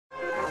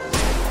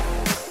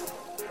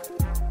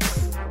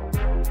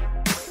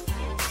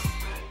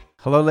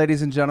Hello,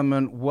 ladies and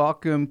gentlemen.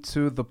 Welcome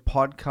to the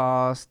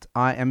podcast.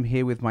 I am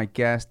here with my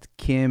guest,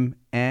 Kim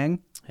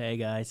Ang. Hey,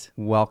 guys.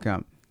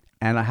 Welcome.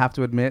 And I have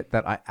to admit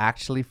that I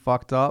actually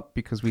fucked up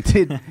because we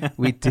did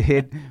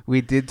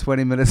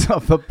 20 minutes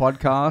of the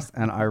podcast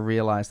and I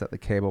realized that the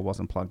cable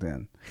wasn't plugged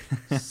in.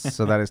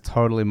 So that is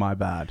totally my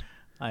bad.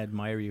 I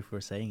admire you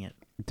for saying it.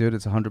 Dude,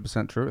 it's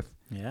 100% truth.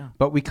 Yeah.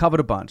 But we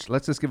covered a bunch.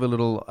 Let's just give a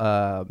little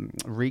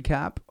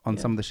recap on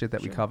some of the shit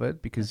that we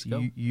covered because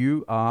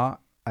you are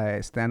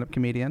a stand-up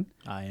comedian.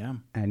 I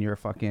am. And you're a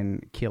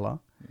fucking killer.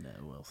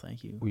 Well,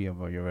 thank you. You're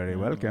very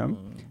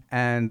welcome.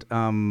 And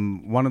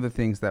one of the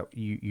things that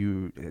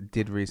you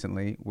did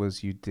recently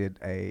was you did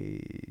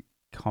a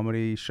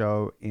comedy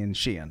show in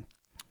Skien.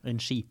 In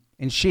Ski.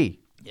 In Ski?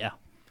 Yeah.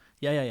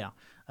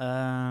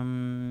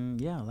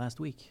 Last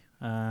week.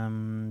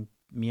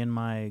 Me and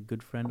my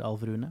good friend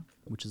Alf Rune,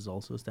 which is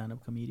also a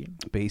stand-up comedian.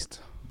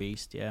 Beast,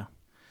 yeah.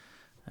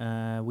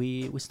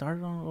 We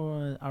started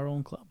on our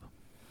own club.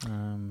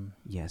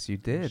 Yes, you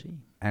did. Ski.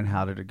 And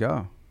how did it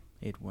go?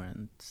 It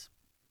went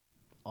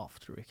off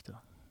the Richter.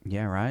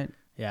 Yeah, right?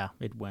 Yeah,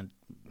 it went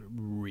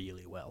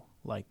really well.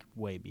 Like,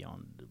 way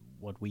beyond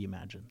what we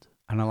imagined.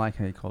 And I like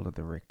how you called it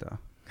the Richter.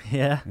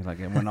 Yeah. Like,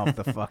 it went off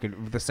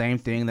the same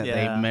thing that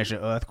they measure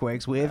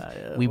earthquakes with.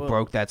 We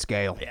broke that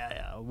scale.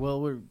 Yeah.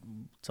 Well, we're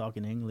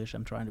talking English.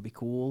 I'm trying to be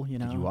cool, you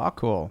know. You are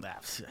cool.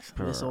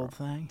 This old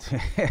thing.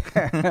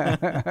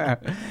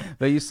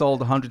 But you sold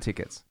 100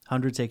 tickets.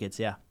 100 tickets,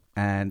 yeah.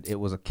 And it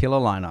was a killer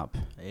lineup.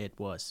 It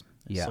was.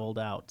 Yeah. Sold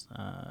out.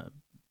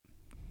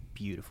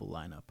 Beautiful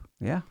lineup.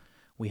 Yeah.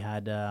 We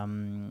had,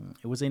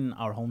 it was in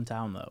our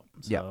hometown, though.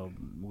 So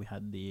we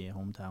had the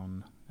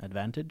hometown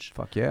advantage.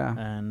 Fuck yeah.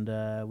 And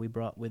we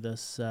brought with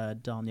us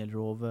Daniel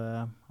Rove,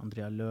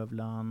 Andrea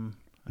Lövland,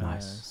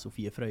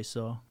 Sofia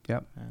Frøysaa,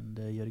 and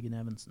Jørgen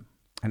Evensen.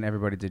 And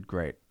everybody did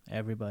great.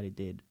 Everybody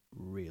did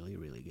really,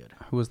 really good.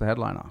 Who was the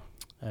headliner?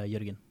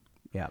 Jørgen.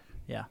 Yeah.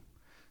 Yeah.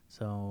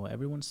 So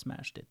everyone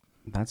smashed it.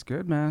 That's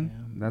good, man.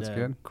 Yeah. That's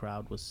good. The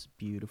crowd was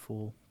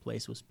beautiful.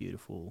 Place was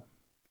beautiful.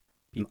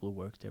 People who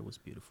worked there was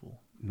beautiful.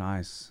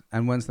 Nice.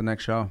 And when's the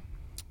next show?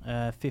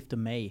 5th of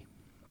May.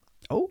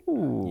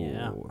 Oh,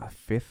 yeah.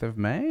 5th of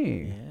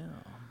May.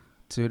 Yeah.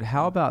 Dude,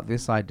 how about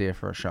this idea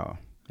for a show?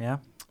 Yeah.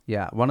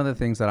 Yeah, one of the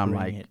things that I'm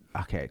Bring it.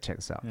 Okay, check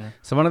this out. Yeah.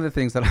 So one of the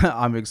things that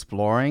I'm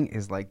exploring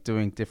is like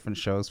doing different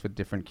shows for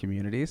different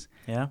communities.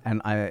 Yeah.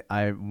 And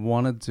I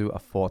want to do a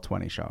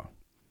 420 show.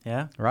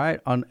 Yeah.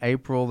 Right? On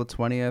April the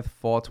 20th,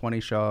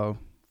 420 show.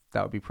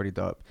 That would be pretty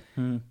dope.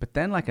 But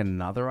then like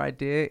another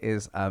idea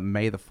is a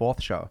May the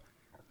 4th show.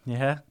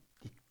 Yeah.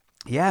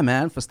 Yeah,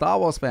 man, for Star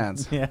Wars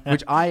fans. Yeah.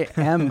 Which I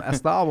am a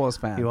Star Wars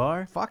fan. You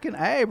are? Fucking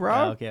A,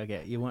 bro.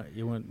 Okay. You want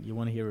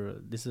to hear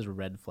this is a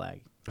red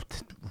flag.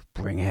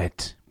 Bring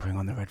it. Bring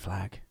on the red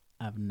flag.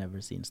 I've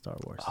never seen Star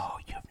Wars. Oh,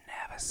 you've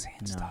never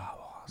seen Star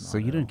Wars. Not So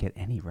you at don't all. get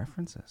any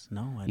references.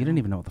 No, I You don't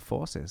even know what the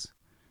Force is.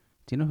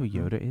 Do you know who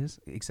Yoda is?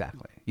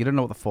 Exactly. You don't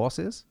know what the Force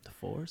is? The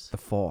Force? The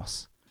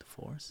Force. The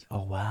Force?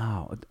 Oh,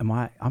 wow.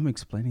 I'm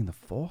explaining the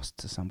Force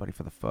to somebody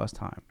for the first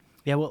time.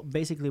 Yeah, well,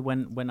 basically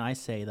when I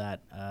say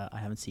that I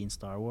haven't seen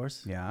Star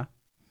Wars, Yeah.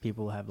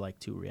 people have like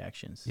two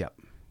reactions. Yep.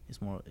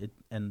 It's more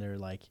and they're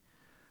like,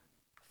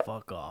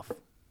 fuck off.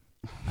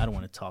 I don't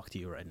want to talk to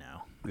you right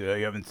now. Yeah,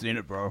 you haven't seen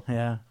it, bro.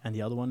 Yeah. And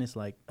the other one is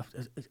like,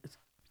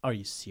 are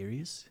you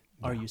serious?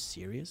 Are you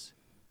serious?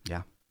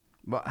 Yeah.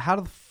 But how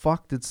the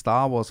fuck did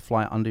Star Wars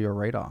fly under your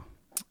radar?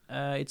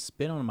 It's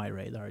been on my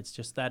radar. It's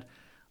just that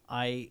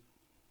I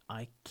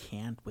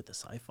can't with the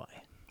sci-fi.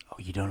 Oh,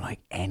 you don't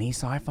like any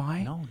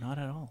sci-fi? No, not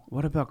at all.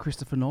 What about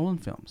Christopher Nolan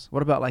films?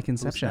 What about like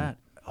Inception? Who's that?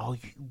 Oh,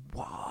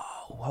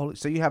 wow.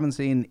 So you haven't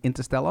seen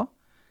Interstellar?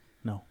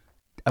 No.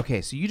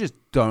 Okay, so you just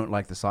don't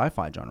like the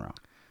sci-fi genre.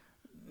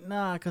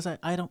 Nah, because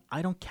I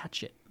don't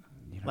catch it.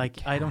 You don't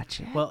Like I don't. catch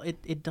it? Well,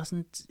 it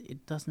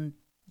doesn't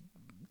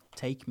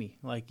take me.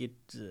 Like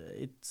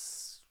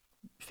it's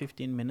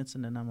 15 minutes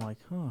and then I'm like,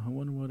 I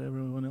wonder what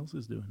everyone else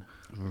is doing.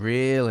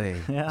 Really?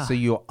 Yeah. So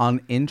you're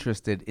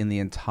uninterested in the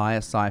entire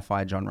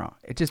sci-fi genre.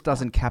 It just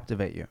doesn't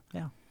captivate you.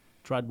 Yeah.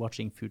 Tried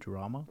watching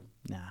Futurama.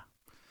 Nah.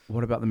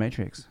 What about The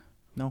Matrix?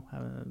 No.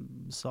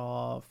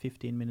 Saw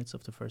 15 minutes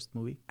of the first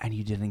movie. And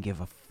you didn't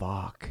give a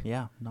fuck.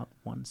 Yeah. Not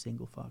one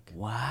single fuck.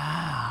 Wow.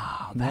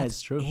 Yeah, That's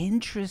it's true.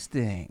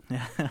 interesting.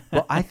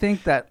 Well, I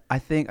think,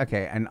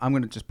 okay, and I'm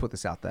going to just put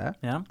this out there.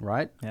 Yeah.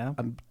 Right? Yeah.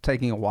 I'm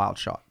taking a wild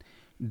shot.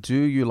 Do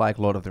you like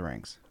Lord of the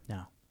Rings?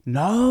 No.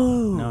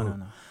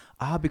 No.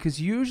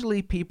 Because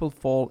usually people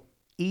fall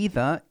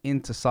either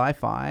into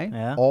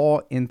sci-fi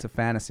or into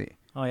fantasy.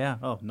 Oh yeah.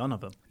 Oh, none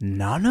of them.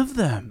 None of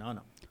them.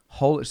 No.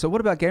 So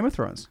what about Game of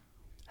Thrones?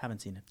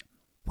 Haven't seen it.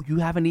 You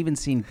haven't even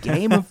seen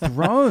Game of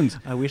Thrones.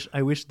 I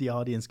wish the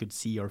audience could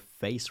see your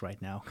face right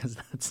now because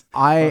that's.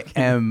 I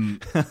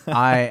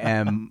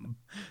am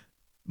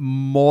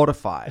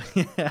mortified.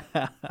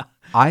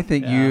 I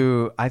think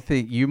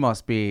you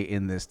must be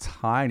in this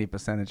tiny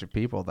percentage of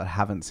people that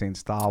haven't seen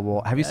Star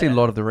Wars. Have you seen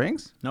Lord of the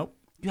Rings? Nope.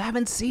 You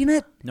haven't seen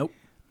it? Nope.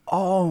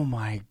 Oh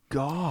my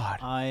god.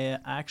 I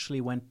actually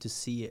went to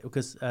see it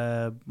because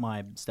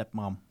my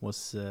stepmom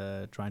was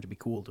trying to be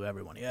cool to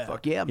everyone. Yeah,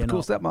 Fuck yeah, I'm you the cool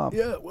know. stepmom.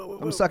 Yeah, I'm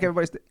gonna suck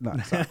everybody's no,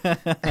 sorry.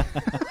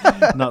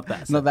 not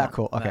that. Not that stepmom.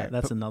 cool. Okay.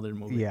 That's another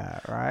movie. Yeah,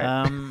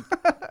 right.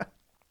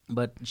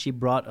 But she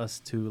brought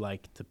us to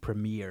like the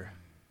premiere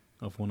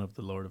of one of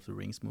the Lord of the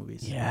Rings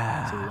movies.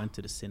 Yeah. So we went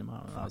to the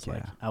cinema. And Fuck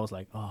yeah. I was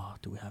like, oh,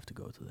 do we have to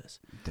go to this?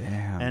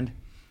 Damn.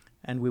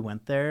 And we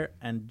went there,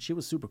 and she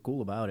was super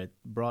cool about it.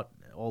 Brought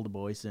all the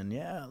boys in.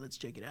 Yeah, let's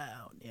check it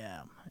out.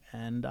 Yeah.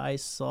 And I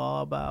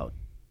saw about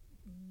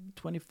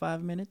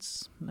 25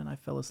 minutes, and then I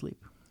fell asleep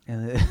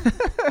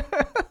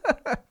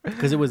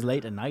because it was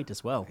late at night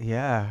as well.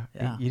 Yeah.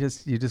 Yeah. You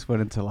just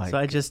went into like So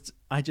I just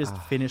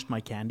finished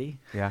my candy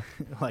yeah.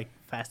 like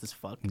fast as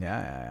fuck.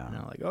 Yeah. And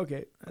I'm like,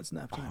 okay, that's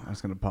nap I time.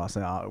 was gonna pass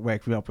out.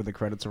 Wake me up when the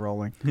credits are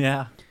rolling.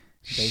 Yeah,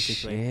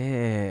 basically.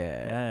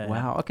 Shit. Yeah.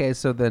 Wow. Okay.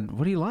 So then,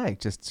 what do you like?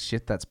 Just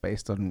shit that's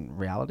based on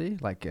reality,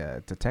 like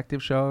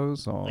detective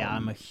shows, or Yeah,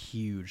 I'm a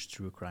huge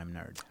true crime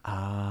nerd.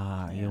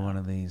 you're Yeah. one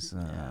of these.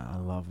 I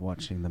love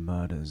watching the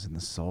murders and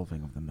the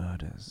solving of the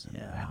murders. And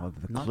Yeah, how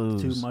the not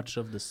clues. too much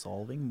of the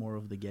solving, more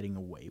of the getting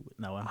away with.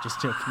 No, I'm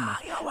just joking. No.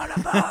 You're one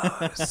of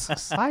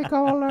those.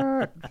 Psycho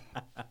alert.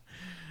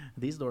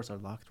 These doors are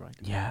locked, right?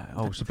 Yeah.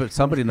 Oh, but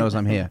somebody knows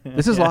I'm here.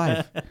 This is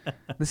live.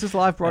 This is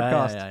live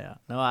broadcast. Yeah.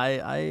 No,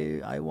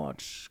 I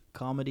watch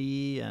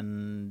comedy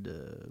and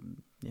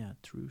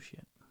true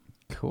shit.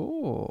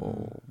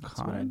 Cool. That's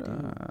what I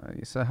Kinda.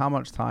 So, how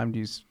much time do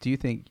you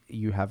think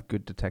you have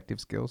good detective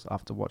skills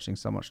after watching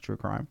so much true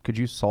crime? Could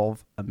you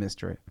solve a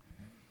mystery?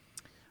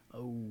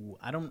 Oh,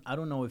 I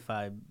don't know if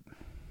I'm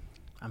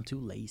too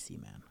lazy,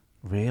 man.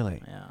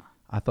 Really? Yeah.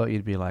 I thought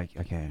you'd be like,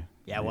 okay.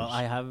 Yeah, well,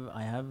 I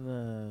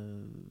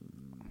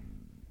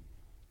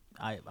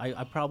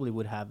probably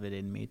would have it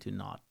in me to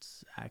not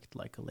act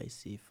like a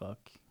lazy fuck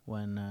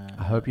when.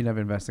 I hope you never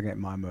investigate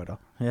my murder.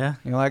 Yeah.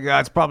 You're like,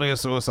 it's probably a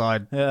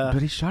suicide. Yeah.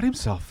 But he shot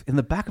himself in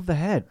the back of the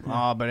head.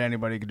 Oh, but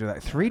anybody could do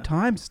that. 3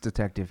 times,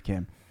 Detective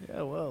Kim.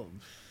 Yeah. Well,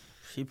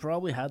 he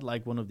probably had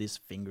like one of these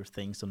finger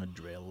things on a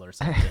drill or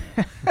something.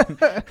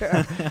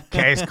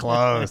 Case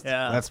closed.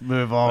 Yeah. Let's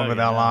move on with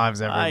our lives,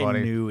 everybody.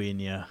 I knew in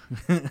you.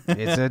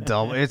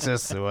 It's a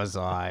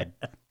suicide.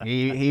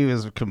 He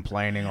was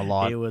complaining a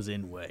lot. He was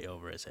in way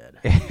over his head.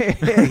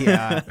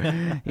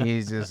 Yeah.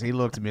 He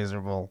looked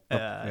miserable.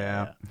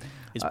 Yeah.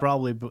 It's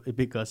probably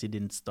because he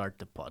didn't start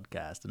the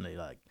podcast and they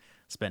like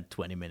spent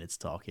 20 minutes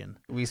talking.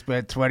 We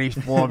spent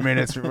 24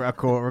 minutes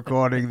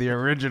recording the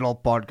original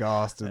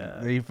podcast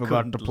and he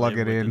forgot to Couldn't plug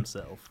live it with in.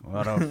 himself.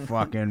 What a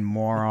fucking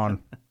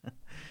moron.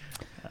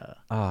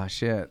 Oh,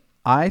 shit.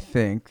 I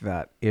think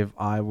that if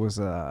I was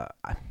I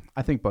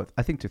think both.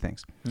 I think 2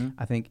 things.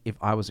 I think if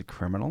I was a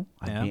criminal,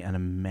 I'd be an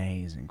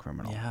amazing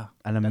criminal. Yeah.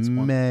 An that's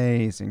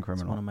amazing It's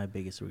criminal. one of my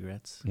biggest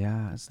regrets.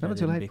 Yeah, it's never I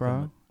too didn't late, bro.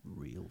 become a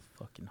real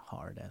fucking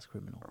hard ass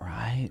criminal.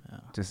 Right? Yeah.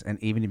 Just and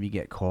even if you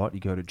get caught, you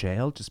go to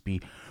jail, just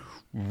be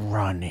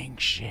running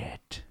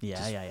shit. Yeah,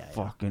 Just yeah.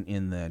 fucking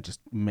in there, just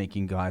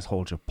making guys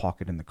hold your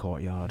pocket in the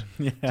courtyard.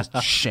 Yeah. Just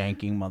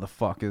shanking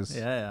motherfuckers.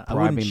 Yeah. I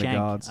Bribing wouldn't the shank.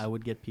 guards. I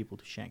would get people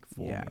to shank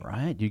for Yeah, me.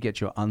 right? You get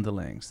your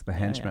underlings, the Yeah,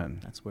 henchmen.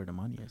 yeah. That's where the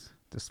money is.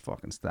 Just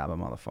fucking stab a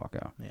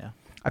motherfucker. Yeah.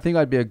 I think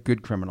I'd be a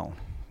good criminal.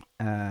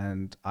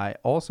 And I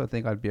also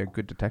think I'd be a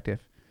good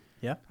detective.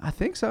 Yeah. I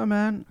think so,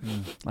 man.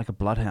 Like a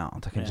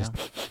bloodhound. I can Yeah.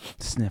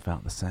 just sniff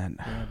out the scent.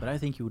 Yeah, but I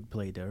think you would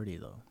play dirty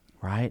though.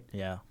 Right?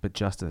 Yeah. But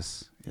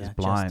justice is Yeah,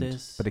 blind,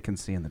 justice. but it can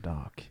see in the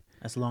dark.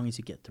 As long as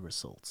you get the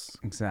results.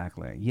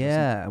 Exactly.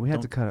 Yeah, we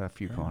had to don't- cut a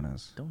few yeah.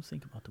 corners. Don't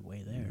think about the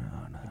way there.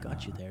 No, I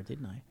got you there,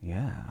 didn't I?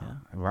 Yeah. Yeah.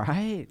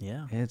 Right?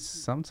 Yeah. It's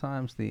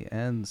sometimes the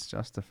ends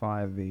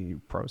justify the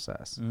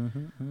process.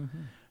 Mm-hmm.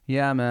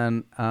 Yeah,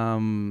 man.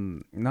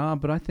 No,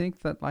 but I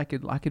think that I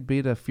could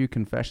beat a few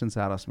confessions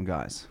out of some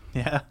guys.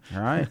 Yeah.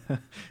 All right?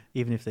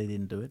 Even if they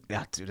didn't do it.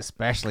 Yeah, dude,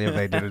 especially if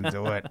they didn't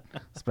do it.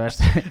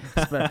 Especially,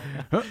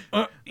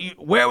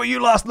 where were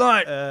you last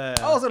night?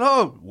 I was at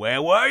home.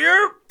 Where were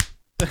you?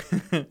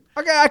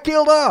 Okay, I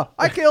killed her.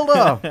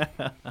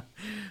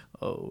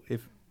 Oh,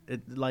 if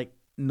it like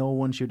no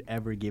one should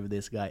ever give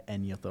this guy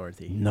any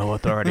authority. No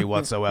authority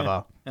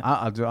whatsoever.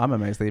 I'm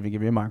amazed they even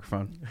give you a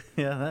microphone.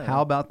 Yeah.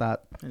 How about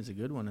that? It's a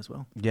good one as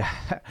well. Yeah.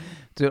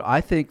 Dude, I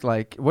think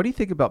like, what do you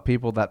think about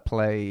people that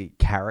play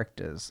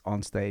characters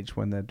on stage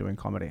when they're doing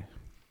comedy?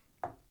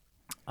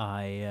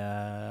 I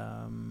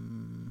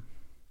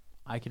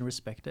can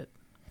respect it.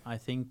 I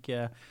think,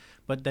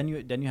 but then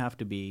you have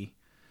to be,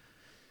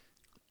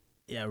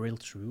 real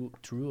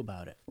true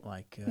about it.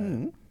 Like,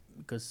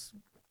 because,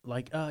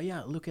 like,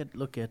 look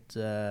at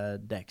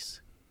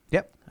Dex.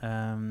 Yep.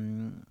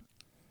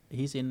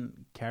 He's in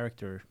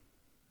character,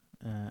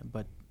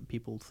 but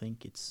people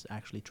think it's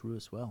actually true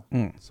as well.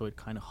 So it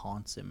kind of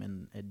haunts him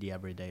in the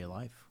everyday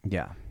life,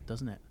 Yeah.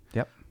 doesn't it?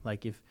 Yep.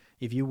 Like if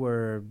you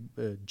were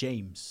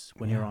James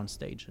when you're on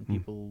stage and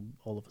people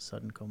all of a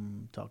sudden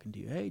come talking to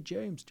you, hey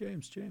James,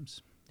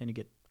 then you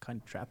get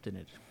kind of trapped in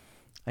it.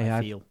 Yeah,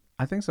 I feel.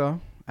 I think so.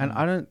 And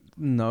I don't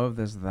know if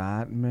there's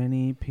that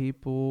many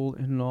people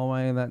in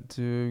Norway that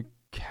do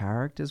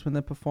characters when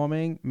they're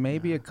performing.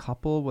 Maybe a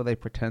couple where they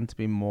pretend to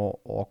be more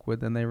awkward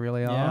than they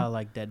really are. Yeah,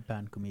 like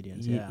deadpan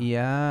comedians.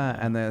 Yeah,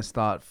 and they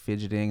start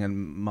fidgeting and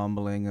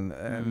mumbling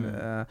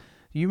and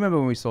you remember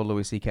when we saw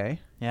Louis C.K.?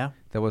 Yeah.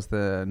 There was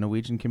the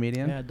Norwegian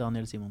comedian. Yeah,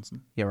 Daniel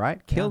Simonsen. Yeah, right.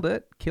 Killed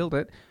it.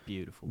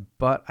 Beautiful.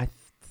 But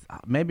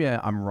maybe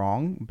I'm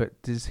wrong, but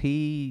does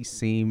he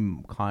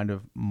seem kind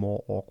of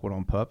more awkward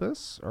on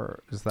purpose,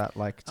 or is that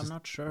like? Just, I'm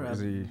not sure.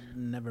 I've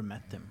never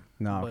met him.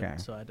 No, okay.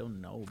 So I don't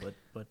know,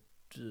 but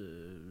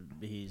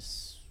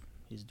he's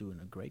doing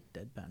a great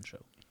deadpan show.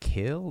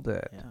 Killed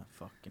it. Yeah,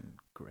 fucking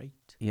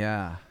great.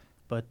 Yeah.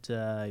 But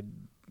yeah,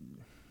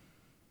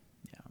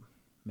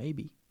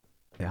 maybe.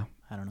 Yeah.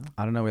 I don't know.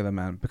 I don't know either,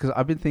 man, because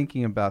I've been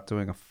thinking about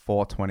doing a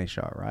 420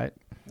 show, right?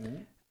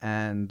 Mm.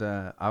 And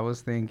I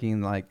was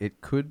thinking like it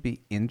could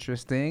be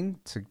interesting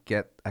to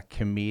get a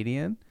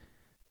comedian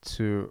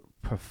to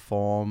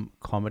perform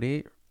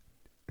comedy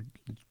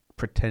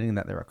pretending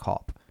that they're a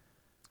cop.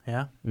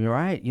 Yeah. You're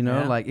right. You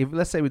know, like if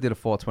let's say we did a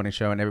 420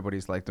 show and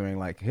everybody's like doing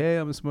like, hey,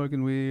 I'm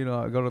smoking weed,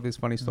 or I got all these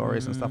funny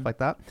stories and stuff like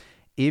that.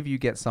 If you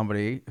get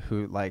somebody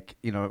who like,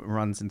 you know,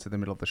 runs into the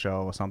middle of the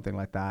show or something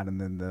like that,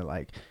 and then they're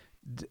like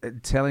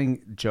telling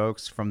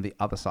jokes from the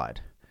other side.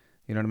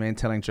 You know what I mean?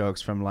 Telling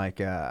jokes from like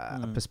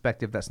a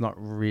perspective that's not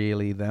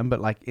really them,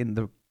 but like in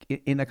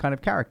a kind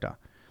of character.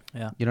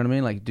 Yeah. You know what I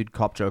mean? Like did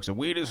cop jokes and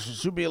weed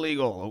should be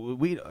illegal.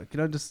 Weed, you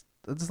know, just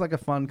like a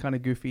fun kind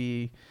of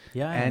goofy,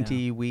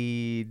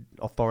 anti-weed,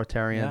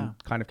 authoritarian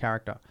kind of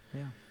character.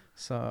 Yeah.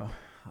 So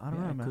I don't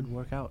know, man. Could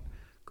work out.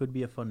 Could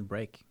be a fun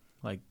break.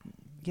 Like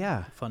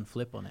fun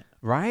flip on it.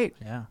 Right?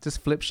 Yeah.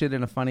 Just flip shit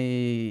in a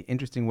funny,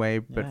 interesting way,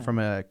 but from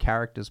a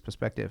character's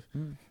perspective.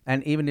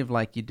 And even if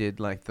like you did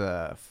like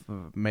the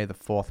May the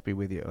 4th be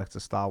with you, like it's a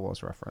Star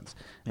Wars reference.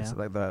 Yeah. It's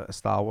like the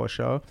Star Wars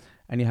show.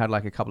 And you had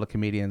like a couple of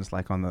comedians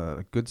like on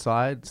the good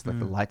side, it's like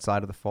the light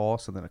side of the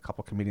Force, and then a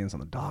couple of comedians on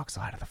the dark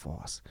side of the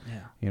Force. Yeah.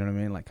 You know what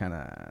I mean? Like kind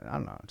of, I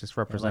don't know, just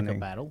representing. Like a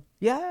battle?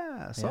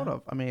 Yeah, sort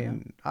of. I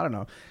mean, I don't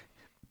know.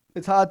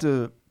 It's hard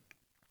to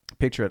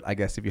picture it, I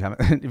guess, if you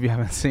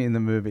haven't seen the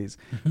movies,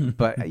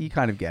 but you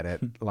kind of get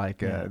it. Like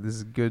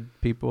there's good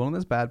people and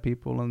there's bad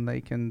people, and they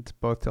can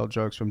both tell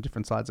jokes from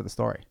different sides of the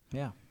story.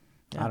 Yeah,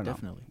 I don't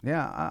definitely. know.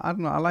 Yeah, I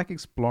don't know. I like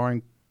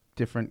exploring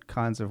different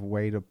kinds of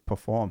way to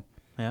perform.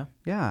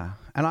 Yeah,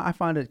 and I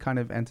find it kind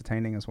of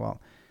entertaining as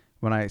well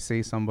when I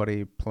see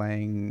somebody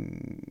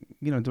playing,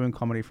 you know, doing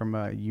comedy from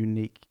a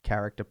unique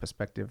character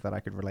perspective that I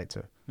could relate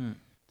to.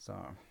 So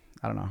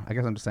I don't know. I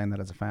guess I'm just saying that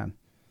as a fan.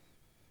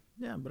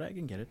 Yeah, but I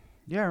can get it.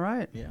 Yeah,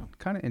 right. Yeah.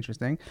 Kind of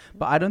interesting.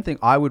 But I don't think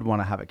I would want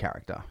to have a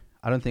character.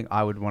 I don't think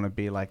I would want to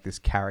be like this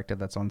character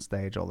that's on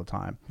stage all the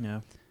time.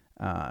 Yeah.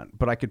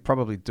 But I could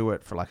probably do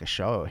it for like a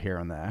show here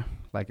and there.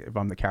 Like if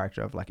I'm the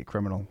character of like a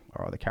criminal,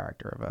 or the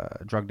character of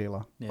a drug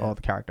dealer, or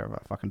the character of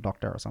a fucking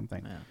doctor or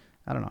something. Yeah.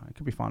 I don't know. It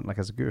could be fun, like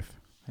as a goof.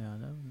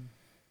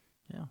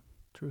 Yeah,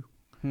 true.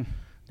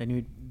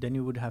 Then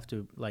you would have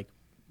to like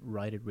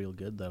write it real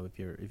good though. If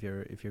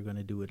you're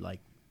gonna do it like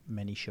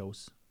many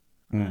shows.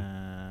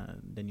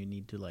 Then you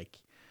need to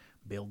like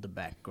build the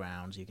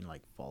background so you can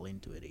like fall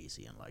into it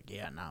easy and like,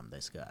 now I'm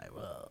this guy.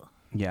 Well,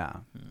 yeah,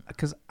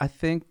 because I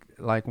think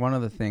like one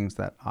of the things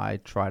that I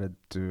try to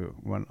do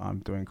when I'm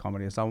doing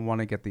comedy is I want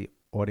to get the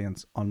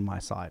audience on my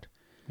side.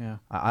 Yeah,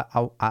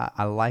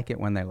 I like it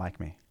when they like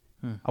me.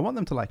 I want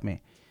them to like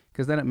me,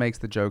 because then it makes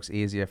the jokes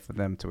easier for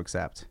them to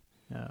accept.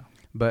 Yeah.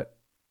 But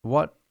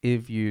what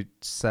if you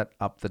set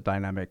up the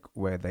dynamic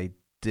where they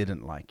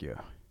didn't like you?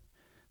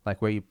 Like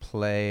where you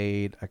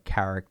played a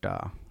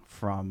character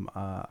from,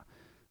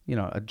 you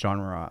know, a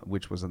genre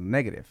which was a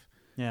negative.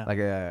 Yeah.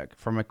 Like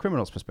from a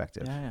criminal's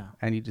perspective. Yeah.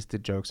 And you just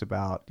did jokes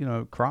about, you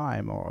know,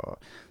 crime or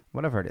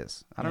whatever it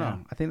is. I don't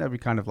know. I think that'd be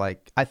kind of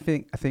like, I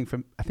think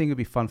it'd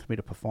be fun for me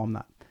to perform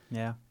that.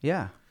 Yeah.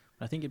 Yeah.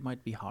 I think it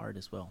might be hard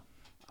as well.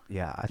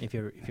 Yeah. If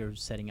you're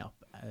setting up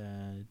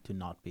to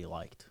not be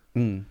liked.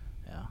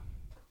 Yeah.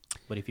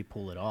 But if you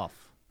pull it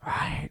off.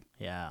 Right.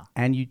 Yeah.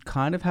 And you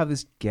kind of have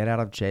this get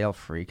out of jail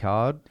free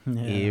card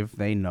if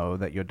they know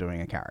that you're doing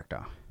a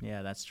character.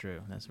 Yeah, that's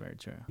true. That's very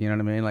true. You know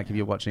what I mean? Like if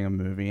you're watching a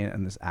movie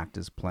and this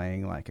actor's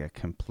playing like a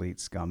complete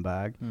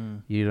scumbag,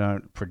 you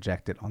don't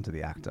project it onto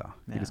the actor.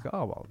 You just go,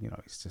 oh, well, you know,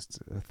 he's just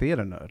a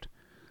theater nerd.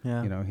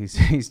 Yeah. You know,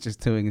 he's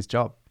just doing his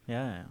job.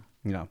 Yeah.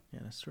 You know. Yeah,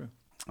 that's true.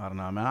 I don't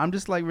know, man. I'm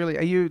just like really,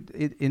 are you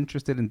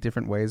interested in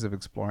different ways of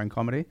exploring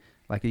comedy?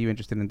 Like, are you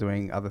interested in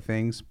doing other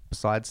things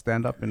besides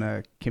stand-up in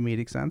a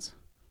comedic sense?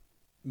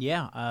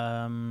 Yeah,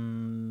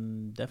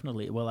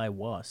 definitely. Well, I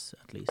was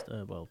at least.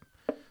 Well,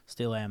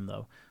 still am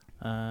though.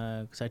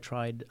 Because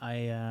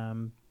I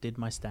did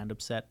my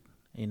stand-up set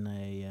in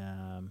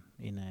a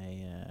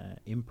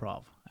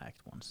improv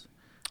act once,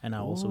 and I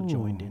also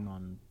joined in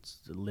on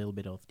a little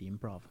bit of the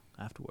improv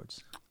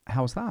afterwards.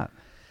 How was that?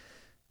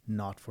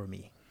 Not for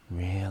me.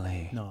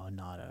 Really? No,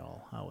 not at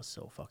all. I was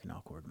so fucking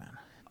awkward, man.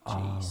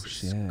 Jesus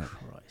shit.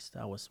 Christ,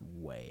 that was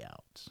way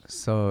out.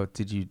 So,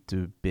 did you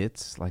do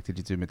bits? Like, did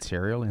you do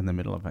material in the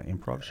middle of an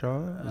improv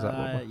show? Is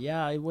that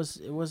yeah, it was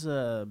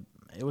a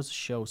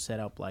show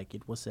set up like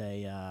it was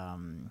a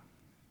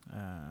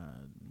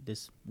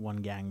this one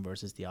gang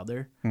versus the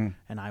other,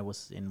 and I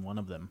was in one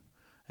of them.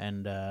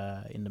 And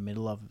in the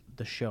middle of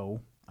the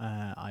show,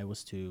 I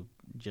was to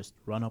just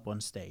run up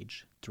on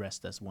stage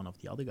dressed as one of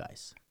the other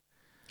guys.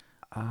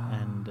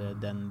 And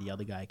then the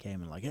other guy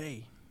came and like,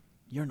 hey,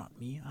 you're not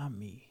me, I'm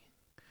me.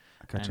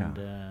 Gotcha.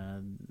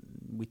 And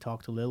we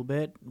talked a little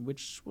bit,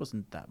 which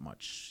wasn't that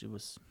much. It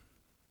was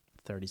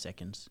 30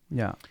 seconds.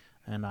 Yeah.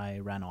 And I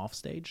ran off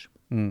stage.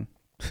 Mm.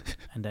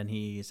 And then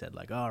he said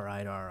like, all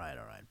right,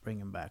 bring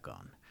him back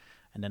on.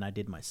 And then I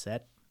did my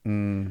set.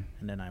 Mm.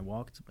 And then I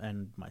walked,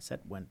 and my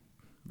set went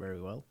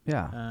very well.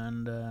 Yeah.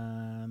 And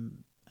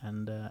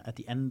at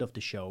the end of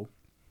the show,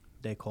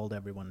 they called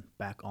everyone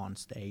back on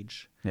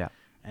stage. Yeah.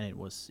 And it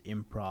was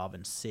improv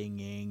and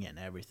singing and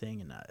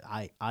everything. And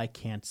I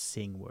can't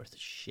sing worth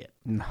shit.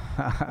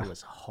 It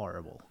was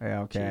horrible.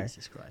 Yeah, okay.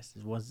 Jesus Christ.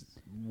 It was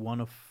one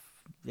of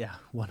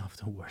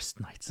the worst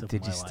nights of my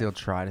Did life. you still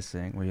try to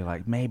sing? Were you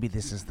like, maybe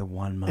this is the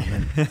one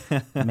moment.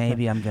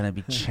 Maybe I'm going to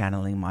be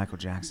channeling Michael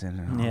Jackson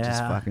and I'll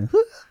just fucking...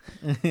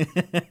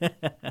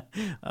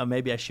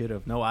 Maybe I should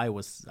have. No, I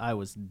was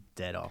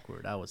dead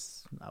awkward. I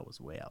was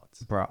way out.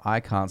 Bro, I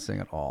can't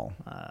sing at all.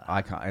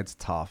 I can't. It's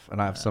tough.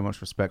 And I have so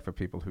much respect for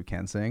people who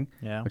can sing,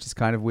 Yeah. which is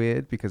kind of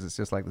weird because it's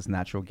just like this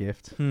natural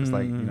gift. It's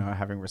like,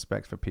 having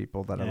respect for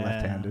people that are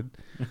left-handed.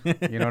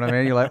 You know what I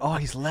mean? You're like, oh,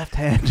 he's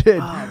left-handed.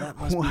 Oh, that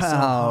must be so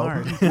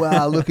hard.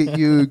 Wow, look at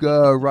you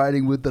go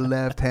writing with the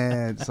left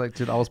hand. It's like,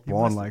 dude, I was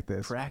born must like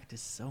this.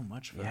 Practice so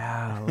much for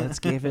Yeah, let's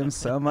give him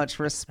so much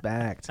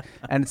respect.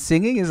 And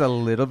singing is a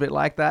little bit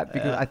like that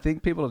because I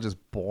think people are just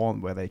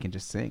born where they can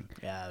just sing.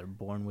 Yeah, they're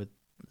born with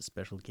a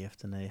special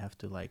gift and they have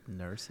to like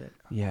nurse it.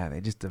 Yeah, they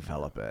just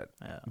develop it.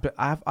 Yeah. But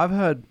I've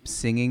heard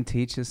singing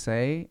teachers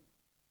say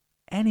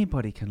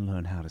anybody can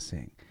learn how to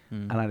sing.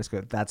 And I just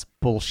go, that's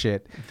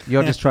bullshit.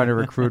 You're just trying to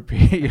recruit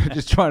people. You're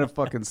just trying to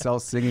fucking sell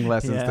singing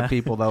lessons to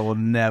people that will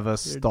never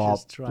stop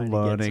just trying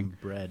learning. to get some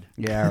bread.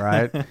 Yeah,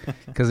 right.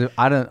 Because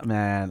I don't,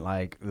 man,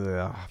 like,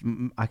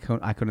 I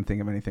couldn't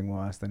think of anything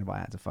worse than if I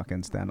had to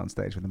fucking stand on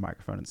stage with a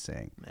microphone and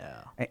sing.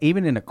 Yeah. And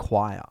even in a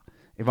choir,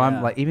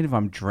 even if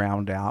I'm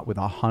drowned out with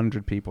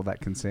 100 people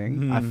that can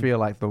sing, I feel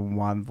like the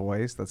one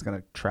voice that's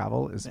gonna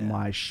travel is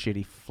my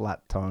shitty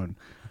flat tone.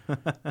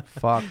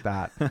 Fuck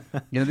that.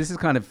 This is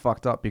kind of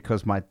fucked up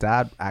because my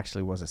dad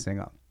actually was a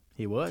singer.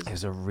 He was? He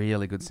was a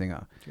really good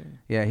singer. Okay.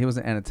 Yeah, he was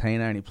an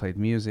entertainer and he played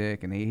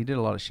music and he did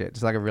a lot of shit.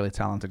 Just like a really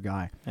talented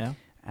guy. Yeah.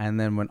 And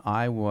then when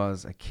I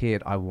was a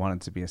kid, I wanted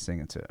to be a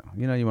singer too.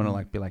 You want to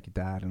like be like your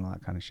dad and all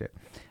that kind of shit.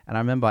 And I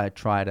remember I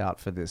tried out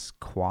for this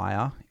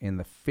choir in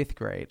the 5th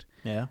grade.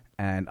 Yeah.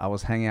 And I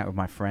was hanging out with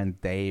my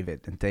friend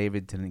David, and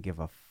David didn't give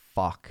a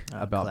fuck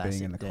about being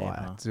classic in the Dave,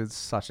 choir. huh? It's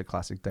such a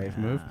classic Dave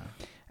move.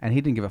 And he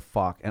didn't give a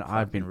fuck. And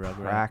I've been Fucking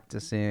Rugrat.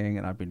 practicing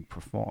and I've been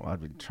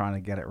trying to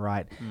get it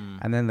right.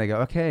 And then they go,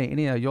 okay,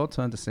 Inia, your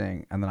turn to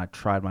sing. And then I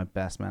tried my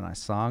best, man. I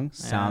sung,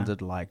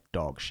 sounded like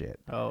dog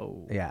shit.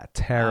 Oh. Yeah,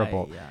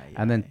 terrible.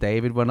 And then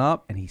David went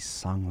up and he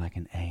sung like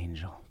an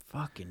angel.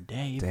 Fucking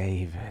Dave.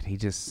 David, he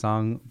just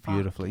sung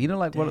beautifully.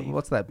 Like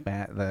what's that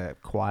band? The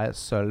choir,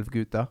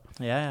 Sølvgutter.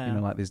 Yeah.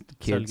 Like these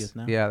kids.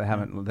 Sølvguttene. Yeah, they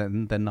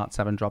haven't. Their nuts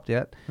haven't dropped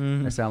yet.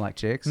 They sound like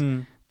chicks.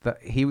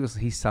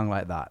 He sung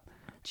like that.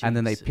 Jesus. And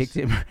then they picked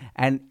him,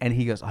 and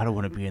he goes, I don't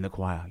want to be in the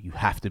choir. You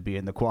have to be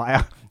in the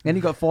choir. And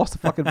he got forced to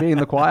fucking be in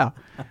the choir.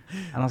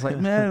 And I was like,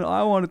 man,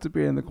 I wanted to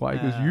be in the choir.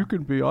 He goes, you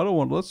can be. I don't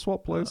want. Let's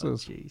swap places.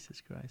 Oh, Jesus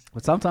Christ.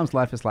 But sometimes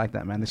life is like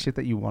that, man. The shit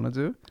that you want to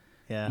do,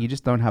 you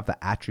just don't have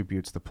the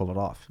attributes to pull it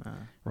off,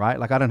 right?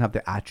 Like I don't have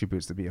the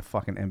attributes to be a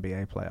fucking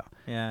NBA player.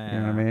 Yeah.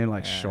 You know what I mean?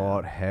 Like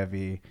short,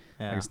 heavy.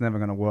 Like it's never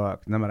gonna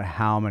work. No matter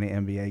how many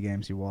NBA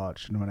games you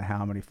watch, no matter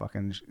how many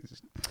fucking.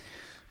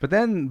 But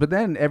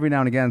then every now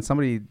and again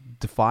somebody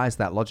defies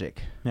that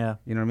logic. Yeah.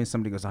 You know what I mean?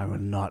 Somebody goes, I will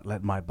not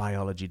let my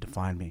biology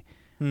define me.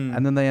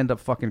 And then they end up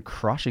fucking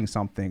crushing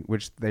something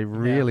which they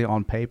really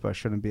on paper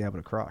shouldn't be able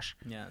to crush.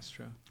 Yeah, that's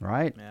true.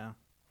 Right? Yeah.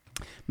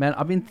 Man,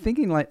 I've been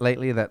thinking like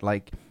lately that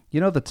like,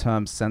 the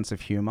term sense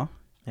of humor?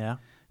 Yeah.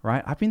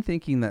 Right? I've been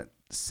thinking that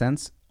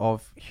sense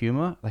of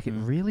humor, like it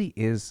really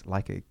is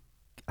like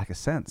a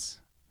sense.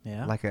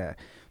 Yeah. Like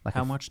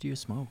how much do you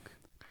smoke?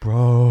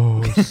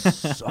 Bro,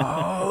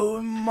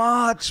 so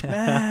much,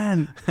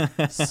 man.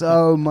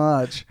 So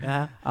much.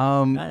 Yeah.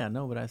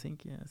 No, but I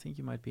think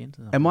you might be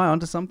into that. Am I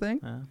onto something?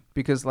 Yeah.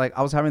 Because like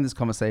I was having this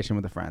conversation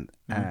with a friend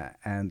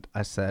and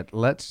I said,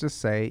 let's just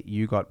say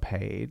you got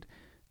paid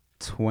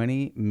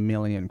 20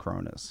 million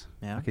kroners.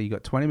 Yeah. Okay, you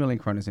got 20 million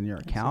kroners in your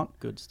account. A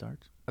good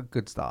start. A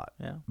good start.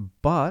 Yeah.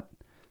 But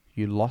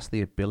you lost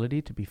the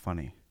ability to be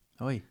funny.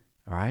 Oi.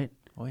 All right?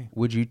 Oi.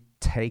 Would you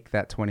take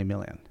that 20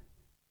 million?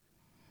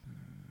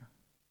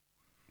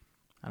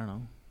 I don't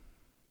know.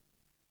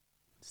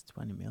 It's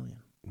 20 million.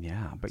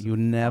 Yeah, but you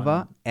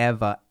never,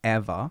 ever,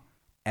 ever,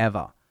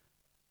 ever,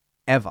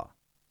 ever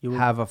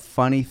have a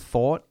funny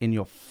thought in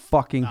your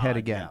fucking head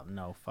again. Yeah,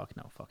 no, fuck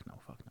no.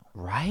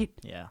 Right?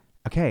 Yeah.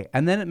 Okay,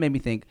 and then it made me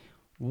think,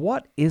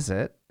 what is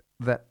it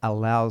that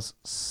allows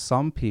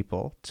some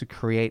people to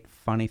create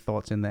funny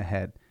thoughts in their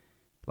head?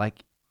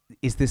 Like,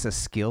 is this a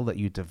skill that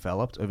you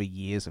developed over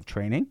years of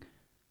training?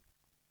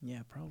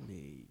 Yeah,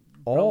 probably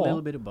a Or-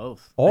 little bit of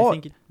both. I or-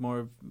 think it's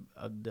more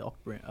of the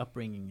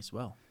upbringing as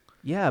well.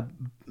 Yeah.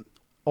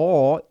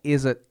 Or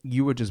is it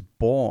you were just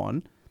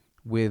born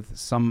with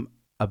some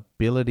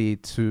ability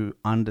to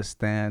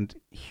understand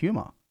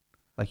humor?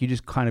 Like you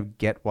just kind of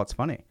get what's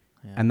funny.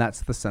 Yeah. And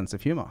that's the sense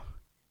of humor.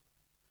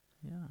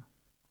 Yeah,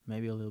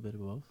 maybe a little bit of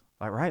both.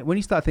 Like, right? When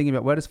you start thinking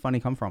about where does funny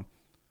come from?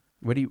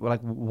 Where do you,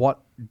 like,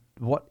 what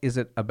is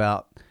it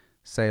about,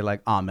 say,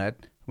 like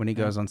Ahmed, when he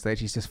goes on stage,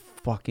 he's just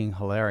fucking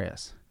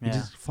hilarious. He Yeah.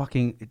 just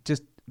fucking, it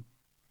just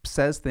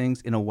says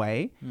things in a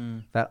way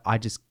Mm. that I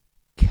just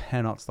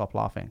cannot stop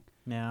laughing.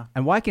 Yeah.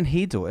 And why can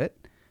he do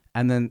it?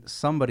 And then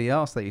somebody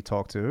else that you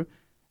talk to,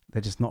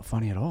 they're just not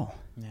funny at all.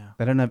 Yeah.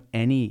 They don't have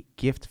any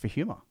gift for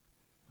humor.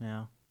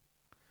 Yeah.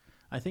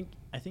 I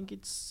think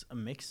it's a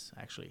mix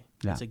actually.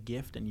 Yeah. It's a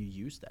gift and you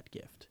use that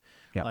gift.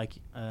 Yeah.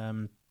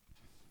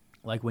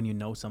 Like when you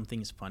know something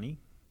is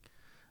funny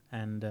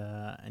and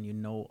you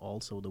know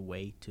also the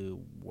way to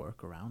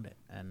work around it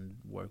and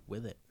work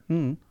with it.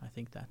 Mm. I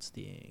think that's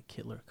the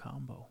killer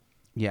combo.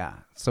 Yeah.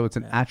 So it's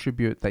an Yeah.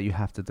 attribute that you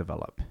have to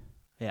develop.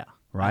 Yeah.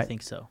 Right? I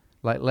think so.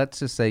 Like, let's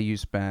just say you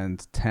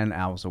spend 10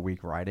 hours a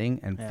week writing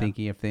and Yeah.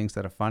 thinking of things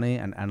that are funny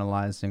and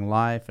analyzing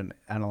life and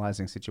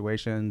analyzing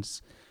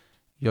situations.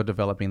 You're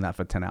developing that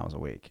for 10 hours a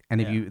week.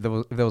 And Yeah. if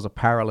there was a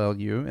parallel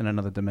you in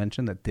another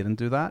dimension that didn't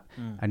do that,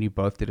 and you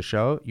both did a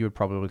show, you would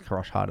probably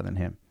crush harder than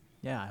him.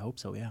 Yeah, I hope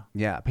so, yeah.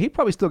 Yeah. But he'd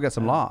probably still get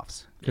some Yeah.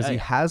 laughs because Yeah, he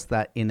yeah. has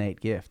that innate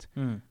gift.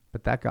 Mm.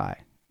 But that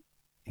guy,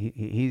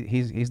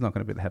 he's not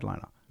going to be the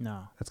headliner.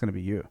 No. That's going to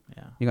be you.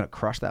 Yeah. You're going to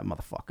crush that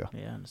motherfucker.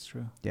 Yeah, that's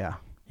true. Yeah.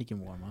 He can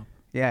warm up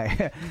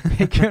Yeah.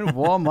 He can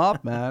warm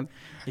up, man.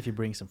 if you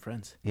bring some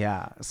friends.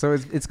 Yeah. So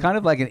it's kind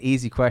of like an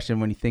easy question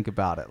when you think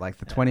about it. Like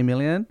the 20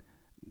 million,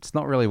 it's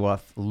not really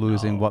worth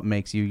losing No. what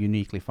makes you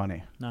uniquely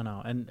funny.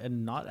 No,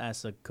 and not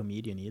as a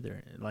comedian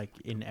either. Like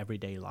in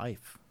everyday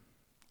life.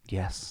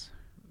 Yes.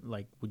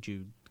 Like, would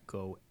you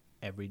go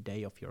every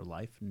day of your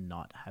life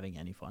not having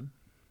any fun?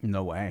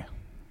 No way.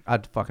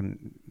 I'd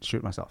fucking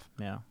shoot myself.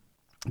 Yeah.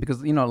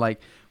 Because,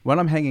 like when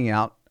I'm hanging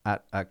out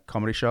at a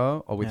comedy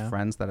show or with Yeah.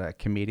 friends that are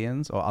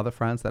comedians or other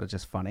friends that are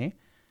just funny,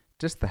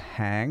 just the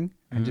hang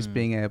and just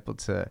being able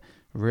to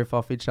riff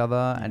off each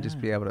other and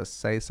just be Yeah. able to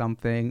say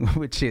something,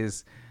 which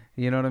is,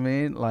 you know what I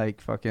mean?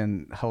 Like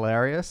fucking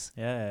hilarious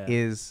Yeah.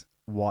 is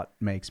what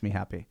makes me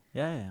happy.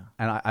 Yeah.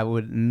 And I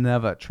would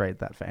never trade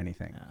that for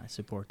anything. Yeah, I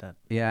support that.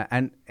 Yeah,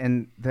 and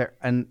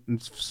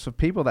for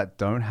people that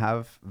don't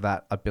have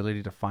that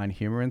ability to find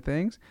humor in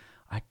things,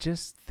 I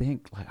just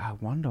think like I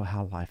wonder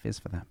how life is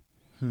for them.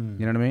 You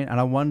know what I mean? And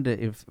I wonder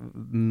if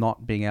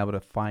not being able to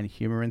find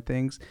humor in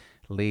things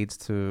leads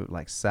to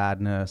like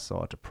sadness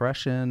or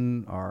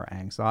depression or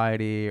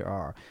anxiety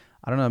or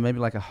I don't know, maybe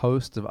like a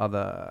host of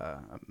other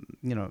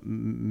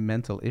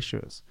mental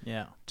issues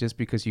Yeah. just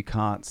because you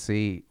can't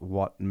see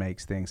what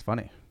makes things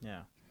funny.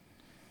 Yeah.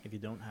 If you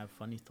don't have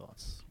funny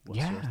thoughts, what's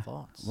your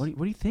thoughts? What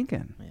are you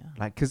thinking? Yeah.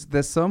 Like, because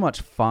there's so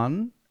much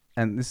fun,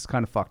 and this is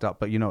kind of fucked up,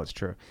 but it's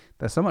true.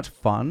 There's so much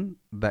fun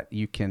that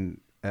you can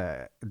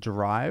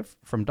derive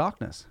from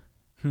darkness,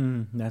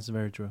 That's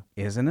very true.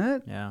 isn't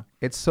it? Yeah.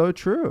 It's so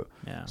true.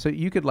 Yeah. So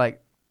you could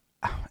like,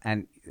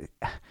 and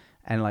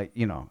like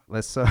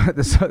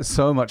there's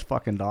so much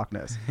fucking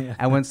darkness. Yeah.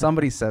 And when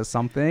somebody says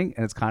something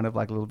and it's kind of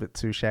like a little bit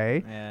touche,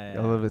 Yeah.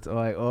 a little bit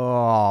like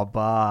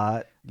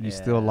but you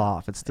still Yeah.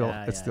 laugh. It's still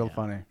Yeah, it's yeah, still yeah.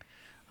 funny.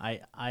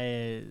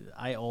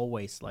 I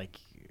always like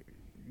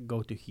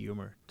go to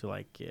humor to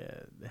like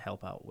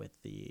help out with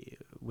the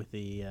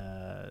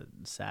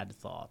sad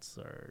thoughts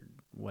or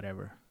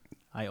whatever.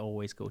 I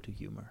always go to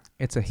humor.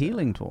 It's a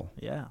healing tool,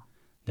 Yeah.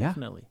 Yeah.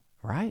 Definitely.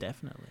 right?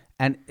 Definitely.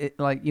 And it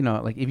like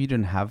if you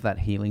didn't have that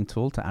healing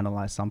tool to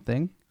analyze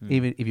something,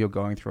 even if you're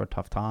going through a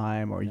tough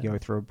time or you go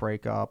through a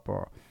breakup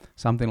or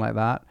something like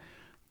that,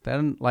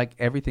 then like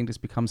everything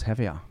just becomes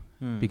heavier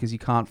because you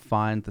can't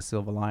find the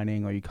silver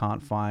lining or you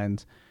can't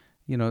find,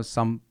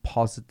 some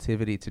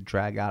positivity to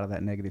drag out of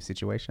that negative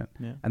situation.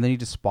 Yeah. And then you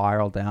just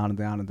spiral down and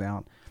down and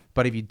down.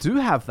 But if you do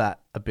have that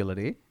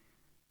ability,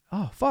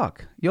 oh,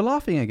 fuck, you're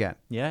laughing again.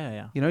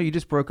 Yeah. You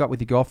just broke up with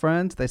your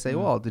girlfriend. They say,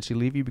 well, did she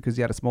leave you because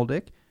you had a small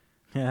dick?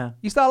 Yeah.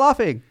 You start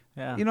laughing,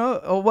 Yeah.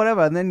 or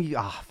whatever. And then you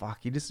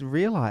just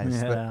realize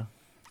that,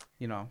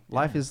 Yeah.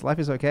 life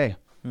is okay.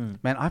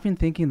 Man, I've been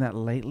thinking that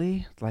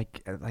lately,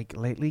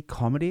 lately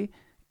comedy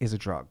is a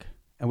drug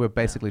and we're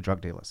basically drug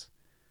dealers.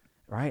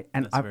 Right.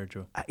 And That's very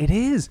true. it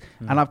is.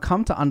 And I've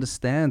come to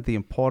understand the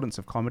importance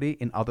of comedy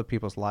in other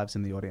people's lives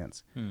in the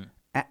audience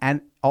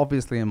and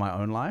obviously in my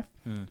own life,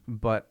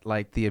 but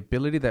like the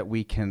ability that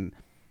we can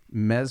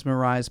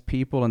mesmerize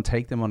people and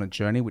take them on a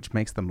journey, which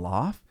makes them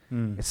laugh.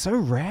 It's so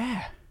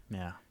rare,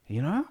 Yeah.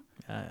 Yeah.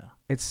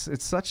 it's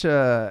such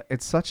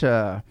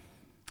a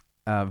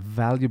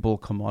valuable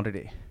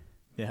commodity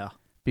Yeah.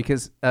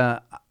 because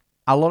a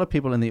lot of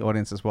people in the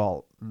audience as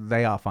well,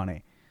 they are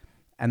funny.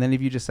 And then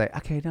if you just say,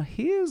 okay, now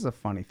here's a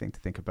funny thing to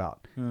think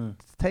about.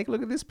 Take a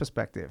look at this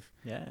perspective.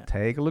 Yeah.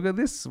 Take a look at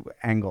this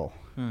angle.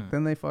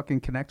 Then they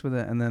fucking connect with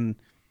it. And then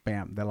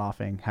bam, they're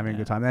laughing, having a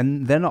good Yeah. time,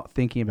 and they're not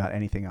thinking about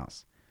anything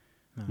else.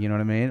 No. You know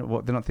what I mean?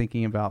 Well, they're not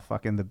thinking about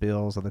fucking the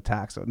bills or the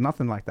tax or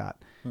nothing like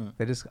that.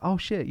 They just, oh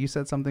shit, you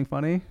said something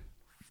funny.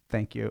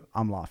 Thank you.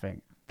 I'm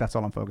laughing. That's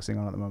all I'm focusing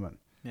on at the moment.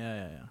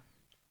 Yeah.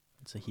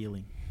 It's a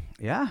healing.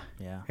 Yeah,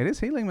 Yeah. it is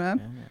healing, man.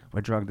 Yeah.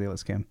 We're drug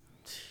dealers, Kim.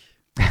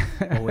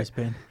 Always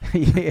been.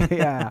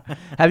 Yeah.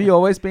 Have you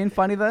always been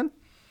funny then?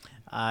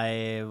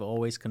 I've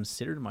always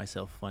considered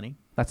myself funny.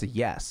 That's a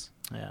yes.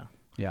 Yeah.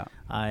 Yeah.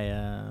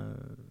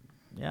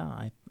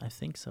 I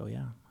think so.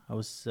 Yeah. I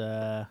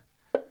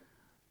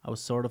was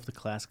sort of the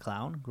class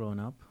clown growing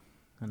up,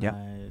 and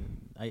Yeah.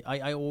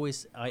 I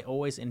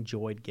always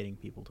enjoyed getting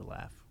people to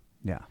laugh.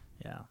 Yeah.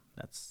 Yeah,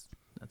 that's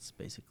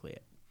basically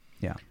it.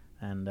 Yeah.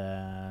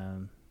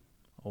 And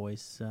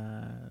always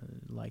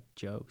liked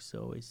jokes.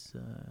 Always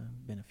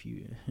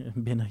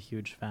been a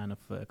huge fan of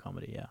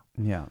comedy. Yeah.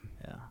 Yeah.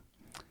 Yeah.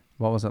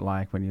 What was it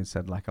like when you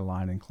said like a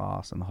line in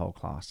class and the whole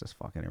class just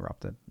fucking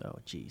erupted? Oh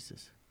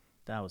Jesus,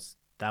 that was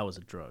a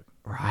drug.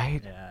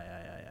 Right?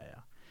 Yeah.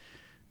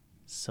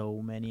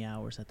 So many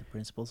hours at the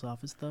principal's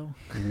office, though.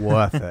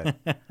 Worth it.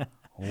 Worth it.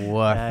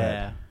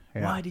 Yeah.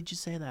 Yeah. Why did you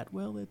say that?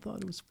 Well, they thought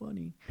it was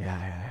funny.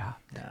 Yeah.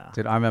 Yeah.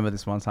 Dude, I remember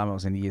this one time I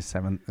was in year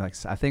 7, like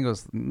I think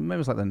maybe it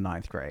was like the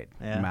 9th grade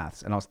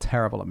maths, and I was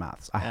terrible at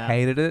maths. I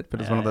hated it, but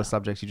it's one of those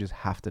subjects you just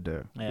have to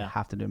do. You Yeah.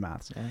 have to do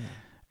maths. Yeah.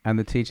 And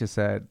the teacher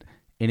said,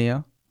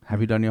 Inia, have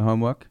you done your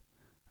homework?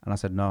 And I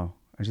said, no.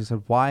 And she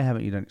said, why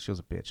haven't you done it? She was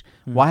a bitch.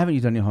 Why haven't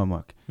you done your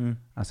homework?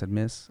 I said,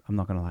 miss, I'm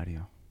not going to lie to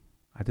you.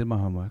 I did my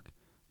homework,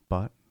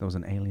 but there was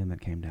an alien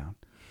that came down.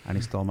 And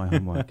he stole my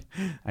homework,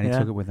 and he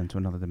took it with him to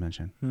another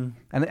dimension.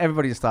 And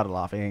everybody just started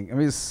laughing. I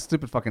mean, it's a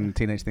stupid fucking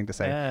teenage thing to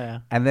say. Yeah.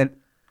 And then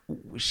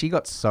she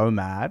got so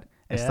mad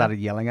and started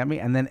yelling at me,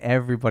 and then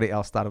everybody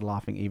else started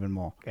laughing even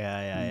more.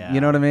 Yeah.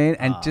 You know what I mean?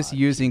 And just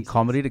using Jesus.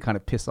 comedy to kind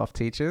of piss off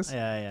teachers.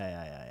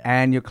 Yeah.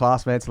 And your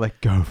classmates are like,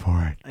 go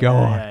for it. Go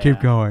on. Keep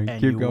going. And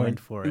Keep you going. went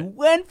for You it.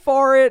 went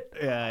for it.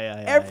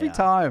 Yeah. Every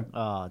time.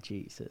 Oh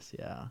Jesus,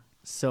 yeah.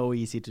 So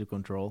easy to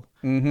control.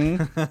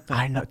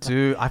 I know,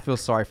 dude. I feel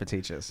sorry for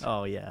teachers.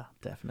 Oh yeah,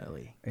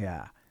 definitely.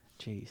 Yeah.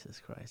 Jesus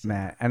Christ.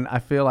 Man, and I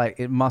feel like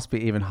it must be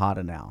even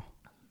harder now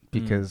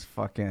because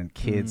fucking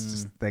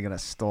kids, they're going to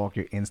stalk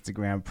your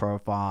Instagram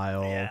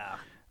profile. Yeah.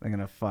 They're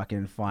going to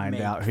fucking find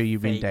Make out who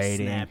you've been fake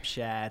dating.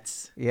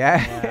 Snapchats.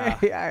 Yeah.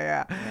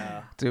 Yeah.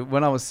 Yeah. Dude,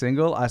 when I was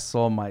single, I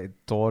saw my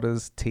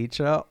daughter's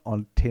teacher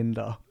on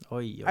Tinder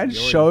and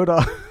showed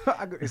her.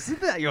 I go, isn't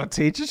that your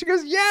teacher? She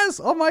goes,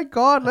 yes. Oh my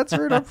God, let's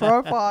read her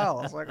profile.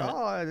 I was like,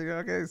 oh,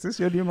 okay, is this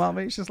your new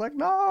mommy? She's like,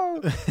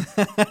 no.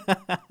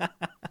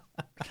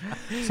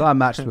 So I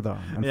matched with her.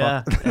 And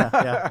Yeah.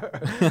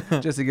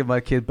 just to give my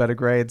kid better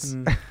grades.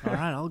 All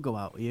right, I'll go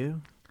out with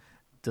you.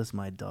 Does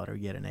my daughter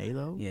get an A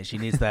though? Yeah, she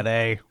needs that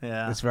A.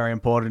 Yeah. It's very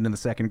important in the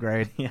 2nd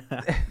grade. Yeah.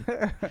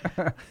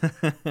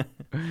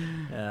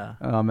 Yeah.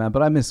 Oh man,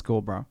 but I miss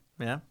school, bro.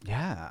 Yeah.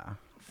 Yeah.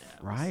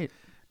 it was Right.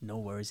 No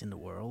worries in the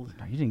world.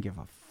 No, you didn't give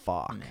a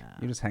fuck. Nah.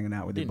 You're just hanging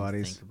out with your Didn't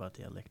buddies. think about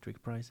the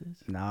electric prices.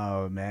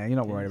 No, man. You're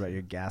not worried about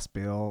your gas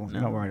bill. You're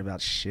not No. worried about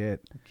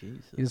shit.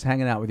 Jesus. You're just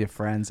hanging out with your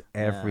friends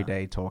every Yeah.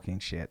 day talking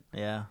shit.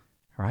 Yeah.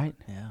 Right?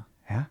 Yeah.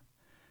 Yeah.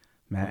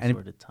 Man. Those And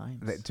were the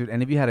times. dude,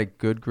 and if you had a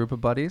good group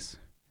of buddies,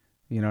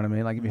 you know what I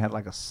mean? Like if you had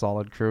like a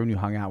solid crew and you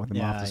hung out with them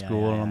Yeah, after yeah,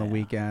 school yeah, and on yeah, the yeah.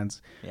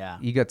 weekends, Yeah.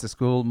 you get to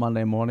school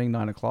Monday morning,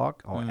 9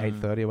 o'clock or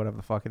 8:30 or whatever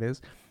the fuck it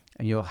is,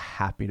 and you're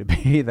happy to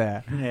be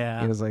there. Yeah.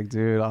 You're just like,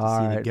 dude, all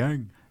See the right.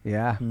 gang.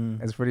 Yeah.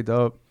 Mm. It's pretty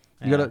dope.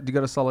 You Yeah.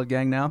 got a solid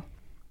gang now?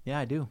 Yeah,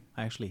 I do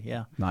actually.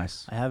 Yeah.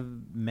 Nice. I have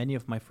many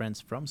of my friends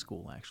from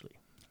school actually.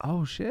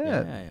 Oh shit.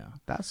 Yeah.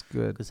 That's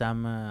good. Because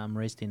I'm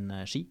raised in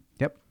Ski.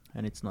 Yep.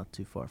 And it's not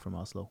too far from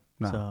Oslo.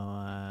 No.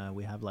 So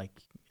we have like,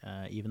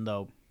 even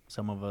though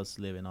some of us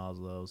live in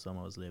Oslo, some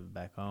of us live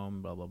back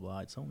home, blah blah blah.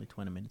 It's only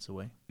 20 minutes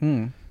away.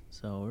 Mm.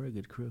 So we're a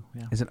good crew.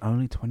 Yeah. Is it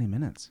only 20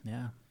 minutes?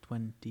 Yeah.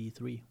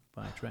 23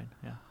 by train.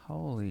 Yeah.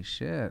 Holy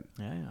shit.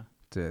 Yeah.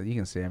 Dude, you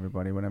can see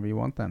everybody whenever you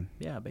want then.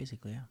 Yeah.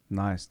 Basically. Yeah.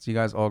 Nice. Do you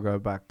guys all go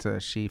back to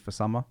Ski for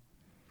summer?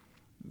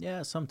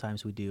 Yeah,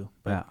 sometimes we do,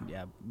 but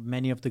yeah,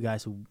 many of the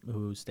guys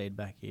who stayed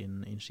back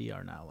in Ski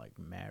are now like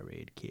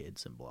married,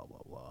 kids, and blah blah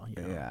blah. You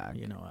know, Yeah.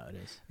 you know how it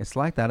is. It's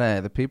like that, eh?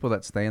 The people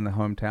that stay in the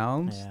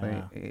hometowns,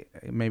 Yeah.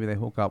 maybe they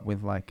hook up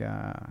with like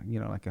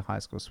like a high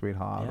school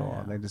sweetheart, or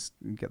Yeah. they just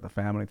get the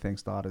family thing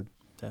started.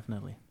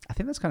 Definitely. I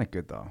think that's kind of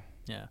good though.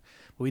 Yeah,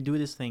 we do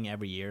this thing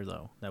every year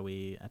though. That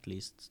we at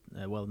least,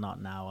 well, not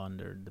now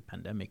under the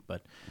pandemic,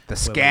 but The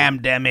Well,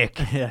 scamdemic.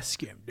 yeah,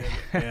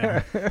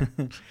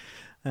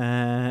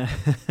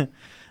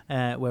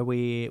 yeah. Where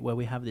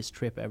we have this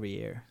trip every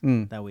year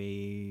that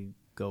we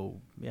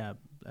go. Yeah,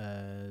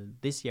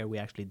 this year we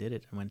actually did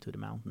it and went to the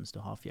mountains to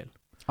Hafjell.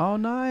 Oh,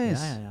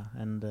 nice. Yeah.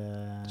 And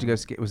Did you go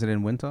ski? Was it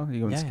in winter? You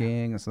going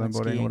skiing and went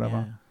snowboarding skiing, or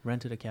whatever? yeah.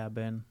 Rented a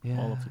cabin,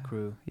 all of the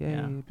crew. Yeah.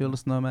 Yeah. Build a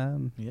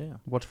snowman. Yeah.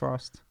 Watch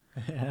frost.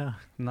 Yeah.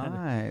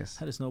 Nice.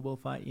 Had a snowball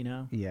fight, you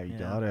know. Yeah, you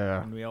got it.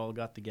 And we all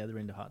got together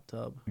in the hot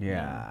tub.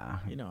 Yeah,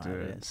 You know how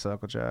dude, it is.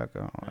 circle jerk.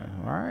 Oh, Yeah.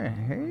 all right,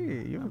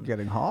 hey, you're I'm-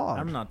 getting hard.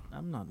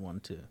 I'm not one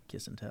to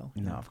kiss and tell.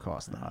 you No, know. of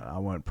course not. I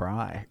won't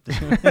pry.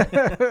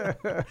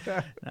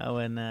 No,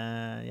 and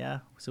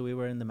so we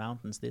were in the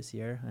mountains this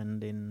year,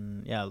 and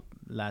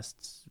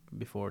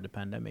before the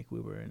pandemic, we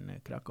were in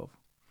Krakow,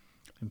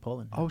 in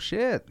Poland. Oh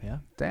shit! Yeah.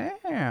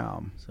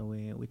 Damn, So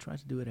we try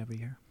to do it every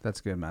year.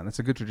 that's good, man. That's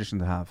a good tradition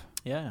to have.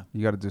 Yeah.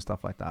 You got to do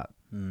stuff like that.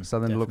 Mm,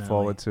 Something to look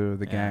forward to.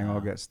 The gang all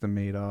Yeah. gets to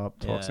meet up,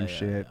 talk Yeah, some yeah,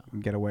 shit, yeah.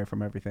 and get away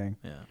from everything.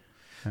 Yeah.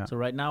 Yeah. So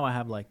right now I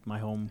have like my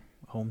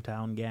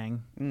hometown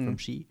gang from Mm.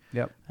 Ski.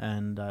 Yep.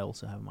 And I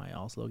also have my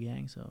Oslo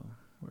gang, so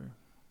we're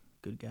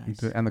good You guys.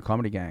 do- and the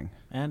comedy gang.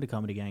 And the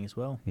comedy gang as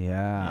well. Yeah.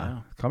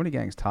 Yeah. Comedy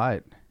gang's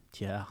tight,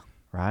 Yeah.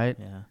 right?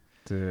 Yeah.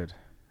 Dude.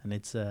 And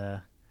it's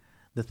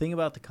the thing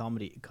about the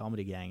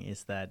comedy gang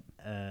is that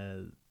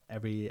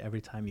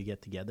every time you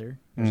get together,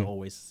 there's Mm.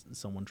 always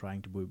someone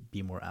trying to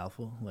be more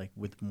alpha, like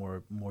with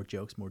more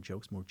jokes.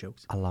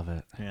 I love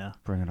it. Yeah.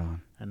 Bring it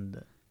on.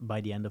 And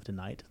by the end of the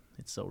night,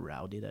 it's so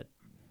rowdy that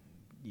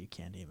you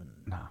can't even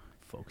No,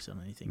 focus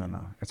on anything. no, no.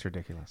 anymore. It's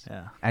ridiculous.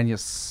 Yeah. And your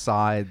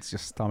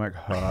stomach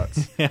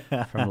hurts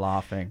from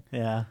laughing.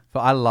 Yeah.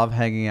 But I love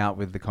hanging out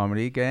with the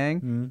comedy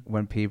gang Mm.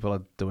 when people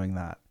are doing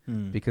that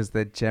Mm. because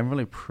they're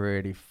generally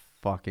pretty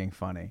fucking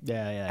funny.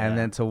 Yeah. And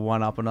then to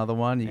one up another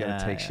one, you got Yeah,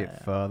 to take yeah, shit yeah.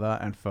 further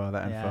and further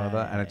and Yeah, further,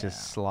 and yeah, it just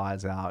yeah.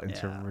 slides out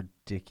into Yeah.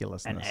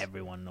 ridiculousness. And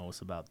everyone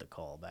knows about the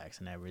callbacks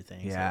and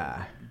everything.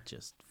 Yeah. So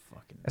just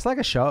fucking. It's like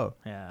a show.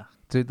 Yeah.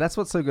 Dude, that's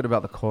what's so good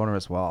about the corner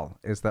as well,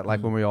 is that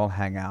like when Mm. we all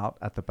hang out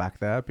at the back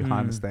there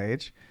behind the Mm.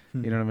 stage,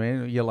 you know what I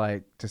mean? You're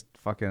like just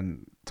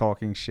fucking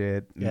talking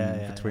shit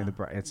Yeah, between yeah.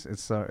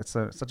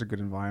 it's such a good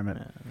environment.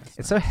 Yeah, that's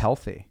It's so nice.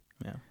 healthy.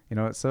 Yeah. You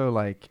know, it's so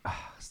like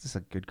it's just a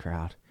good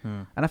crowd.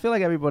 Hmm. And I feel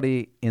like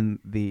everybody in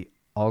the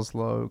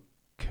Oslo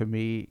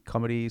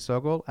comedy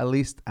circle, at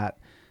least at,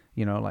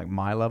 you know, like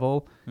my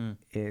level, Hmm.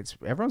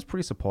 everyone's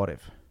pretty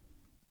supportive.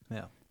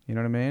 Yeah. You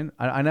know what I mean?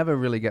 I never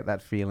really get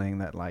that feeling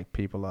that like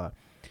people are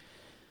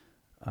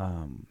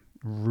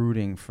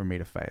rooting for me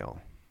to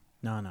fail,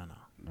 No.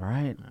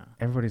 right? No.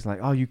 Everybody's like,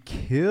 "Oh, you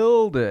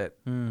killed it,"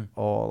 Hmm.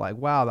 or like,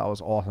 "Wow, that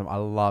was awesome. I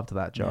loved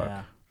that joke."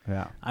 Yeah.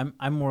 Yeah.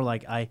 I'm more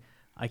like I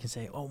can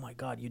say, oh my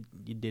god, you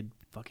did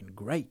fucking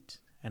great,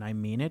 and I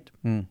mean it,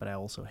 Mm. but I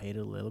also hate it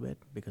a little bit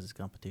because it's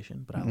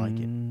competition. But I like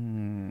it.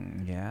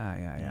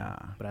 Yeah.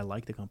 But I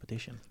like the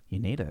competition. You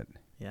need it.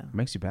 Yeah. It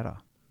makes you better.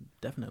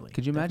 Definitely.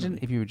 Could you imagine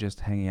definitely. if you were just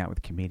hanging out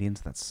with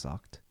comedians that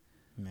sucked?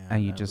 Yeah,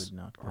 and you that just- would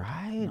not good.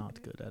 right?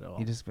 Not good at all.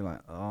 You just be like,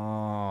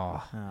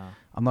 "Oh, Oh.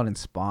 I'm not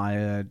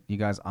inspired. You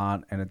guys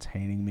aren't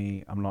entertaining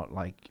me. I'm not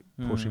like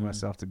pushing Mm.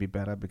 myself to be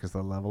better because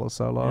the level is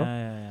so low."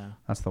 Yeah.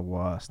 That's the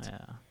worst.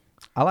 Yeah.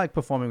 I like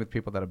performing with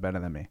people that are better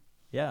than me.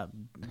 Yeah.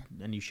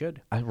 And you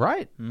should.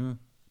 Right. Mm.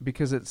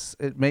 Because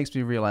it makes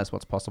me realize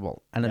what's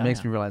possible. And it Yeah, makes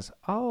yeah. me realize,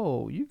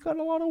 oh, you got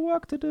a lot of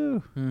work to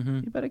do. Mm-hmm.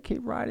 You better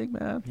keep writing,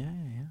 man.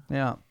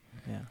 Yeah.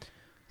 Yeah.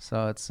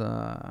 So it's,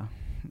 I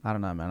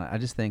don't know, man. I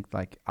just think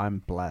like I'm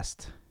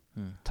blessed,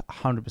 Mm.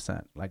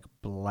 100%, like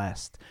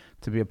blessed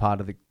to be a part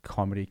of the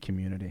comedy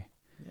community.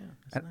 Yeah.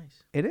 That's And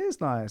nice. It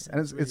is nice. Yeah,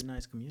 And it's a really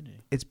nice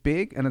community. it's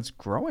big and it's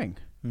growing,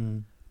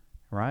 Mm.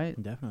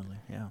 right? Definitely.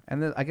 Yeah.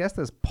 And I guess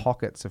there's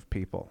pockets of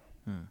people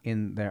Mm.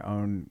 in their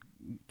own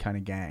kind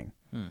of gang.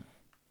 Mm.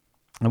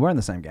 And we're in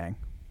the same gang.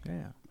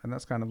 Yeah. And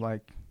that's kind of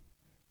like,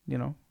 you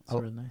know, It's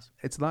really nice.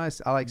 it's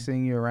nice. I like Mm.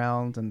 seeing you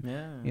around, and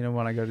Yeah. you know,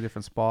 when I go to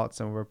different spots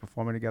and we're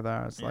performing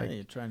together, it's yeah, like,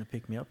 you're trying to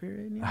pick me up here,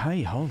 ain't you?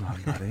 hey, hold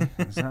on, buddy.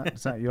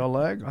 Is that your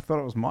leg? I thought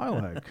it was my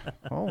leg.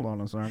 Hold on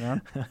a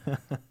second.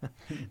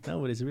 No,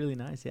 but it's really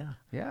nice. Yeah.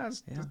 Yeah,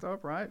 it's Yeah. just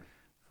dope, right?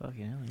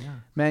 Fucking hell, yeah.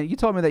 Man, you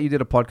told me that you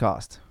did a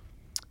podcast.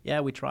 Yeah,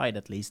 we tried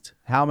at least.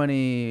 How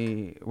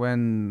many?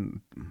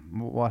 When?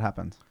 What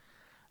happened?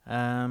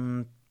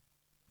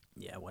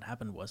 Yeah, what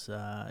happened was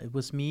it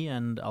was me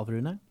and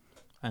Alvrune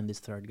and this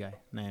third guy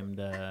named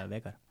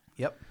Vegard.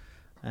 Yep.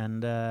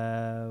 And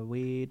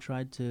we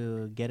tried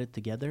to get it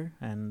together,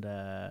 and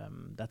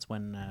that's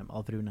when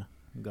Alvrune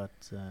got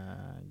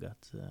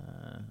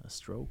a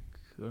stroke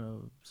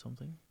or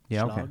something.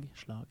 Yeah, okay.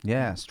 Schlag.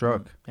 Yeah,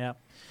 stroke. Yeah,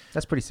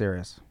 That's pretty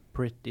serious.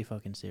 pretty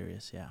fucking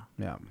serious. Yeah,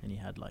 Yeah. and he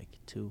had like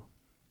 2.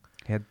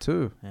 He had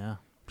 2. Yeah,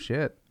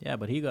 Shit. yeah,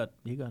 but he got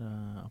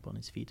up on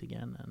his feet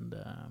again, and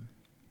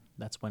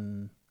that's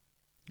when,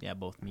 yeah,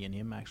 both me and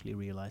him actually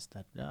realized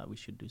that we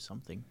should do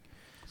something.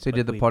 So you But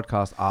did the we-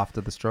 podcast after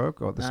the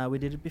stroke, or the? We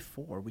did it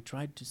before. We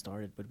tried to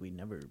start it, but we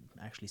never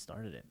actually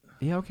started it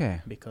Yeah.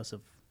 Okay. because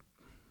of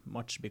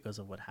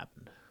what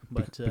happened.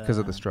 But Because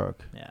of the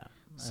stroke. Yeah.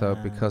 So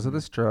because of the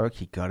stroke,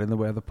 he got in the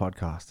way of the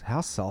podcast.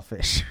 How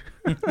selfish.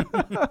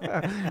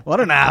 What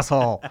an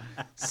asshole.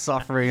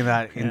 Suffering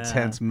that Yeah.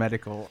 intense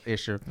medical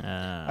issue.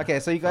 Okay, Okay,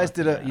 so you guys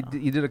did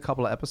fucking you did a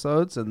couple of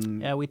episodes,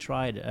 and Yeah, we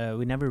tried.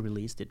 We never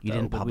released it. You though,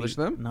 didn't but publish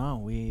them? No,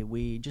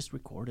 we just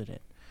recorded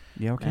it.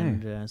 yeah, okay.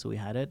 And so we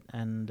had it,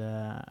 and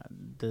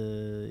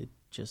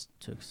just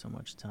took so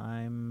much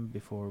time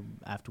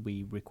after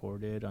we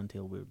recorded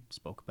until we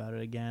spoke about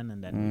it again,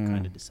 and then we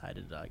kind of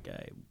decided like,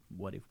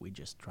 what if we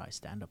just try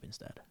stand up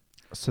instead?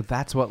 So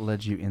that's what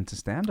led you into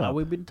stand-up?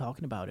 We've been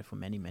talking about it for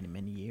many, many,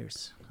 many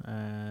years.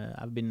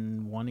 I've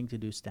been wanting to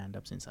do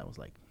stand-up since I was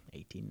like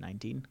 18,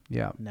 19.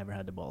 Yeah. Never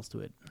had the balls to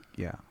it.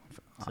 Yeah.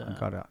 So,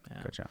 Got it.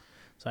 yeah. Gotcha.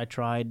 So I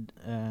tried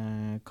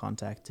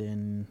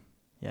contacting,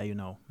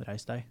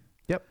 Reistad.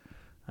 Yep.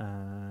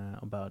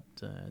 About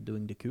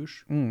doing the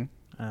kurs Mm.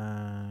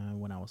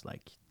 when I was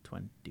like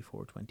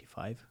 24,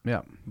 25.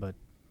 Yeah. But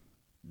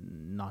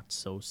not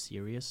so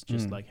serious.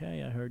 Just like,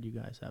 hey, I heard you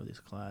guys have this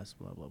class,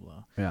 blah, blah,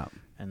 blah. Yeah.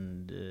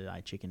 And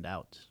I chickened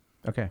out.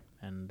 Okay.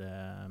 And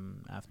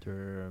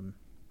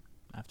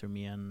after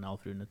me and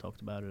Alfrune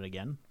talked about it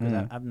again,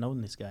 because I've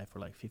known this guy for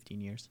like 15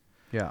 years.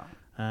 Yeah.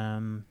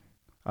 Um,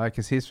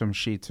 Because he's from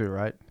She too,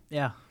 right?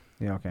 yeah,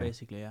 Yeah. Okay.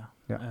 basically, yeah.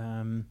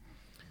 Yeah.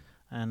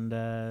 And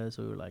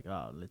so we were like,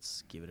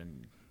 let's give it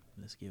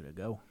a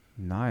go.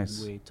 Nice.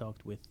 And we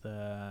talked with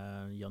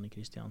Jonny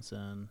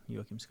Christiansen,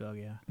 Joachim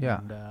Skage. Yeah.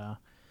 And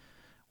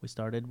we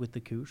started with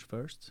the kurs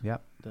first.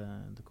 Yep.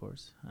 The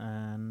course,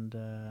 and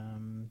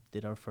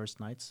did our first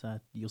nights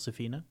at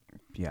Josefine,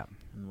 Yeah.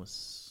 and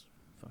was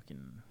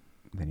fucking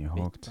Then you're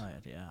bit hooked. by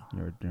it, yeah.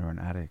 You're an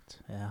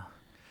addict. Yeah.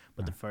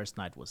 But the Yeah. first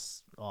night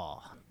was,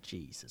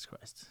 Jesus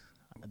Christ.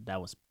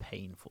 That was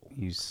painful.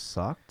 You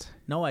sucked?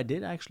 No, I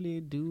did actually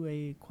do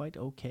a quite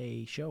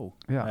okay show.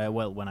 Yeah.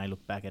 Well, when I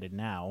look back at it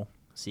now,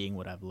 seeing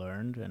what I've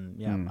learned,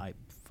 and I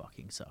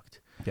fucking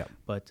sucked. Yeah.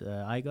 But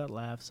I got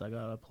laughs, I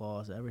got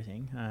applause,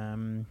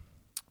 everything.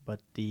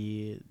 But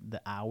the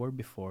hour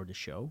before the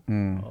show,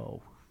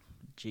 oh,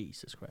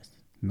 Jesus Christ.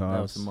 No.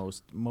 That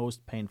was the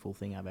most painful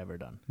thing I've ever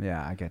done.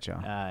 Yeah, I get you.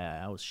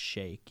 I was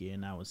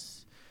shaking.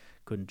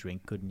 Couldn't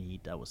drink, couldn't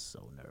eat. I was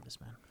so nervous,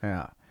 man.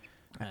 Yeah.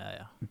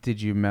 Yeah.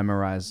 Did you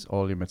memorize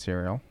all your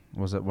material?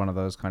 Was it one of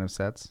those kind of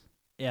sets?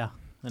 Yeah,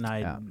 and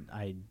Yeah.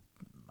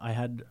 I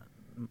had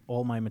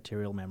all my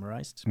material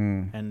memorized,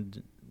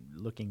 and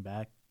looking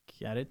back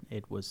at it,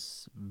 it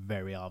was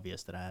very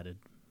obvious that I had it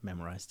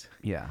memorized.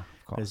 Yeah,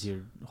 of course. Because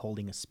you're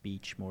holding a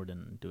speech more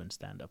than doing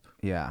stand-up.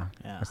 Yeah.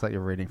 Yeah. It's like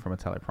you're reading from a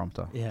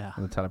teleprompter. Yeah.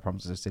 And the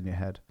teleprompter's just in your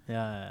head.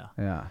 Yeah.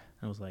 Yeah.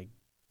 It was like,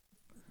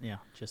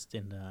 just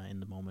in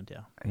the moment.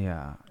 Yeah.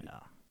 Yeah. Yeah.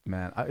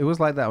 Man, it was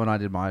like that when I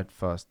did my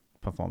first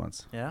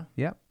performance. Yeah.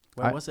 Yep.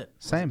 Where was it?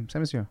 Same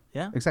as you.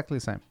 Yeah. Exactly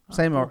the same. Oh,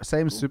 Same cool,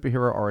 same cool.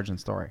 superhero origin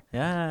story.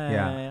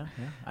 Yeah.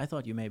 I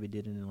thought you maybe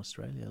did it in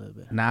Australia a little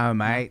bit. No,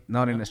 mate,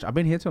 not in No? Australia. I've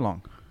been here too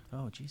long.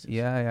 Oh, Jesus.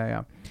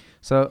 Yeah.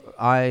 So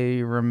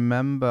I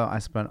remember I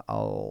spent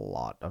a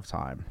lot of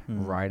time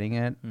writing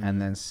it and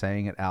then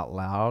saying it out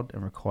loud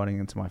and recording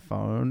into my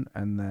phone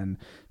and then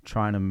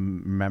trying to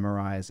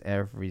memorize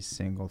every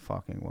single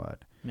fucking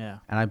word. Yeah.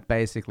 And I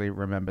basically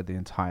remembered the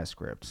entire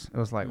script. It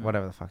was like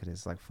whatever the fuck it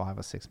is, like 5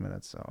 or 6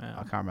 minutes. So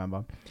I can't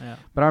remember. Yeah.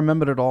 But I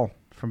remembered it all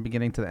from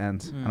beginning to the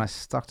end. And I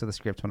stuck to the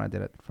script when I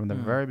did it from the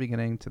very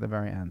beginning to the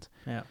very end.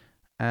 Yeah.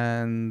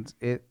 And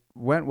it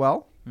went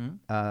well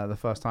the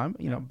first time,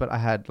 but I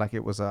had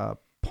it was a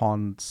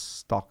pond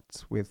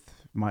stocked with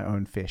my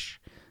own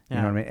fish. You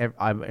know what I mean?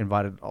 I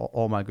invited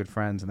all my good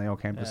friends and they all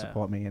came to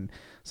support me. And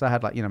so I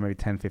had maybe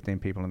 10, 15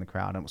 people in the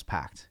crowd and it was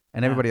packed.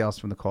 And everybody else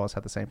from the course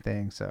had the same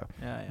thing. So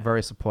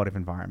very supportive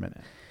environment.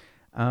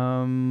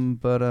 Yeah.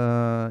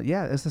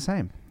 It's the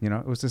same.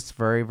 It was just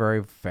very,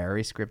 very,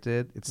 very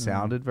scripted. It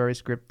sounded very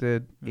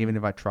scripted, even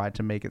if I tried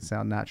to make it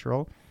sound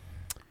natural.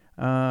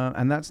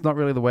 And that's not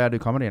really the way I do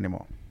comedy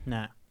anymore.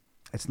 Nah.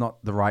 It's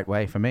not the right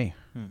way for me.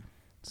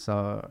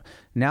 So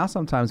now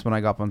sometimes when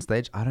I go up on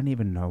stage, I don't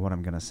even know what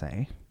I'm going to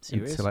say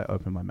until I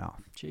open my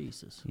mouth.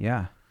 Jesus.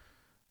 Yeah.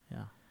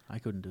 Yeah. I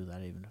couldn't do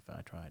that even if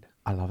I tried.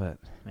 I love it.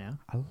 Yeah.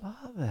 I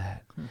love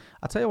it.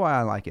 I'll tell you why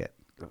I like it.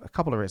 A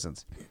couple of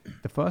reasons.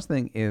 The first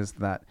thing is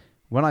that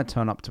when I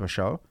turn up to a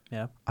show,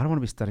 I don't want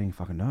to be studying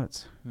fucking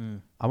notes.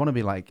 I want to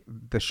be like,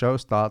 the show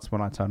starts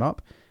when I turn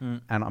up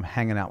and I'm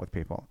hanging out with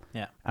people.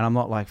 Yeah. And I'm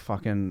not like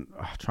fucking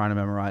trying to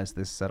memorize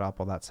this setup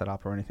or that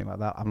setup or anything like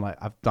that. I'm like,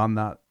 I've done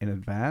that in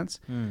advance.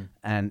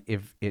 And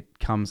if it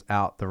comes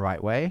out the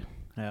right way,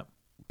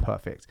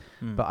 perfect.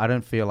 But I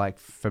don't feel like,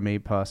 for me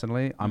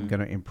personally, I'm going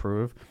to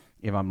improve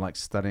if I'm like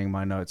studying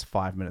my notes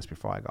 5 minutes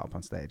before I go up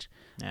on stage.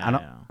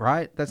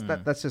 Right?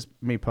 That's just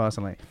me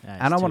personally. Yeah,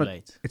 and I want to.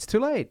 late. It's too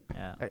late.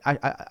 Yeah.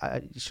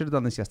 I should have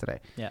done this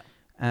yesterday. Yeah.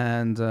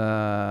 And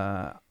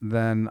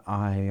then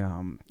I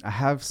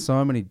have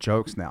so many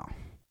jokes now.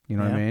 You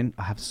know what I mean?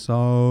 I have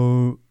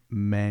so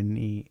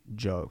many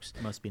jokes.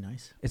 Must be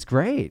nice. It's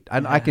great.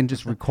 And I can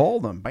just recall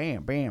them.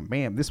 Bam, bam,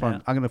 bam. This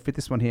one, I'm going to fit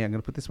this one here. I'm going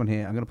to put this one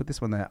here. I'm going to put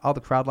this one there. Oh, the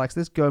crowd likes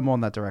this. Go more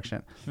in that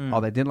direction. Oh,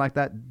 they didn't like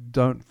that.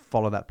 Don't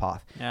follow that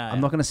path. I'm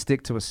not going to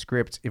stick to a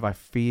script if I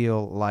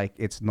feel like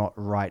it's not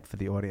right for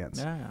the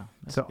audience.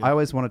 So good. I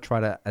always want to try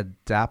to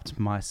adapt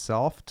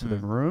myself to the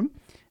room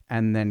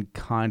and then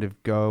kind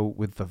of go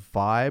with the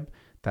vibe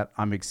that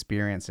I'm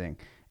experiencing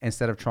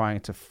instead of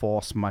trying to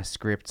force my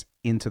script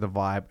into the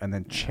vibe and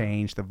then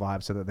change the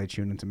vibe so that they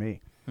tune into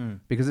me.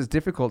 because it's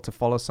difficult to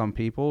follow some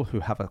people who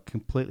have a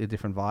completely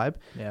different vibe.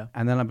 Yeah.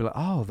 And then I'd be like,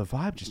 oh, the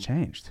vibe just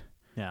changed.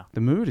 Yeah.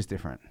 The mood is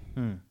different.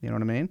 Mm. You know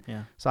what I mean?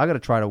 Yeah. So I got to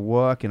try to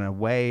work in a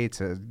way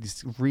to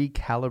just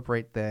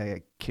recalibrate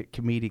their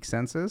comedic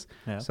senses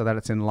Yeah. so that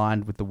it's in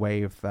line with the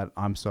wave that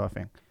I'm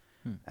surfing.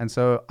 Hmm. And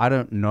so I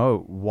don't know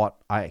what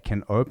I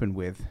can open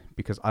with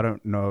because I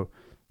don't know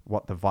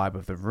what the vibe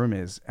of the room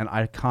is. And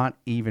I can't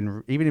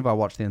even if I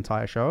watch the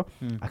entire show,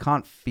 I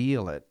can't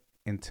feel it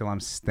until I'm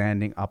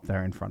standing up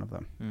there in front of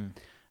them.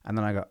 And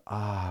then I go,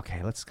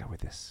 okay, let's go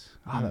with this.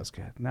 That was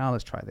good. Now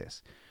let's try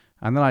this.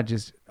 And then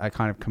I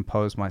kind of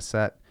compose my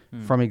set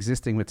from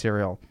existing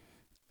material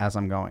as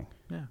I'm going.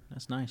 Yeah,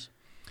 that's nice.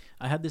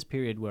 I had this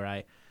period where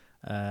I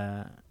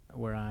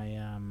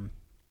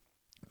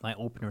my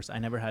openers, I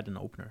never had an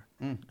opener,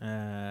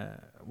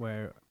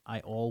 where I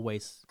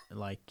always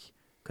like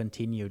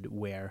continued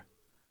where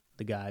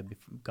the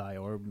guy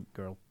or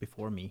girl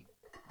before me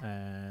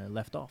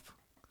left off.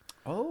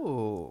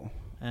 Oh.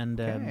 And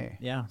Okay.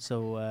 yeah,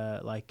 so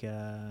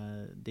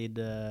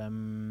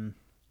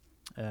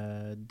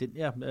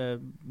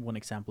one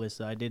example is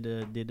I did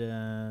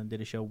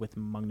a show with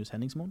Magnus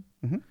Henningsmoen,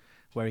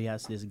 where he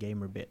has this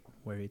gamer bit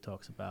where he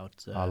talks about.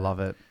 I love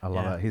it. I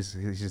love yeah. it.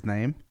 His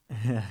name,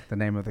 the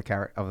name of the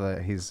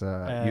character his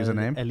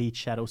username. Elite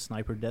Shadow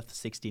Sniper Death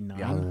 69.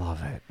 Yeah, I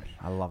love it.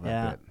 I love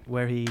that bit.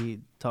 Where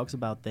he talks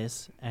about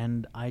this,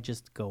 and I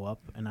just go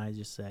up and I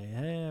just say,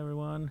 "Hey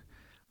everyone,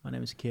 my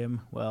name is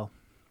Kim. Well,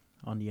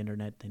 on the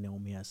internet they know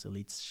me as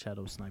Elite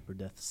Shadow Sniper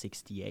Death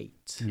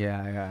 68."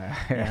 Yeah.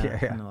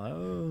 And I'm like,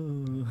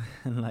 oh,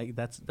 and like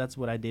that's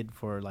what I did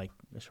for like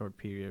a short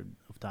period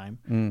of time.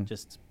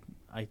 Just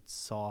I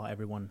saw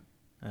everyone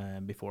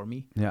before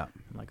me. Yeah.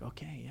 I'm like,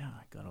 okay, yeah,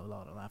 I got a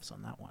lot of laughs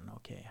on that one.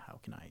 Okay, how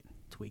can I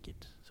tweak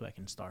it so I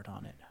can start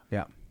on it?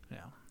 Yeah.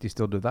 Yeah. Do you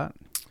still do that?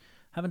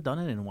 Haven't done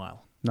it in a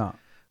while, No.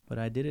 but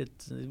I did it.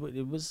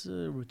 It was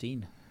a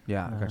routine.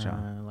 Yeah,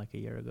 gotcha. Like a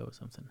year ago or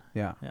something.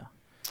 Yeah. Yeah.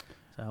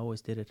 So I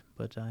always did it,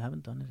 but I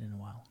haven't done it in a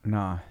while.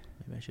 No.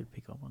 Maybe I should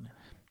pick up on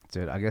it.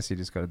 Dude, I guess you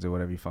just got to do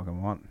whatever you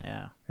fucking want.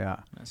 Yeah, Yeah.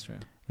 that's true.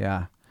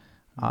 Yeah.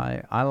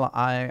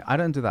 I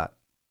don't do that.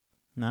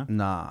 No?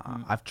 Nah,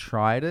 I've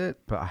tried it,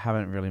 but I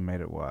haven't really made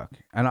it work.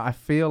 And I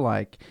feel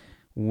like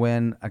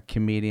when a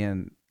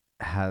comedian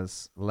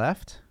has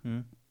left,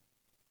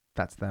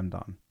 that's them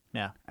done.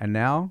 Yeah. And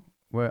now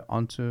we're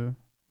onto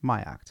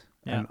my act.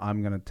 Yeah. And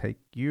I'm going to take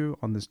you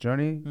on this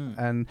journey.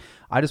 And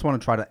I just want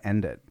to try to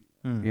end it.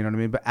 You know what I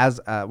mean? But as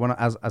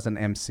an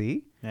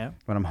MC, Yeah.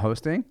 when I'm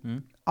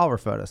hosting, I'll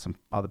refer to some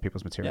other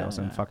people's materials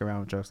and fuck around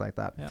with jokes like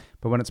that. Yeah.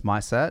 But when it's my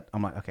set,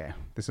 I'm like, okay,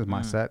 this is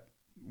my set.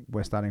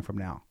 We're starting from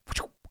now.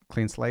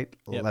 Clean slate.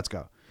 Yep. Let's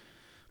go.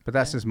 But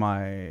that's just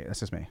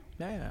me.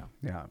 Yeah.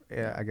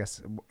 Yeah. I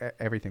guess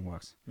everything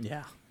works.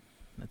 Yeah.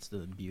 That's the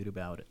beauty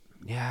about it.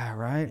 Yeah.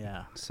 Right.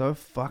 Yeah. So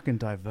fucking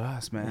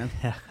diverse, man.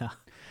 Yeah.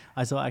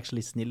 I saw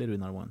actually Snille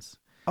Runar once.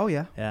 Oh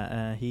yeah.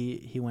 Yeah.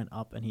 He went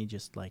up and he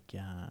just like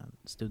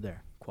stood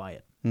there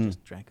quiet,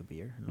 just drank a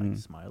beer and like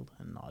smiled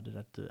and nodded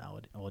at the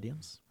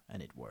audience,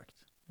 and it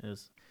worked. It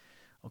was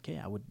okay.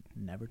 I would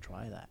never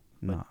try that,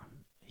 but No.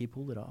 he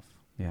pulled it off.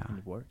 Yeah. And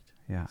it worked.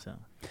 Yeah. So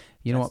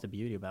You know that's what? the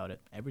beauty about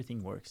it.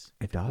 Everything works.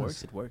 It If does. It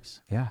works. It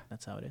works. Yeah.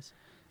 That's how it is.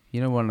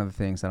 You know, one of the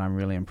things that I'm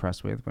really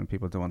impressed with when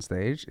people do on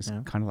stage is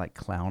kind of like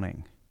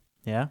clowning.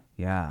 Yeah.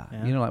 Yeah.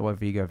 Yeah. You know, like what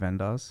Vigo Venn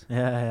does.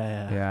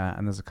 Yeah. Yeah,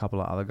 and there's a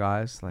couple of other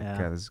guys like Yeah.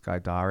 There's this guy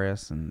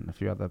Darius and a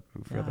few other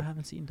I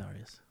haven't seen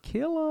Darius.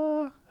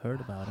 killer.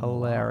 Heard about him.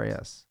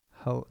 Hilarious.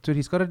 Dude,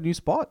 he's got a new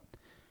spot.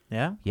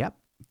 Yeah. Yep.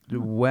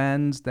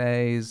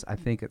 Wednesdays, I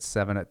think it's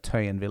 7 at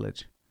Töyen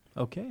Village.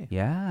 Okay.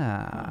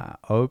 Yeah.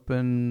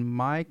 Open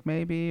mic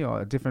maybe,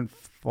 or different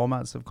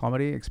formats of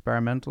comedy,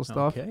 experimental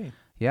stuff. Okay.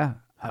 Yeah.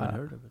 Haven't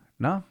heard of it.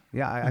 No.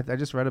 Yeah, I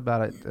just read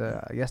about it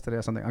yesterday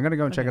or something. I'm going to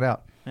go and check it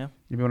out. Yeah.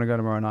 If you want to go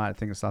tomorrow night, I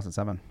think it starts at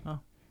 7. Oh,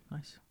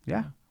 nice.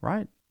 Yeah.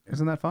 Right.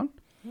 Isn't that fun?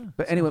 Yeah.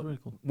 But sounds anyway, really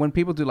cool. when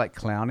people do like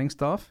clowning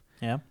stuff,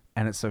 Yeah.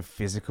 and it's so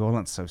physical and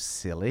it's so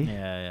silly,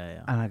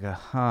 Yeah. and I go,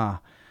 how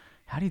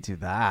do you do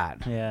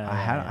that?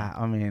 Yeah.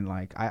 I mean,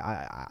 like,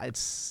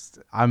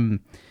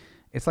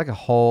 it's like a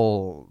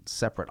whole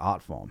separate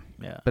art form,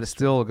 Yeah. but it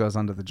still goes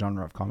under the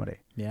genre of comedy.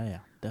 Yeah.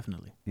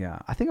 Definitely. Yeah,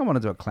 I think I want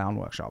to do a clown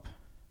workshop.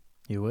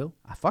 You will.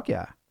 Fuck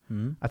yeah.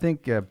 Hmm. I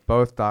think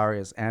both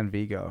Darius and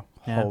Vigo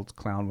Yeah. hold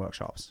clown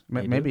workshops,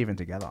 They maybe do? even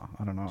together.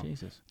 I don't know.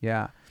 Jesus.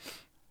 Yeah,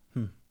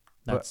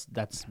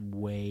 That's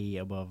way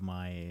above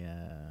my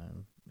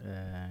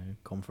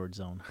comfort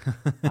zone.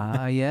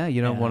 yeah.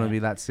 You don't want to Yeah. be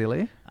that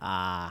silly.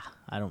 I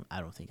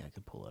don't think I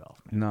could pull it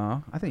off. Man.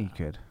 No, I think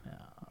you could.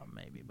 Yeah,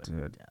 maybe, but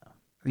Dude. yeah.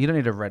 You don't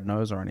need a red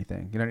nose or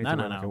anything. You don't need No, to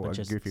no, wear no, like but a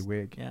just- goofy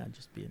wig. Yeah,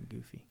 just being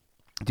goofy.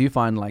 Do you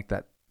find like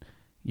that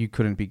you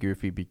couldn't be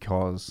goofy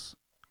because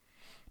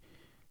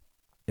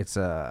it's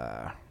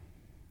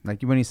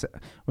like when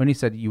you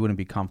said you wouldn't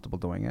be comfortable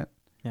doing it?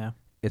 Yeah.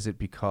 Is it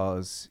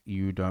because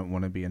you don't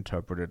want to be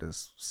interpreted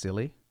as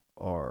silly,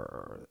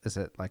 or is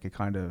it like a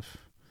kind of,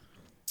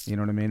 you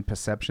know what I mean,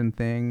 perception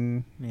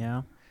thing?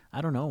 Yeah. I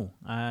don't know.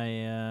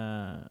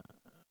 I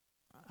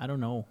don't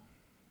know.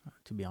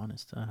 to be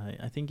honest.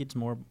 I think it's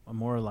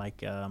more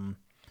like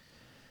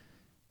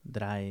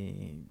that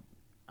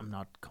I'm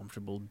not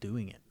comfortable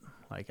doing it.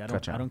 Like I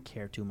Gotcha. don't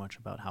care too much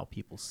about how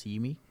people see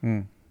me,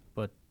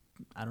 but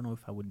I don't know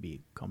if I would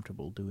be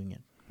comfortable doing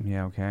it.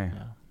 Yeah. Okay.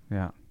 Yeah,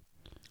 Yeah.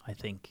 I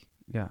think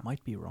Yeah.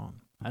 might be wrong.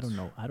 I don't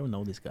know. I don't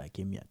know this guy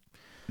Kim yet.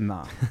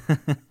 Nah.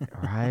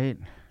 Right.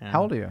 Yeah.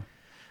 How old are you?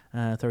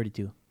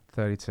 32.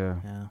 32.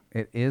 Yeah.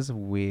 It is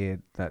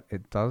weird that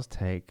it does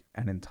take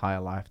an entire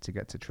life to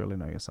get to truly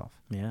know yourself,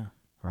 Yeah.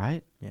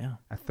 right? Yeah.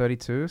 At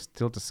 32,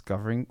 still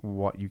discovering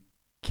what you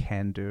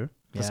can do,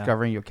 Yeah.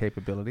 discovering your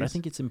capabilities. But I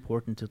think it's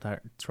important to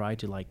try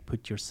to like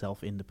put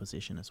yourself in the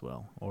position as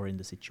well, or in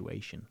the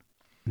situation.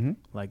 Mhm.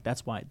 Like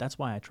that's why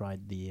I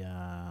tried the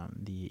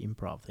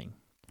improv thing.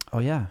 Oh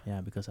yeah.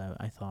 Yeah, because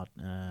I thought,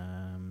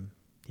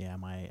 yeah,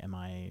 am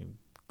I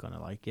gonna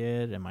like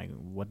it?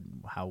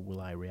 How will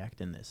I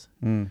react in this?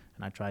 Mm.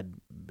 And I tried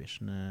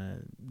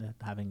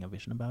having a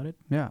vision about it.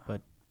 Yeah.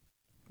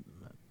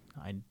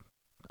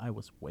 I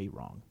was way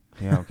wrong.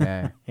 Yeah.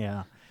 Okay.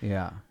 Yeah,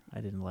 Yeah.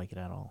 I didn't like it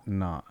at all.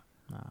 No.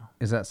 No.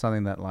 Is that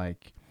something that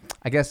like,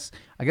 I guess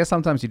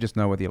sometimes you just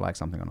know whether you like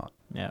something or not.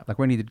 Yeah. Like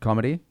when you did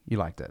comedy, you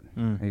liked it.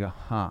 Mm. And you go,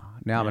 now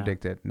I'm Yeah.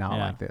 addicted. Now I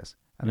Yeah. like this.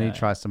 And then you Yeah.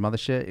 try some other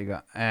shit. You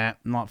go,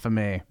 not for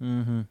me.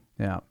 Mm-hmm.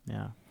 Yeah.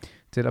 Yeah.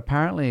 Dude,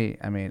 apparently,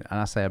 I mean, and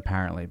I say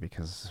apparently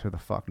because who the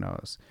fuck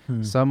knows?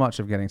 Hmm. So much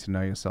of getting to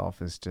know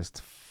yourself is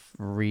just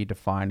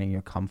redefining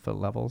your comfort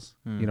levels.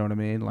 You know what I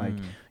mean? Like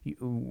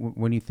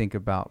when you think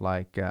about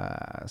like,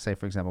 say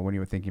for example, when you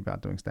were thinking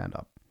about doing stand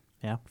up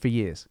Yeah. for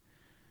years,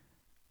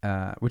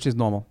 which is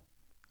normal.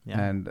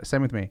 Yeah. And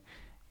same with me,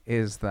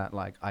 is that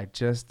like, I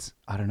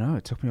don't know,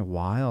 it took me a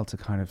while to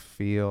kind of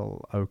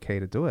feel okay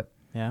to do it.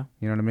 Yeah.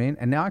 You know what I mean?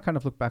 And now I kind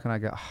of look back and I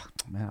go,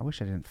 man, I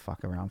wish I didn't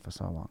fuck around for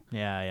so long.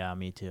 Yeah. Yeah.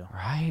 Me too.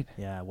 Right?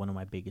 Yeah. One of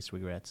my biggest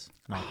regrets,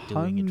 not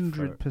doing it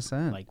for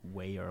 100%. like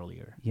way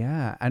earlier.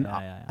 Yeah, and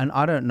Yeah. and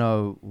I don't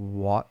know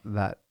what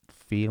that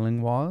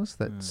feeling was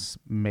that's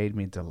made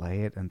me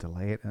delay it and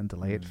delay it and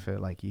delay it for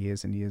like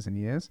years and years and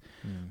years.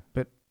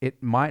 But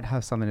it might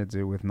have something to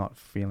do with not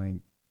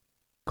feeling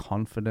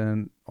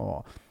confident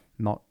or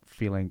not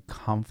feeling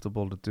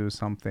comfortable to do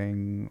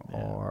something,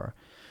 or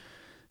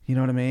you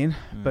know what I mean?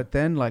 But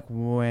then like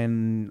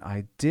when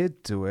I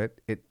did do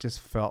it, it just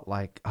felt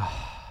like,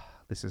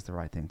 this is the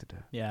right thing to do.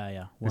 Yeah.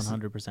 Yeah. This is-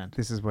 100%.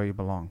 This is where you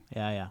belong.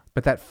 Yeah. Yeah.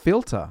 But that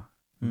filter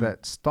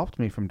that stopped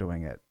me from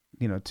doing it,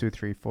 2,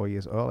 3, 4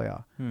 years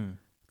earlier,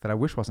 that I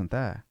wish wasn't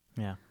there,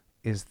 Yeah.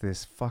 is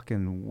this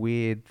fucking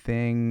weird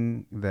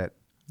thing that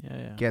Yeah.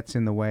 Yeah. gets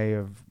in the way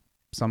of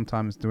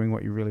sometimes doing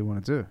what you really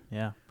want to do.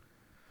 Yeah.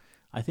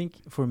 I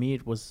think for me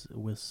it was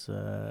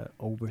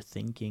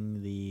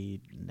overthinking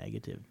the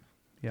negative.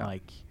 Yeah.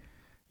 Like,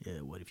 yeah,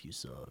 what if you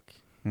suck?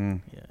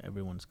 Mm. Yeah,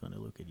 everyone's gonna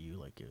look at you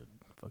like a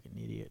fucking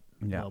idiot.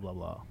 Yeah. Blah blah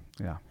blah.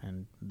 Yeah.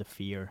 And the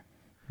fear,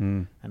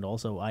 Mm. and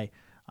also I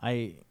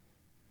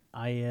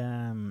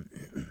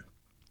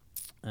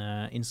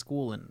in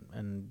school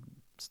and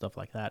stuff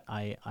like that,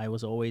 I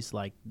was always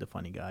like the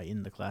funny guy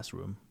in the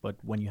classroom, but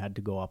when you had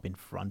to go up in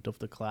front of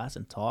the class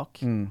and talk,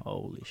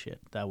 holy shit,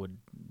 that would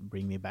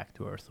bring me back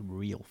to earth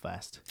real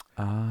fast.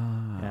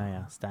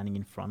 Yeah, standing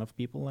in front of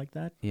people like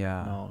that.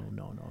 Yeah.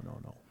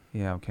 No.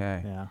 Yeah,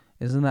 okay. Yeah,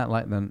 Isn't that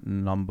like the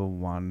number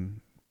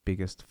one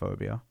biggest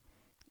phobia?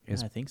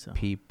 Is I think so.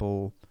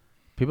 people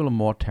are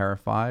more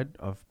terrified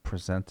of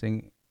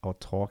presenting or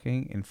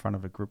talking in front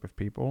of a group of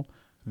people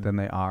than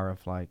they are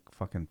of like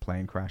fucking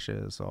plane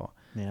crashes or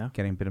Yeah,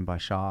 getting bitten by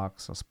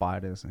sharks or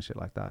spiders and shit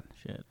like that.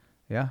 shit.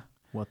 Yeah.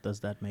 What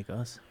does that make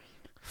us?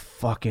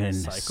 Fucking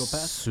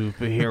Psychopaths?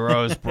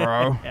 superheroes,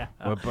 bro. Yeah.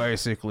 We're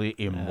basically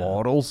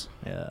immortals.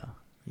 Yeah,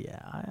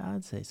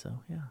 I'd say so.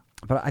 Yeah.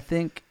 But I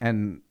think,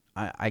 and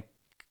I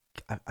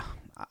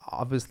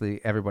obviously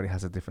everybody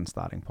has a different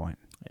starting point.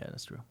 Yeah,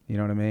 that's true. You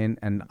know what I mean?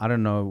 And I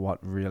don't know what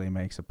really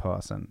makes a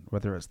person,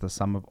 whether it's the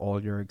sum of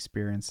all your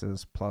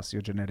experiences plus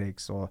your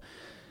genetics, or,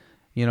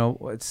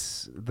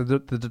 it's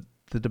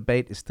the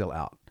debate is still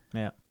out.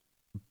 Yeah.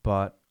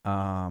 But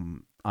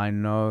I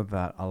know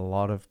that a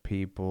lot of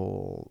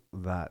people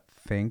that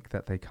think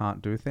that they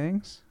can't do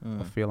things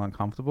or feel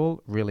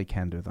uncomfortable really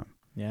can do them.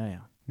 Yeah.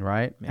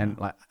 Right? Yeah. And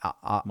like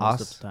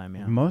Most us, of the time,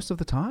 yeah. most of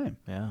the time.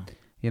 Yeah.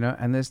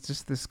 And there's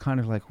just this kind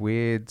of like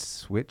weird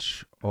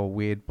switch or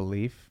weird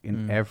belief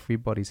in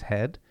everybody's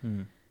head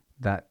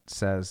that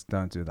says,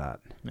 don't do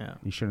that. Yeah.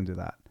 You shouldn't do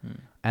that.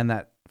 And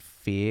that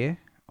fear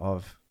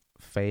of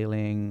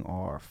failing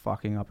or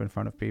fucking up in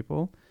front of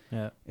people,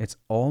 Yeah. it's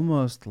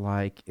almost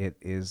like it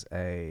is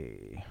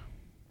a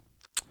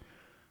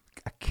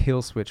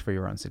kill switch for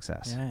your own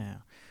success. Yeah.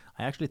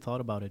 I actually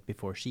thought about it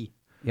before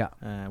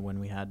Yeah. when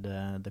we had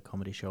the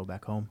comedy show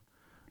back home,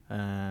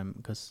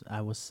 because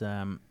I was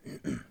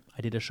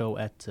I did a show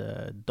at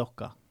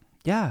Dokka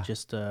Yeah.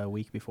 just a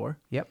week before.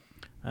 Yep.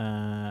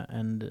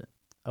 And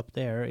up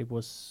there it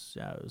was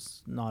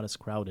not as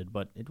crowded,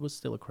 but it was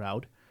still a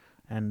crowd.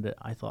 And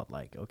I thought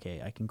like,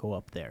 okay, I can go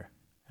up there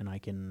and I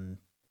can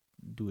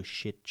do a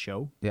shit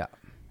show. Yeah.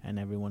 And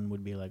everyone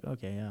would be like,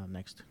 okay, yeah,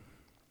 next.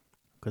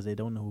 Because they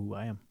don't know who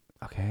I am.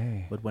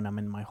 Okay. But when I'm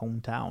in my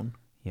hometown,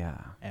 Yeah.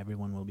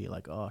 everyone will be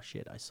like, "Oh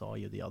shit, I saw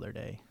you the other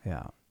day."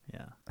 Yeah.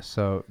 Yeah,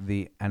 So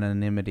the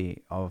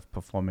anonymity of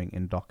performing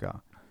in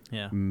Docker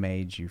yeah,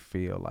 made you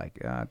feel like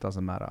it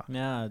doesn't matter.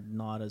 yeah.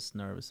 Not as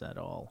nervous at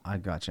all. I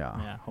gotcha.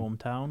 Yeah,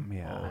 hometown.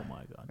 Yeah. Oh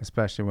my god.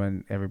 Especially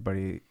when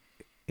everybody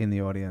in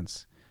the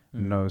audience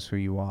Mm. knows who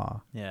you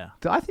are. Yeah,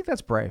 I think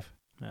that's brave.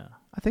 yeah,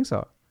 I think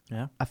so.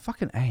 yeah, I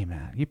fucking A,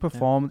 man. You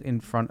performed in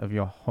front of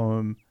your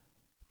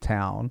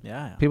hometown,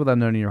 yeah, people that have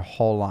known you your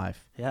whole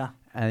life, yeah,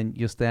 and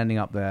you're standing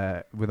up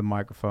there with a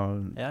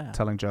microphone, yeah.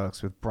 telling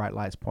jokes with bright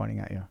lights pointing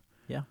at you.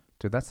 Yeah.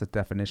 Dude, that's the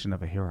definition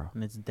of a hero.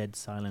 And it's dead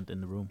silent in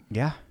the room.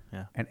 Yeah.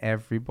 Yeah. And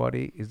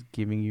everybody is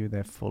giving you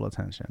their full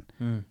attention.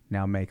 Mm.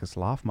 Now make us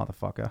laugh,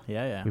 motherfucker.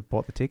 Yeah, yeah. We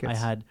bought the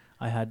tickets.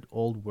 I had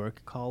old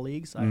work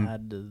colleagues. Mm. I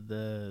had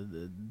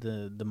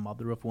the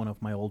mother of one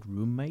of my old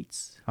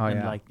roommates. Oh, and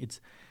yeah. like it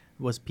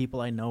was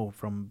people I know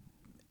from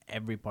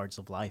every parts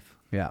of life.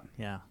 Yeah.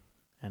 Yeah.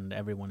 And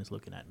everyone is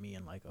looking at me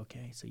and like,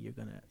 okay, so you're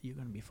gonna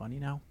be funny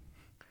now?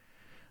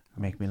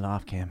 Make me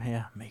laugh, Cam.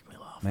 Yeah, make me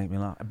laugh. Make me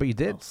laugh. But you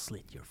did. I'll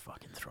slit your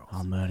fucking throat.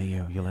 I'll murder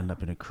you. You'll end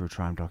up in a Crew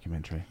Crime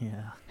documentary.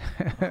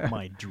 Yeah.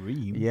 My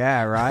dream.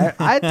 Yeah, right?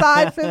 I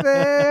died for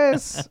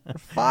this.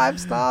 5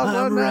 stars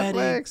on I'm ready.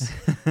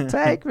 Netflix.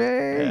 Take me.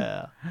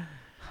 Yeah.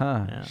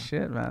 Huh. Yeah.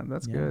 Shit, man.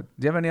 That's Yeah. good.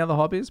 Do you have any other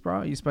hobbies,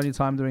 bro? You spend your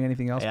time doing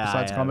anything else Yeah,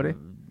 besides comedy?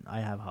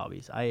 I have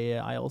hobbies.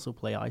 I also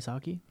play ice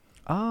hockey.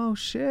 Oh,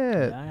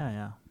 shit.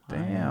 Yeah.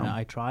 Damn.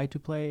 I try to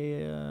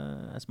play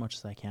as much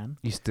as I can.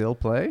 You still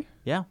play?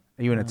 Yeah.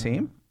 Are you in a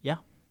team? Yeah.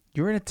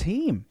 You're in a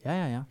team.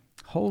 Yeah.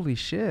 Holy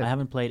shit. I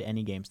haven't played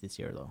any games this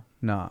year though.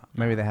 No,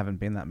 maybe there haven't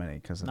been that many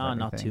because of No,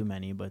 not everything. too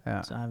many, but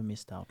Yeah. I have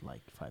missed out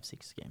like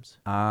 5-6 games.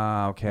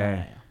 Ah,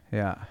 okay.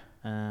 Yeah.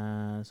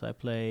 Yeah. So I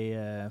play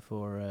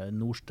for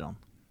Nordstrand.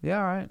 Yeah,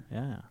 all right.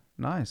 Yeah.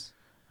 Nice.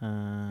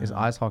 Is Uh,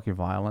 ice hockey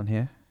violent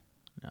here?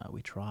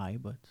 we try,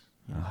 but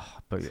yeah.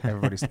 But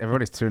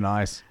everybody's too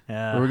nice.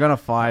 Yeah. We were gonna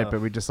fight, Oh.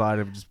 but we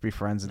decided to just be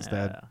friends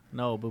instead. Yeah.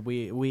 No, but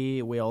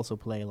we also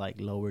play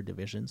like lower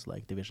divisions,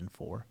 like Division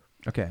 4.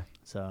 Okay.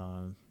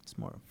 So it's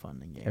more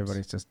fun in games.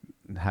 Everybody's just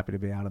happy to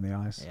be out on the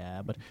ice.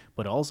 Yeah,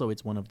 but also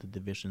it's one of the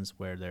divisions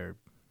where there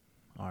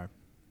are,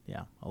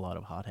 a lot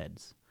of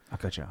hotheads. I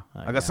gotcha.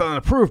 I got yeah. something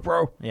to prove,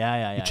 bro.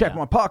 Yeah. You check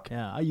my puck.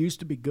 Yeah, I used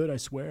to be good, I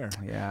swear.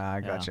 Yeah,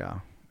 I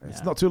gotcha. It's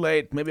Yeah. not too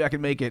late. Maybe I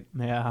can make it.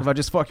 Yeah. If I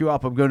just fuck you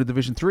up, I'm going to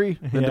Division 3,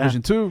 then Yeah.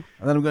 Division 2,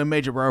 and then I'm going to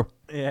Major, bro.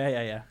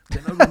 Yeah.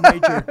 Then I'll go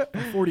major.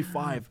 I'm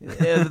 45.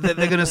 Yeah, they're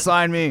going to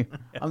sign me.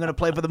 I'm going to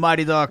play for the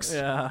Mighty Ducks.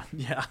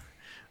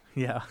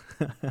 Yeah.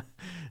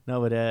 No,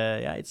 but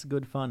it's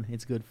good fun.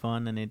 It's good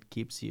fun, and it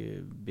keeps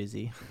you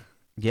busy.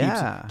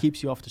 Yeah.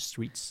 Keeps you off the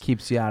streets.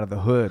 Keeps you out of the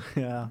hood.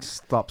 Yeah.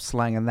 Stop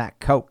slanging that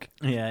coke.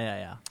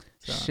 Yeah.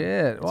 So,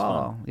 Shit. it's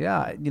Wow. fun.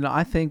 Yeah.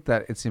 I think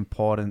that it's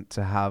important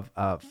to have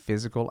a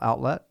physical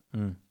outlet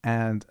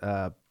and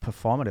a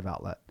performative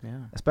outlet,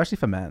 Yeah. especially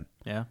for men.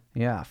 Yeah.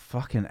 Yeah.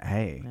 Fucking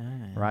A.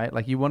 Yeah. Right?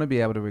 Like you want to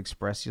be able to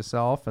express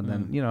yourself. And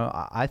then,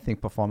 I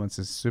think performance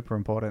is super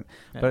important,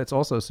 Yeah. but it's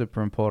also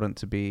super important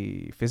to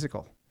be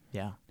physical.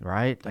 Yeah.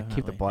 Right? Like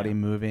keep the Definitely, body yeah.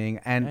 moving.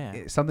 And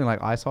Yeah. something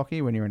like ice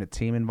hockey, when you're in a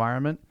team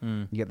environment,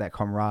 Mm. you get that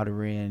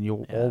camaraderie and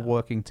you're all Yeah.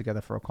 working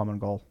together for a common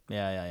goal.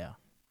 Yeah.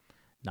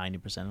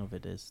 90% of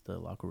it is the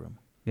locker room.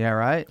 Yeah,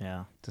 right?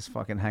 Yeah. Just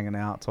fucking hanging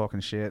out,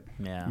 talking shit.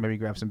 Yeah. Maybe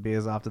grab some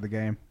beers after the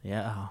game.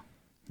 Yeah.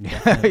 Yeah,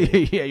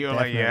 Definitely. you're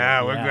like, Definitely,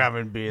 yeah, we're yeah.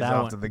 grabbing beers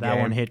after the that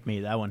game. one hit me.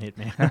 That one hit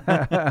me.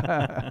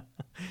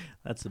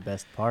 That's the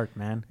best part,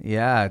 man.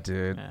 Yeah,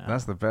 dude. Yeah.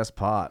 That's the best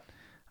part.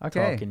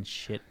 Okay. Talking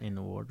shit in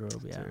the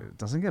wardrobe. Yeah. Dude,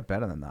 doesn't get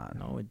better than that.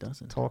 No, it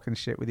doesn't. Talking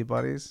shit with your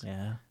buddies.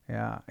 Yeah.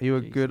 Yeah. Are you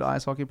a Jesus. good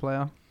ice hockey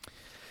player?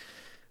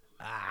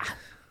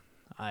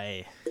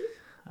 I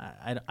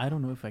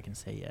don't know if I can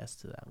say yes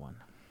to that one.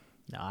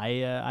 No,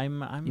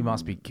 I'm. You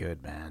must be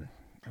good, man.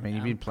 I mean,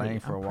 you've been playing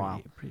for a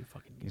while. Pretty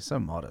fucking You're good. so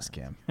modest,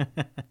 Kim.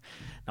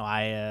 No,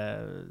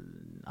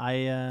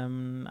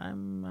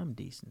 I'm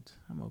decent.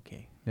 I'm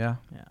okay. Yeah.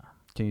 Yeah.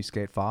 Can you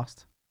skate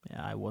fast?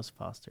 Yeah, I was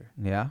faster.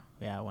 Yeah.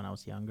 Yeah, when I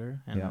was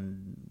younger and Yeah.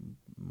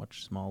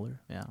 much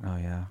smaller. Yeah. Oh,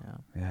 yeah.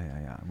 Yeah.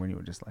 Yeah. When you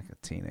were just like a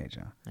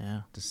teenager,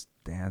 Yeah. just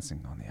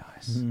dancing on the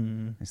ice.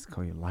 Mm. I used to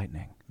call you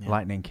Lightning. Yeah.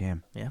 Lightning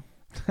Kim. Yeah.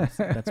 That's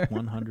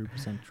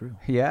 100% true.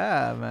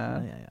 Yeah,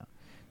 man. Yeah.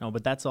 No,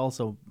 but that's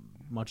also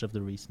much of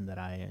the reason that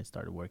I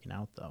started working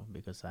out, though,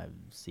 because I've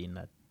seen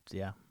that,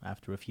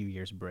 after a few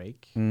years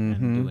break Mhm.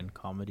 and doing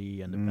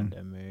comedy and the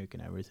pandemic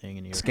and everything.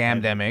 And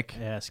Scamdemic.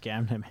 Yeah,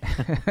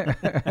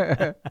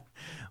 scamdemic.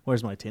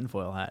 Where's my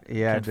tinfoil hat?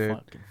 Yeah, Can't dude.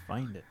 fucking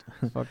find it.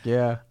 Fuck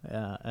yeah.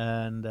 Yeah,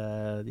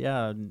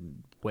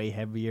 and way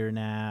heavier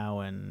now,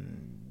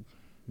 and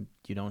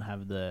you don't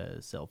have the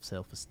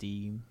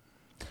self-esteem.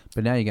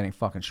 But now you're getting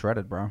fucking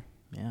shredded, bro.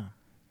 Yeah,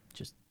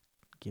 just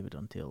give it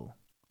until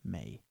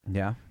May.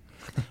 Yeah.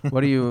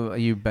 What are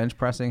you bench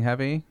pressing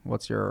heavy?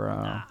 What's your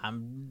Nah,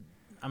 I'm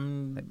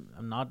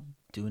not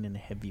doing any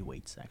heavy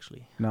weights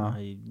actually. No.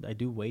 I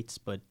do weights,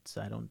 but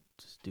I don't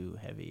do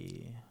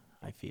heavy.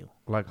 I feel.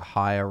 like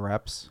higher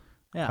reps?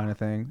 Yeah. kind of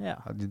thing. Yeah.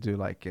 You do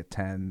like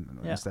 10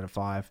 Yeah. instead of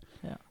 5.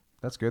 Yeah.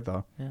 That's good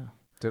though. Yeah.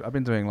 Dude, I've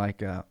been doing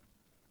like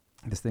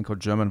this thing called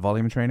German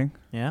volume training.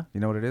 Yeah. You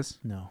know what it is?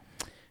 No.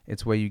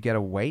 It's where you get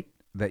a weight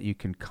that you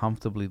can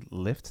comfortably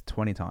lift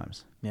 20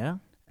 times. Yeah.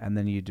 And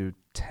then you do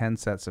 10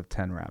 sets of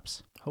 10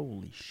 reps.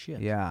 Holy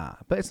shit. Yeah.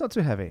 But it's not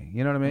too heavy.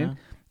 You know what I mean? Yeah.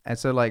 And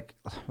so like,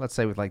 let's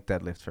say with like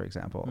deadlift, for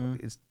example,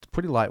 it's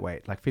pretty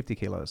lightweight, like 50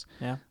 kilos,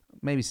 Yeah.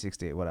 maybe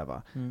 60,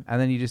 whatever. Mm.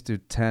 And then you just do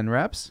 10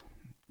 reps,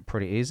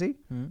 pretty easy.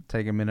 Mm.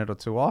 Take a minute or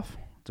two off,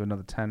 do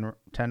another 10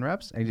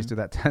 reps, and you just Mm. do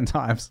that 10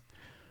 times.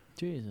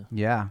 Jesus.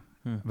 Yeah.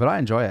 Mm. But I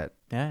enjoy it.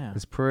 Yeah.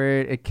 It's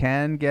pretty. It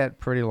can get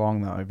pretty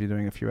long though if you're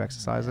doing a few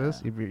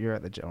exercises. Yeah. If you're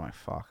at the gym, like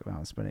fuck, man,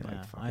 I'm spending like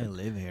Yeah. fucking. I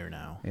live here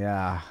now. Yeah.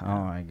 Yeah.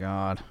 Oh my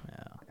god.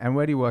 Yeah. And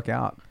where do you work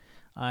out?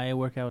 I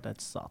work out at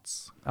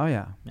SATS. Oh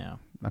yeah. Yeah.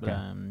 Okay.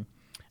 But,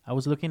 I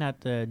was looking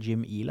at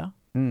Gym Ila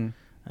Mm.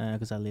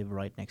 because I live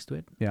right next to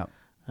it. Yeah.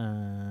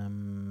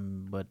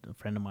 But a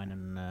friend of mine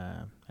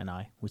and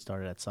I, we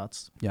started at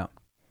SATS. Yeah.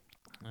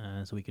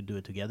 So we could do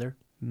it together.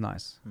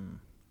 Nice. Hmm.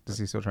 Does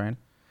he still train?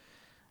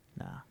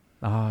 Nah.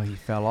 Oh, he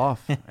fell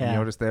off. And Yeah.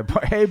 you're just there.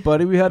 Hey,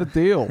 buddy, we had a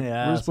deal.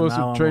 Yeah. We're so supposed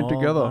now to I'm train all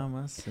together. by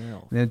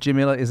myself. Yeah, Jim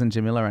Illa isn't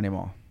Jim Illa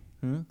anymore.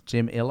 Hmm?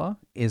 Jim Illa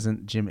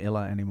isn't Jim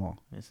Illa anymore.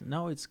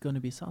 No, it's going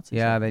to be SATS. he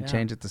Yeah, said. they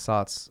changed it to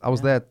SATS. I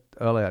was Yeah. there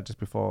earlier, just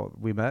before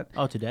we met.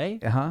 Oh, today?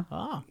 Uh-huh.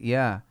 Ah,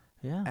 Yeah.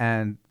 yeah.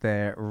 And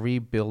they're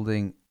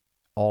rebuilding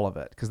all of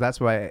it because that's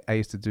where I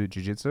used to do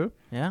jiu-jitsu.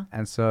 Yeah?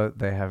 And so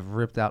they have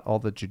ripped out all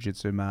the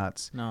jiu-jitsu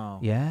mats. No.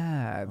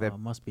 Yeah. Oh, They're, it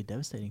must be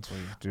devastating for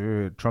you.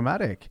 dude,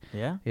 traumatic.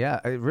 Yeah?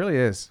 Yeah, it really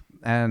is.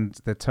 And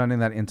they're turning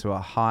that into a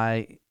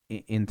high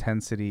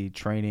intensity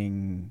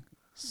training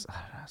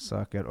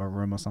circuit or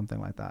room or something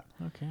like that.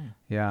 Okay.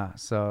 Yeah.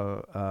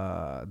 So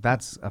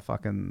that's a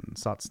fucking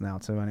SATS now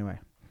too anyway.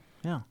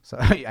 Yeah. So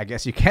I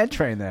guess you can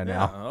train there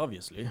now.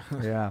 obviously.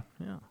 Yeah.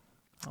 Yeah.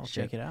 I'll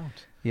Shit. check it out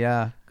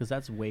Yeah. because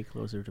that's way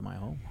closer to my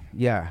home.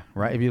 Yeah,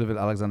 right. If you live at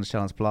Alexander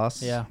Challenge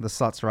Plus, Yeah. the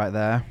SAT's right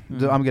there.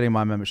 Mhm. I'm getting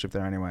my membership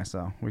there anyway,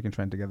 so we can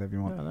train together if you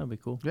Yeah, want. that'd be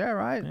cool. Yeah,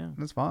 right. Yeah.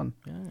 That's fun.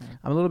 Yeah.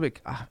 I'm a little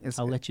bit.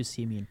 I'll let you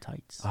see me in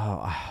tights.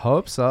 Oh, I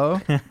hope so.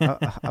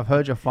 I've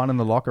heard you're fun in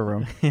the locker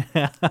room.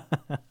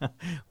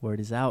 Word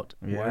is out.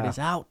 Word Yeah. is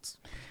out.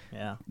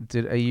 Yeah.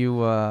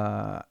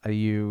 Are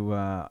you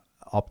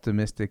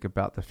optimistic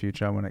about the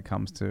future when it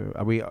comes to?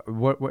 Are we?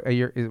 What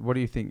do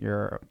you think?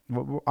 I'm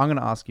going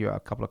to ask you a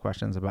couple of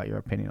questions about your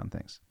opinion on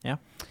things. Yeah.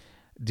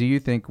 Do you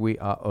think we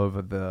are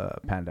over the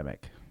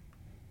pandemic?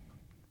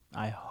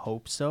 I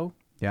hope so,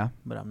 Yeah.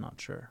 but I'm not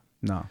sure.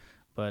 No.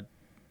 But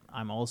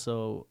I'm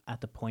also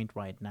at the point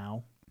right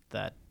now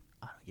that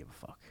I don't give a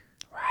fuck.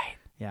 Right.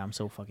 Yeah, I'm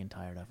so fucking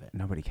tired of it.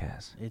 Nobody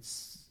cares.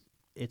 It's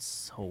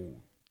so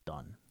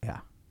done. Yeah.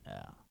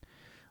 Yeah.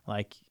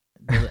 Like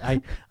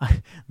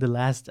the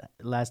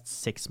last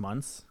 6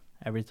 months,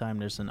 every time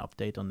there's an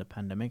update on the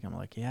pandemic, I'm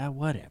like, yeah,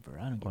 whatever.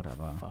 I don't give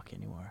Whatever. a fuck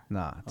anymore.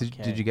 Nah. Did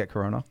Okay. you get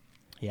corona?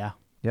 Yeah.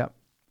 Yep.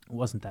 It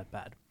wasn't that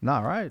bad.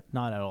 No. Right.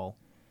 Not at all.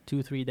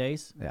 2-3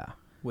 days Yeah.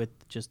 with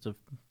just a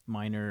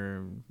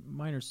minor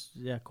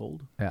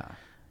cold. Yeah.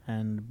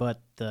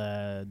 But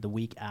the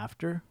week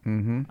after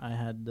Mm-hmm. I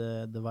had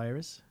the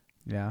virus,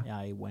 Yeah.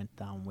 I went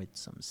down with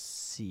some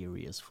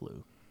serious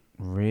flu.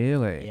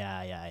 Really?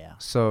 Yeah.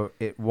 So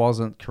it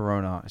wasn't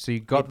corona. So you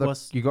got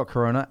you got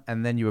corona,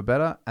 and then you were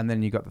better, and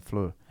then you got the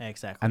flu,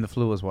 Exactly. and the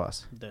flu was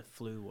worse. The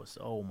flu was,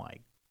 oh my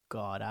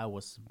God, I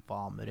was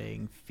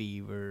vomiting,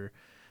 fever,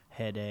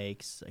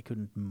 headaches. I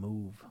couldn't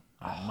move.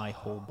 My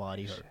whole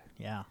body hurt.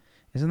 Yeah.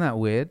 Isn't that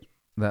weird?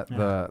 That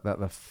Yeah.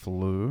 the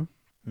flu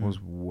Mm.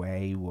 was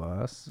way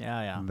worse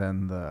Yeah.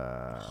 than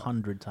the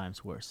 100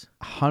 times worse.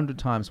 100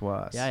 times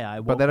worse. Yeah.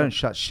 But they don't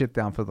shut shit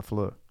down for the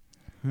flu.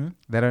 Hmm?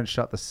 They don't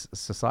shut the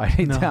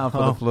society No. down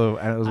for the flu.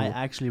 And it was I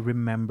actually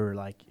remember,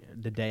 like,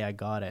 the day I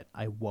got it,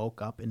 I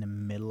woke up in the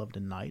middle of the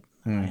night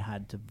and I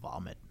had to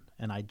vomit.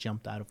 And I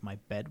jumped out of my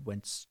bed,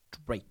 went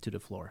straight to the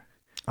floor.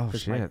 oh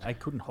 'Cause shit. I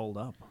couldn't hold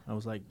up. I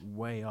was like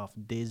way off,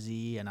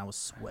 dizzy, and I was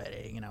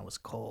sweating, and I was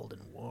cold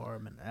and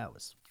warm, and that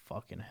was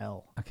fucking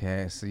hell.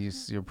 Okay, so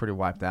you're pretty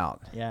wiped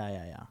out.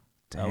 Yeah.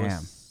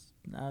 Damn.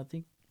 I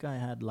think I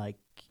had like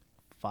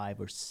 5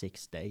 or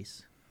 6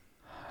 days.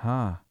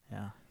 Huh.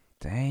 Yeah.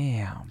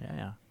 Damn.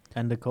 Yeah.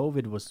 And the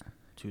COVID was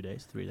 2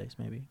 days, 3 days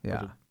maybe. With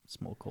Yeah. a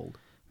small cold.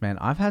 Man,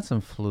 I've had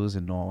some flus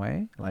in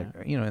Norway, like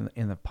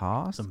in the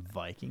past. Some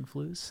Viking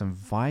flus. Some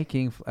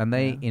Viking, and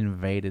they Yeah.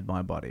 invaded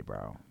my body,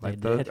 bro. Like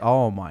They did?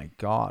 oh my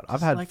god, I've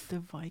Just had like the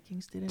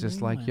Vikings did in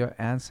just like England. your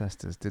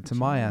ancestors did to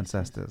my Jesus.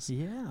 ancestors.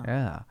 Yeah.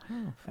 Yeah,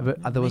 Oh,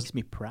 But, fuck, there was- makes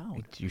me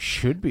proud. you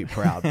should be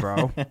proud,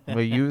 bro. We're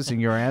using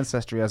your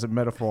ancestry as a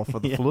metaphor for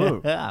the flu.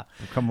 Yeah.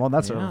 Come on,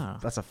 that's Yeah.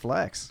 a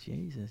flex.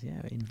 Jesus,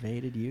 yeah.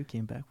 Invaded you,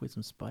 came back with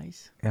some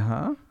spice. Uh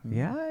huh. Mm.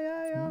 Yeah,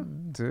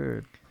 Mm.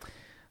 dude.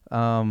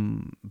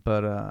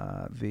 But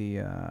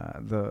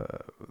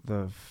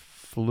the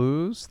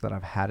flus that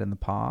I've had in the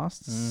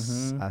past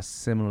Mhm. are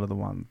similar to the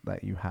one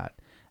that you had.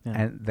 Yeah.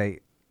 And they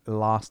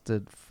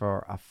lasted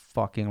for a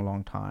fucking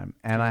long time.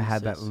 And I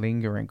had that Jesus.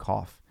 lingering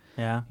cough.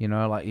 Yeah. You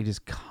know, like you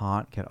just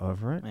can't get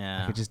over it.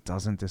 Yeah. Like it just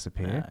doesn't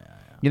disappear. Yeah.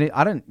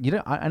 You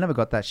know, I never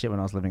got that shit when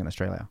I was living in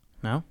Australia.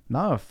 No?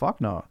 No, fuck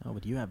no. No,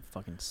 but you have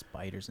fucking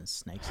spiders and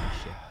snakes and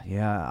shit.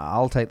 Yeah,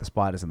 I'll take the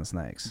spiders and the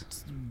snakes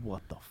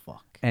What the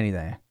fuck? any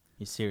day.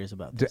 You serious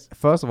about this?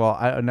 First of all,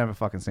 I've never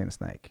fucking seen a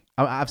snake.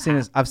 I've seen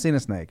a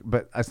snake,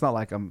 but it's not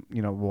like I'm,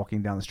 you know,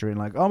 walking down the street and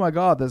like, oh my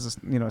god, there's this,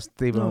 you know,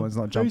 Stephen Owen's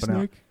not jumping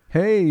out.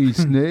 Hey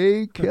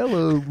snake,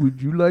 hello,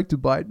 would you like to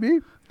bite me?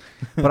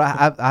 But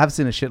I have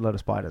seen a shitload of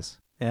spiders.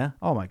 Yeah.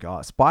 Oh my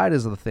god,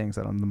 spiders are the things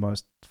that I'm the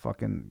most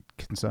fucking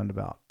concerned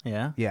about.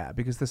 Yeah. Yeah,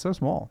 because they're so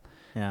small,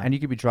 Yeah. and you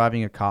could be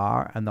driving a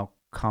car and they'll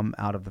come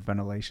out of the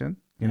ventilation,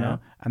 you know,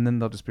 and then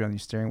they'll just be on your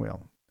steering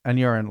wheel. And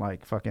you're in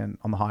like fucking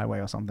on the highway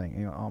or something.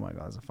 And you're like, oh my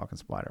god, there's a fucking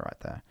spider right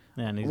there.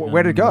 Yeah, and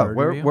Where did it go?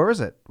 Where is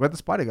it? Where'd the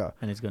spider go?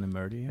 And it's gonna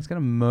murder you. It's gonna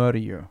murder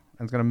you.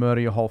 And it's gonna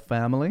murder your whole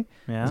family.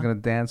 Yeah. It's gonna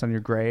dance on your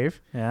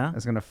grave. Yeah.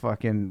 It's gonna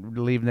fucking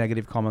leave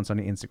negative comments on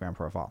your Instagram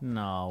profile.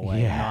 No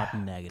way. Yeah,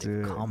 Not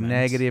negative Dude, comments.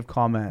 negative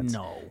comments.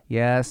 No.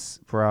 Yes,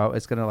 bro.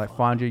 It's gonna like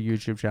find your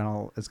YouTube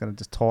channel. It's gonna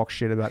just talk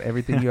shit about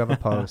everything you ever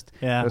post.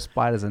 Yeah. Those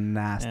spiders are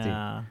nasty.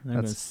 Yeah. They're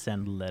gonna That's-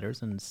 send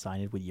letters and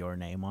sign it with your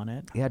name on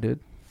it. Yeah,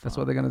 dude. That's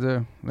what they're gonna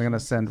do. They're gonna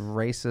send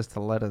racist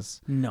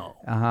letters. No.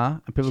 And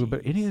people go,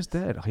 but Ian is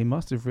dead. He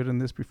must have written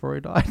this before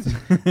he died.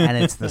 And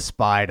it's the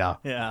spider.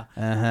 Yeah.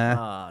 Uh-huh.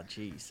 Oh,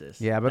 Jesus.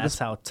 Yeah, but that's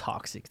how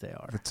toxic they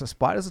are. The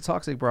spiders are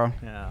toxic, bro.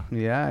 Yeah.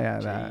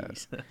 Yeah.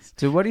 Jesus.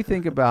 Dude, what do you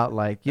think about,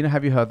 like, you know,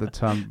 have you heard the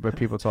term where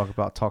people talk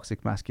about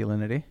toxic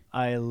masculinity?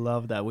 I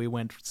love that. We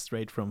went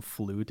straight from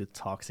flu to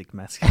toxic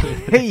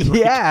masculinity.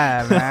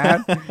 Yeah,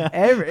 man.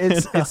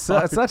 It's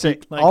such an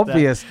Like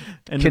obvious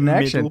and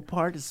connection. the middle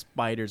part is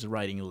spiders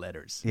writing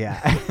letters.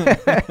 Yeah.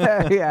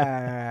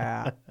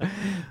 yeah.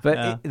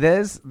 But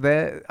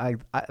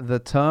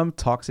the term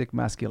toxic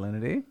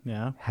masculinity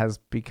Yeah. has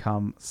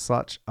become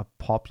such a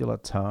popular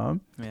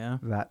term Yeah.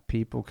 that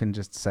people can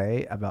just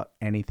say about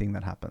anything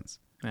that happens.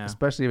 Yeah.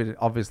 Especially if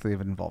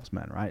it involves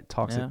men, right?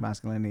 Toxic Yeah.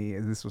 masculinity.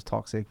 This was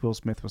toxic. Will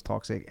Smith was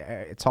toxic.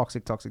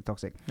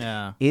 Toxic.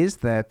 Yeah. Is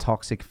there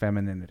toxic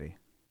femininity?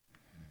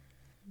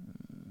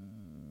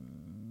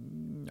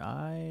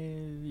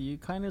 You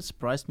kind of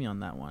surprised me on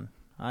that one.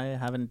 I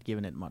haven't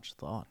given it much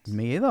thought.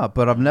 Me either,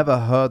 but I've never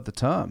heard the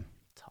term.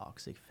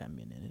 Toxic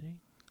femininity.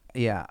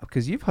 Yeah,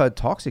 because you've heard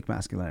toxic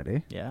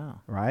masculinity, Yeah.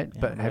 right?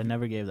 Yeah, but I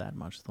never gave that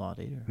much thought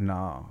either.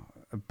 no,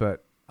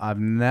 but I've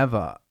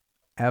never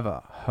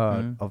ever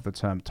heard Mm. of the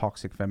term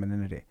toxic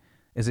femininity.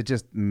 Is it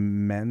just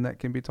men that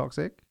can be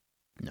toxic?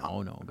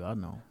 No, God,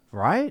 no.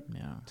 Right?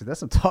 Yeah. Dude, there's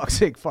some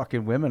toxic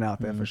fucking women out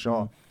there for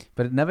sure.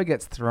 But it never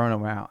gets thrown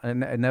around.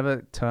 And it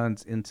never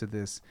turns into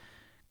this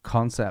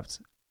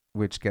concept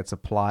which gets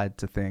applied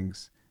to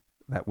things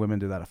that women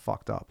do that are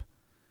fucked up.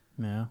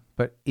 Yeah.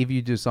 But if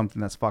you do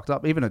something that's fucked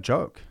up, even a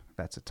joke,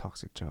 that's a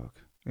toxic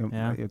joke.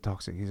 Yeah. You're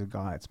toxic. He's a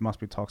guy. It must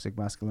be toxic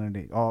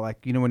masculinity. Or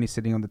like, you know, when you're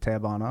sitting on the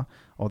T-bana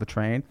or the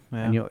train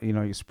and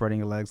you're spreading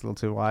your legs a little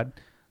too wide.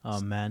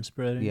 Man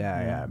spreading.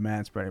 Yeah.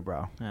 Man spreading,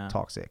 bro. Yeah.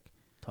 Toxic.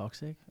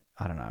 Toxic?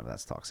 I don't know if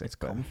that's toxic. It's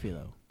but comfy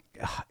though.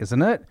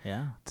 isn't it?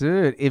 Yeah.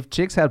 Dude, if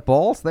chicks had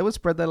balls, they would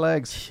spread their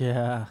legs.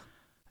 Yeah.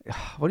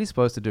 What are you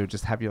supposed to do?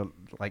 Just have your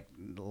like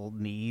little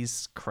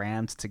knees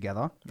crammed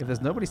together? If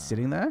there's nobody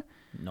sitting there,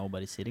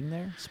 Nobody sitting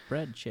there?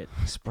 Spread shit.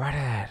 spread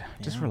it.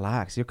 Just Yeah.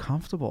 relax. You're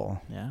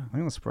comfortable. Yeah. I'm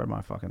gonna spread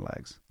my fucking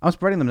legs. I'm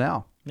spreading them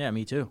now. Yeah,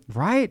 me too.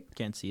 Right?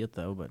 Can't see it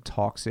though, but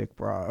Toxic,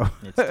 bro.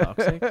 it's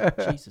toxic.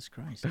 Jesus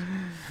Christ.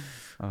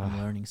 I'm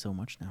learning so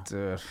much now.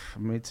 Dude,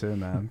 me too,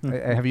 man.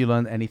 Have you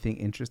learned anything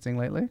interesting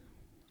lately?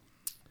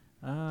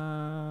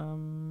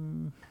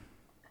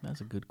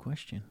 That's a good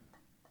question.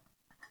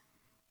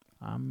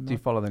 Do you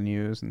follow the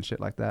news and shit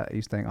like that? Are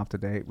you staying up to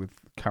date with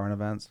current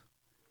events?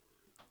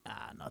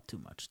 Not too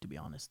much, to be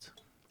honest.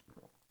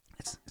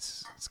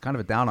 It's kind of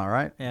a downer,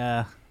 right?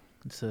 Yeah,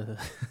 it's a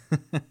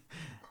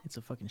it's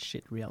a fucking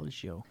shit reality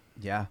show.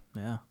 Yeah.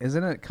 Yeah,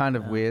 Isn't it kind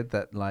of Yeah. weird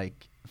that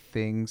like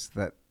things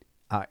that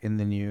are in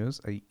the news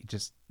are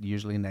just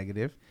usually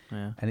negative,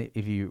 yeah, and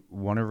if you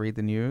want to read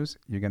the news,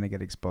 you're going to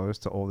get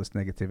exposed to all this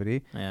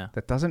negativity yeah,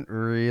 that doesn't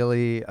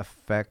really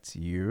affect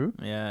you,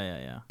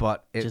 yeah.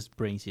 but It it just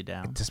brings you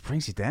down. just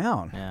brings you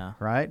down, Yeah,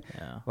 right?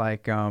 yeah,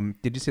 Like,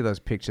 did you see those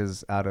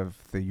pictures out of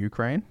the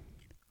Ukraine?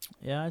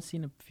 yeah. I've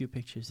seen a few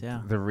pictures.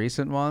 Yeah, The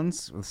recent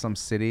ones with some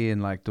city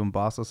in like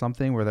Donbass or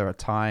something where they were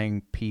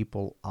tying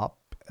people up.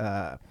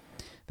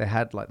 They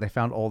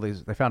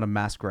found a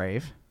mass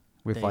grave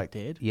with They like,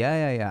 did?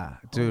 yeah, Holy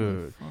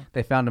dude. fuck.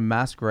 They found a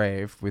mass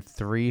grave with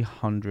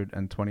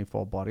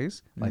 324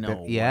 bodies. Like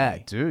No yeah,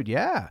 way. dude,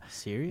 yeah.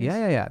 Serious?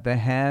 Yeah. Their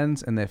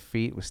hands and their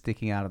feet were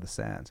sticking out of the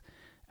sand.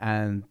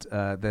 And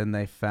then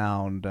they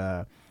found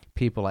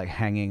people like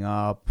hanging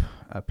up,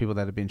 people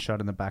that had been shot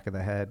in the back of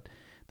the head.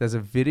 There's a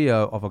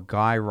video of a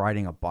guy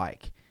riding a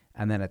bike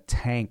and then a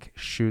tank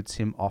shoots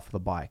him off the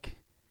bike.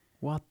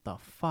 What the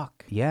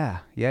fuck? Yeah.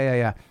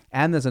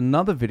 And there's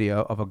another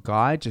video of a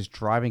guy just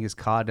driving his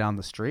car down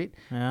the street,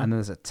 Yeah. and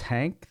there's a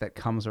tank that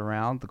comes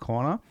around the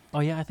corner. Oh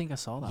yeah, I think I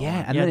saw that. Yeah,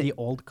 one. and yeah, then the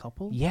old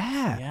couple.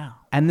 Yeah. Yeah.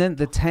 And then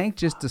the tank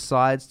just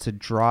decides to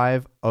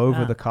drive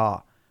over Yeah. the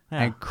car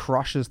Yeah. and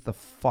crushes the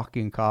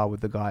fucking car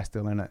with the guy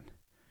still in it.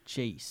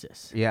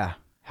 Jesus. Yeah.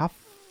 How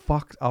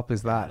fucked up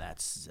is Yeah, that?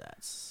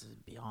 that's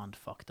beyond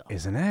fucked up.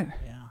 Isn't it?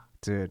 Yeah.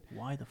 Dude,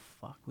 Why the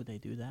fuck would they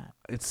do that?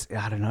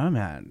 I don't know,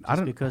 man. I Just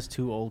don't because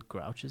two old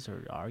grouches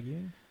are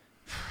arguing?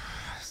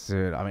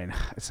 Dude, I mean,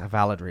 it's a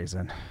valid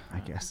reason, I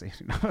guess.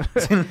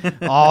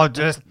 Oh,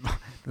 just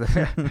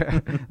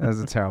that was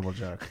a terrible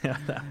joke.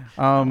 that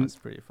was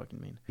pretty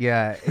fucking mean.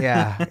 Yeah.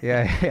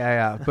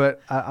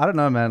 But I don't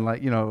know, man.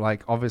 Like,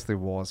 like obviously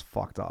war's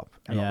fucked up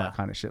and all Yeah. that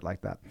kind of shit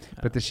like that.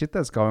 But the shit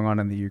that's going on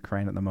in the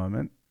Ukraine at the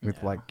moment with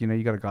Yeah.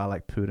 you got a guy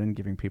like Putin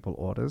giving people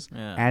orders,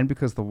 Yeah. and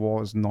because the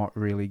war is not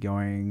really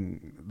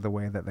going the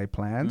way that they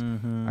planned,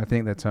 Mm-hmm. I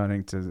think they're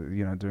turning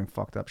to doing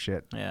fucked up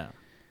shit, Yeah.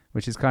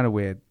 which is kind of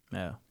weird.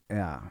 Yeah.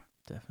 Yeah,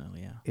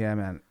 Definitely. Yeah. yeah,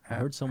 man. I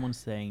heard someone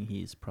saying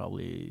he's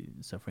probably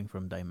suffering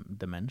from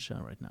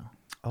dementia right now.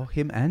 Oh,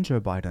 him and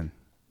Joe Biden.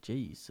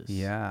 Jesus.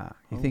 Yeah,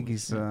 you Holy think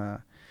he's shit.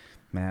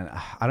 man?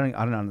 I don't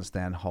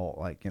understand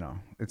whole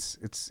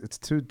it's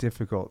too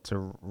difficult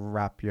to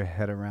wrap your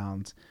head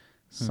around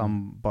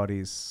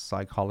somebody's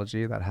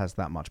psychology that has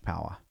that much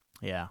power.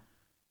 Yeah.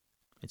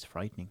 It's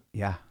frightening.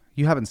 Yeah,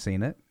 you haven't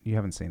seen it,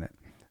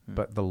 Hmm.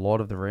 but the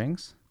Lord of the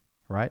Rings,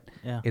 right?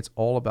 Yeah. It's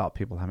all about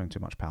people having too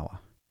much power.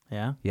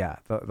 Yeah. Yeah,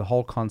 the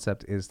whole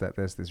concept is that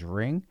there's this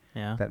ring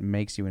Yeah. that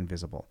makes you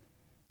invisible,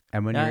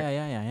 and when Yeah,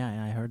 you're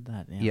yeah. I heard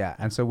that. Yeah. yeah,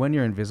 and so when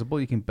you're invisible,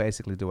 you can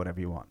basically do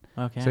whatever you want.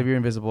 Okay. So if you're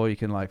invisible, you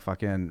can like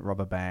fucking rob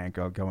a bank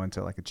or go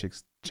into like a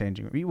chick's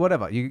changing room,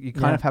 whatever. You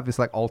kind Yeah. of have this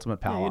like ultimate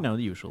power. Yeah, you know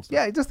the usual stuff.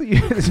 Yeah, just the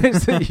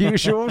just the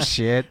usual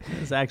shit.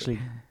 It's actually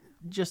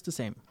just the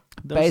same.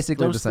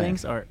 Basically the those same.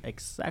 things are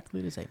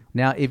exactly the same.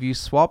 Now, if you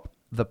swap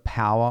the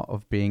power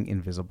of being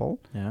invisible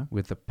Yeah.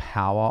 with the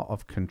power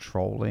of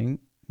controlling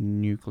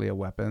nuclear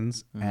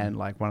weapons and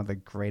like one of the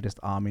greatest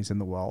armies in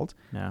the world,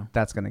 Yeah.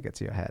 that's going to get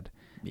to your head.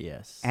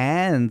 Yes.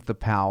 And the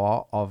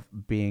power of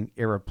being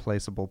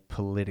irreplaceable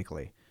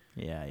politically.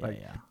 Yeah. like-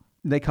 Yeah.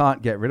 They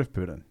can't get rid of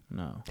Putin.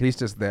 No. He's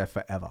just there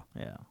forever.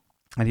 Yeah.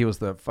 And he was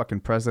the fucking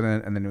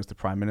president, and then he was the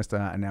prime minister,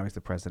 and now he's the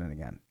president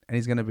again. And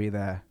he's going to be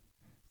there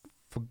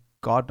for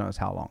God knows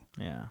how long,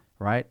 Yeah.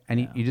 right?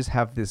 And Yeah. you just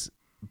have this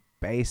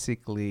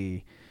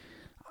basically,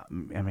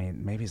 I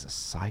mean, maybe he's a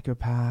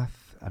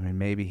psychopath. I mean,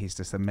 maybe he's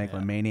just a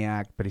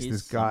megalomaniac, but he's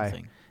this guy,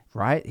 something.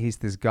 right? He's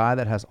this guy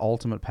that has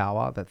ultimate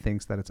power that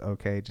thinks that it's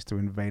okay just to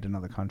invade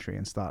another country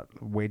and start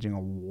waging a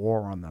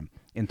war on them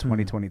in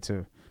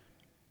 2022.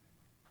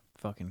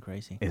 Fucking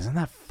crazy. Isn't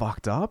that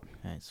fucked up?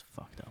 Yeah, it's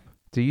fucked up.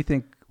 What do you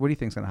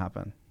think's going to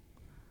happen?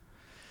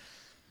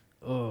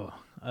 Oh,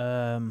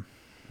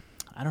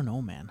 I don't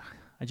know, man.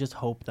 I just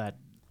hope that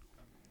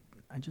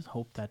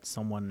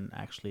someone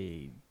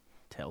actually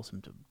tells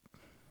him to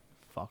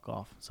fuck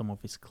off. Some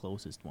of his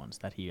closest ones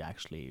that he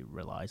actually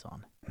relies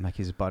on. Like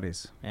his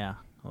buddies. Yeah,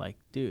 like,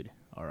 dude,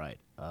 all right.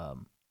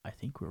 I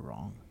think we're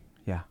wrong,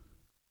 Yeah.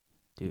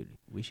 dude.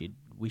 We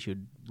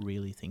should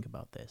really think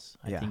about this.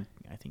 I Yeah.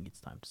 think it's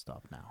time to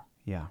stop now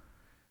Yeah.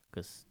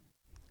 because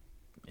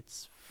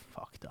it's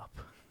fucked up.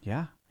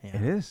 Yeah. Yeah.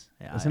 It is.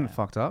 Yeah, Isn't it yeah.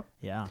 fucked up?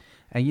 Yeah.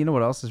 And you know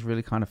what else is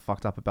really kind of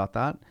fucked up about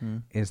that?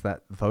 Mm. Is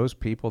that those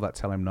people that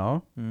tell him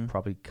no Mm.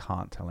 probably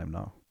can't tell him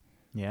no.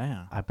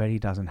 Yeah. I bet he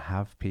doesn't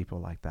have people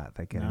like that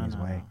get in No, his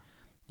no, way. no.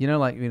 You know,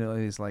 like,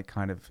 these like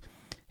kind of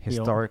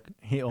historic.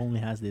 He only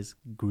has this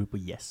group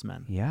of yes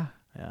men. Yeah.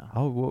 Yeah.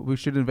 Oh, well, we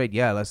should invade.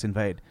 Yeah, let's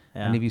invade.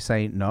 Yeah. And if you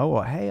say no,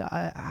 or hey,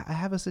 I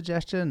have a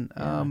suggestion.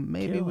 Yeah,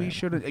 Maybe kill we him.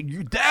 shouldn't.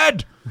 You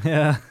dead,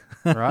 Yeah.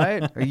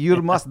 right?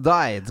 You must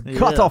die.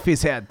 Cut Yeah. off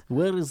his head.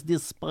 Where is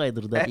this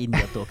spider that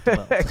India talked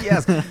about?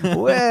 Yes.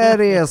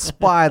 Where is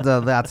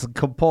Spider that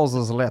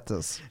composes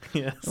letters?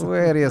 Yes.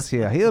 Where is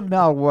he? He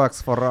now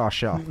works for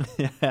Russia.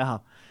 Yeah.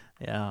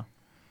 Yeah.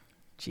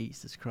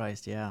 Jesus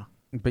Christ. Yeah.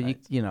 But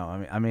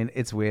I mean,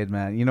 it's weird,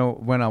 man. You know,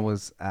 when I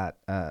was at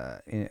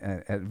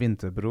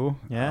Vinterbro,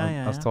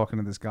 I was talking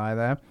to this guy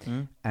there,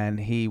 Mm. and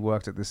he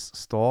worked at this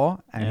store,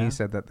 and Yeah. he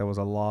said that there was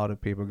a lot of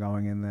people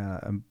going in there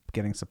and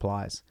getting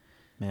supplies.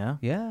 Yeah.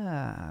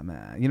 Yeah,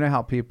 man. You know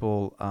how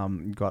people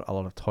got a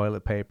lot of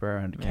toilet paper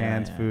and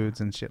canned yeah. foods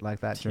and shit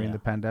like that during Yeah. the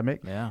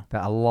pandemic? Yeah.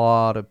 That a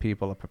lot of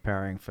people are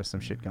preparing for some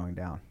shit going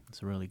down.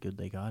 It's really good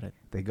they got it.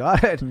 They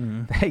got it.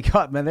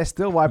 Mhm. They're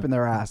still wiping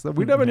their ass.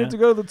 We never Yeah. need to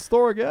go to the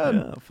store again.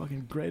 Yeah.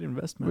 Fucking great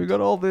investment. We got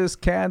all this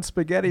canned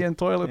spaghetti and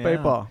toilet Yeah.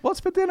 paper. What's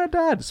for dinner,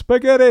 Dad?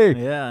 Spaghetti.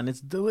 Yeah, and it's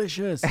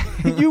delicious.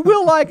 You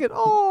will like it.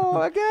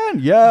 Oh, again.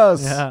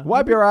 Yes. Yeah.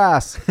 Wipe your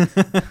ass.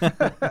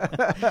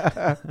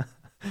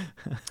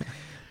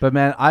 But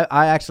man,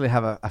 I actually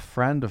have a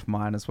friend of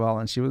mine as well,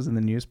 and she was in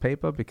the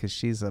newspaper because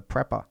she's a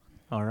prepper.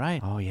 All right.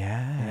 Oh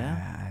yeah,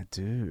 Yeah?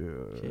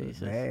 dude.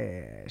 Jesus.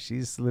 Yeah.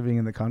 She's living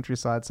in the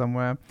countryside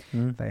somewhere.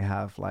 Mm. They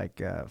have like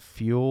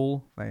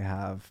fuel. They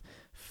have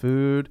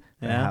food,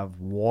 they Yeah. have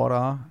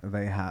water,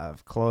 they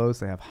have clothes,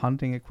 they have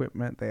hunting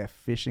equipment, they have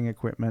fishing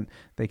equipment.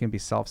 They can be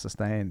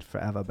self-sustained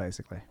forever,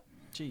 basically.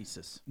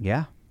 Jesus.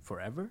 Yeah,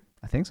 Forever?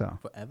 I think so.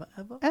 Forever,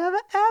 ever?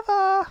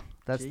 Ever.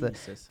 That's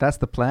Jesus.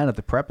 the plan of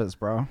the preppers,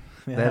 bro.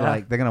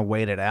 They're gonna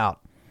wait it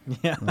out.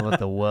 Yeah. And let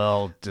the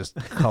world just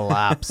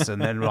collapse,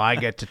 and then I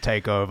get to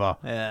take over.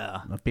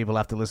 Yeah. People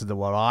have to listen to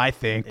what I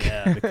think.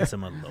 Yeah, because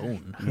I'm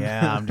alone.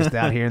 Yeah, I'm just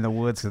out here in the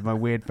woods with my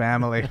weird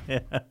family.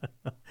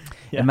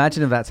 Yeah.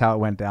 Imagine if that's how it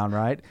went down,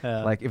 right?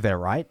 Yeah. Like if they're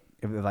right,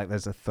 if like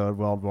there's a third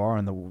world war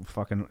and the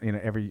fucking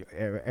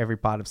every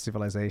part of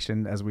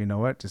civilization as we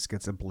know it just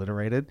gets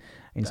obliterated,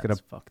 and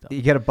That's fucked up.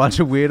 you get a bunch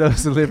of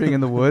weirdos living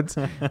in the woods.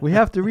 We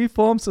have to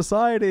reform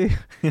society.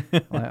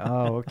 Like,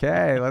 oh,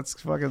 okay, let's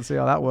fucking see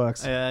how that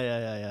works.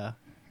 Yeah.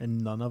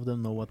 And none of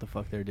them know what the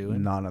fuck they're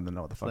doing. None of them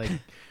know what the It's fuck. like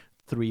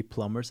 3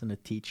 plumbers and a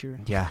teacher.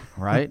 Yeah,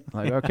 right.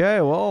 Like,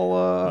 okay, well,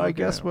 I Okay.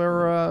 guess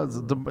we're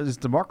is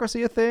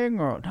democracy a thing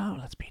or no?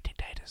 Let's be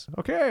dictators.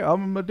 Okay,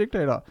 I'm a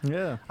dictator.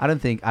 Yeah. I don't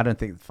think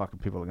fucking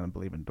people are gonna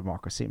believe in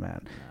democracy,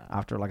 man.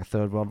 After like a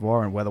third world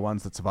war, and we're the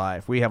ones that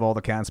survive. We have all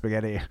the canned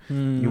spaghetti.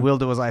 You will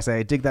do as I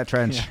say. Dig that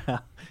trench. Yeah.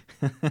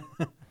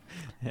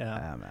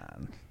 Yeah.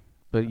 Man.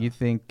 But you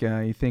think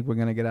we're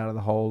gonna get out of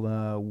the whole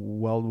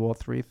World War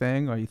III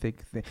thing, or you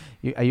think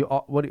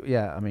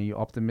you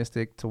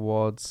optimistic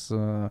towards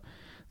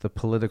the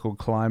political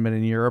climate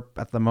in Europe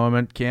at the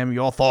moment? Kim,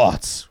 your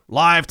thoughts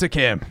live to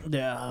Kim.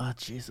 Yeah,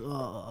 jeez.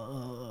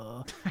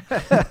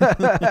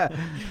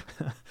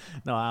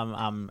 No,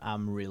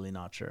 I'm really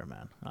not sure,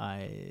 man.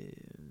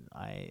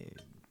 I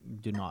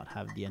do not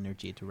have the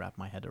energy to wrap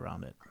my head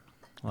around it.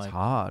 It's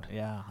hard.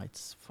 Yeah,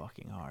 it's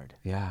fucking hard.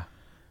 Yeah.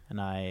 And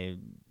I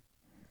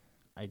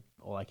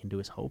all I can do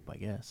is hope, I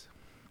guess.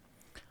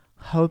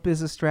 Hope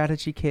is a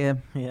strategy,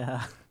 Kim.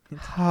 Yeah.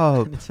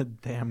 Hope. It's a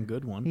damn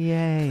good one.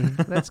 Yay.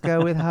 Let's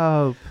go with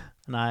hope.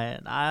 And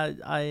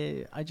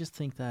I just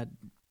think that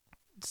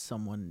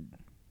someone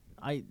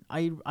I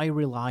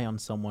rely on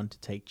someone to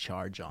take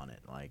charge on it.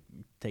 Like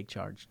take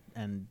charge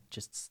and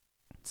just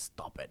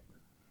stop it.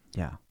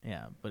 Yeah.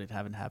 Yeah, but it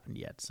haven't happened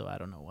yet, so I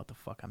don't know what the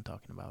fuck I'm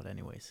talking about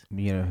anyways.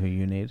 You know who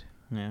you need?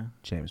 Yeah.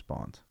 James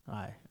Bond.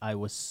 I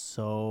was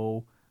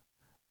so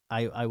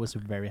I was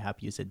very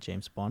happy you said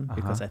James Bond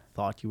because I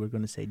thought you were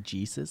going to say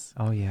Jesus.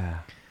 Oh yeah.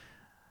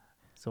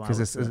 So I 'Cause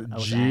was, it's I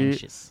was G-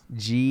 anxious.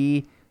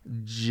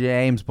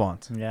 James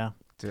Bond. Yeah.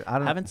 Dude,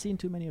 I haven't seen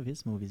too many of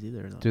his movies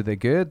either though. Do they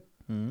good?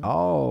 Mhm.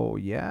 Oh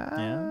yeah.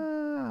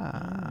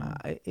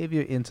 Yeah. If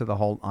you're into the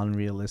whole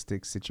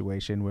unrealistic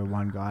situation where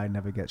one guy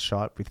never gets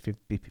shot with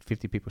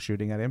 50 people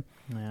shooting at him,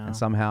 Yeah. and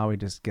somehow he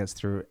just gets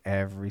through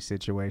every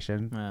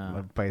situation, Yeah.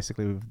 like,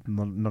 basically with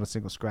not a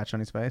single scratch on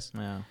his face.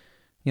 Yeah.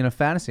 You know,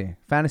 fantasy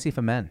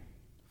for men.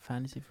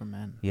 Fantasy for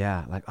men.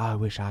 Yeah, like I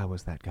wish I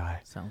was that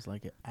guy. Sounds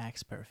like an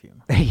Axe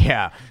perfume.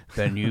 Yeah,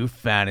 the new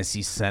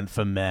fantasy scent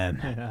for men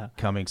Yeah.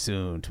 coming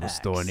soon to a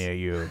store Axe. near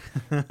you.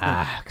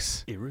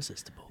 Axe.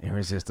 Irresistible.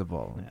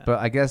 Irresistible. Yeah. But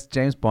I guess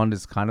James Bond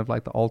is kind of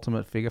like the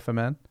ultimate figure for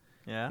men,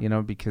 Yeah. you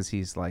know, because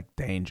he's like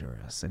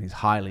dangerous and he's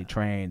highly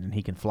trained and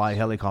he can fly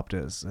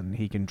helicopters and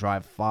he can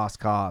drive fast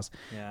cars,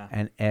 Yeah.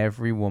 and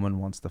every woman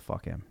wants to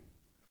fuck him.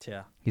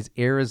 Yeah. He's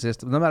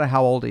irresistible no matter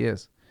how old he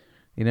is.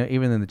 You know,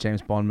 even in the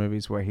James Bond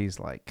movies where he's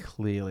like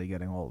clearly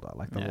getting older,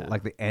 like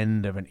the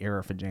end of an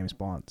era for James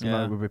Bond. You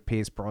know, where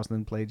Pierce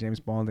Brosnan played James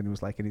Bond and he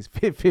was like in his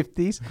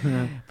 50s,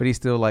 but he's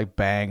still like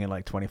banging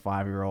like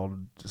 25-year-old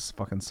just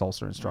fucking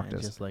salsa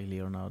instructors. Just like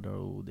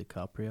Leonardo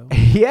DiCaprio.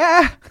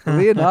 Yeah,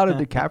 Leonardo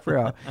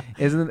DiCaprio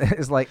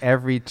is like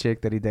every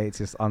chick that he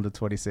dates is under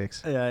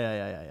 26.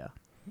 Yeah.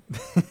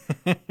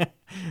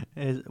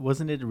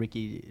 Wasn't it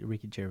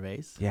Ricky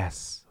Gervais?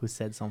 Yes. Who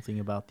said something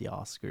about the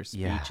Oscar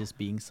Yeah. speeches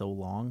being so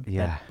long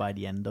Yeah. that by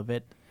the end of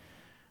it,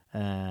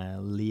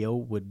 Leo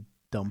would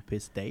dump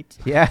his date.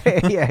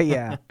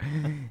 Yeah.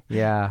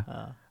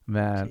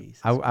 Man,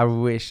 Jesus I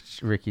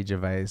wished Ricky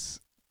Gervais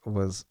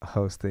was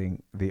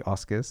hosting the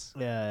Oscars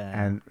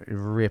Yeah. and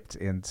ripped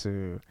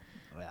into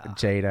yeah.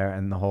 Jada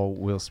and the whole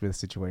Will Smith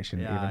situation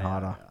even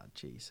harder. Yeah.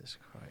 Jesus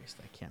Christ,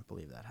 I can't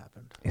believe that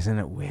happened. Isn't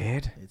it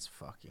weird? It's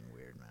fucking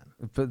weird,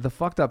 man. But the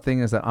fucked up thing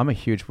is that I'm a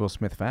huge Will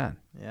Smith fan.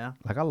 Yeah.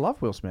 Like, I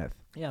love Will Smith.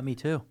 Yeah, me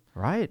too.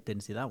 Right?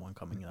 Didn't see that one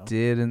coming though.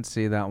 Didn't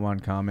see that one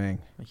coming.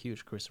 I'm a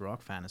huge Chris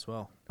Rock fan as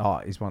well. Oh,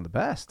 he's one of the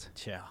best.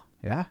 Yeah.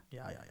 Yeah?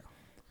 Yeah.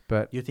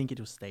 But You think it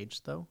was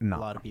staged though? No. A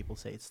lot of people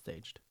say it's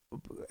staged.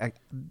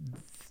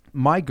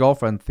 my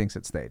girlfriend thinks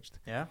it's staged.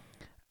 Yeah.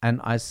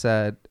 And I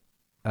said,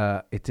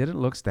 it didn't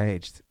look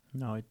staged.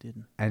 No, it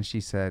didn't. And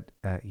she said,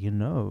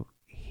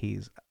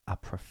 he's a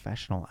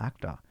professional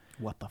actor.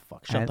 What the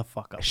fuck? Shut And- the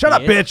fuck up. Shut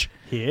up, bitch!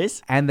 He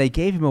is? And they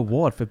gave him an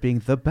award for being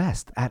the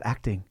best at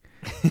acting.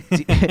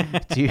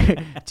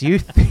 do you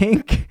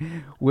think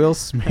Will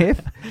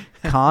Smith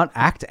can't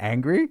act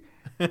angry?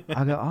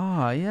 I go,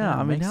 oh yeah. Yeah, I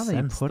mean, makes now that you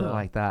sense, put it though.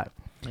 like that,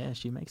 Yeah,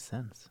 she makes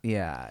sense.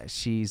 yeah,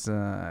 she's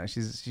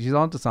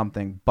onto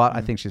something. But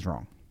I think she's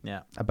wrong.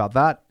 Yeah. about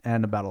that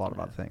and about a lot of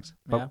other things.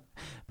 Yeah.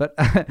 But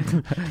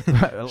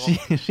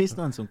She's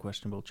done some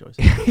questionable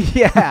choices.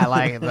 yeah,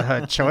 like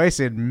her choice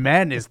in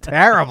men is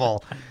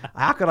terrible.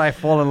 How could I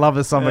fall in love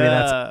with somebody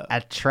that's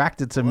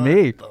attracted to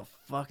me? What the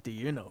fuck do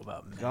you know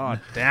about men? God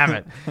damn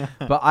it!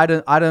 But I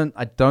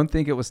don't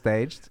think it was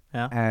staged,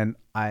 Yeah. and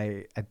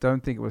I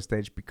don't think it was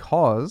staged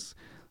because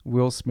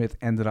Will Smith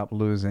ended up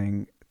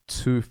losing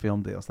 2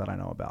 film deals that I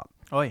know about.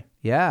 Oi.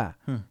 Yeah,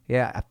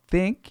 yeah. I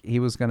think he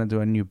was gonna do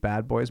a new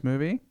Bad Boys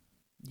movie.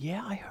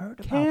 Yeah, I heard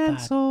about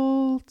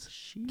Cancelled. that.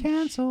 Sheesh.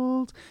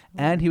 Cancelled.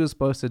 And he was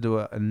supposed to do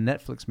a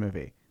Netflix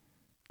movie.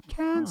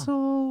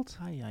 Cancelled.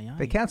 Aye, aye, aye.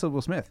 They cancelled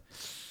Will Smith.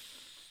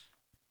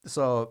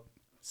 So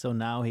So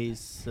now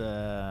he's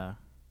I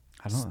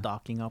don't know.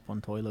 stocking up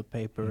on toilet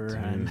paper Dude,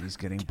 and he's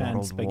getting canned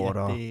bottled water.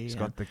 spaghetti He's and-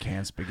 got the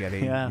canned spaghetti.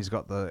 Yeah. He's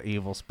got the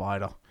evil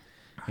spider.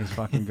 He's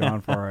fucking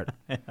going for it.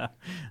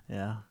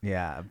 yeah.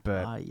 Yeah,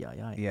 but Aye,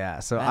 aye, aye. yeah.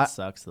 So That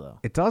sucks though.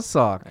 it does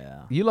suck.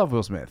 Yeah. You love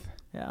Will Smith.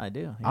 Yeah, I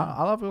do. Yeah.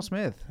 I love Will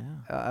Smith.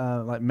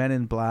 yeah. Like Men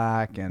in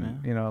Black and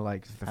Yeah. you know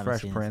like The Haven't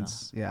Fresh seen it,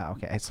 Prince. Yeah,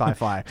 okay. It's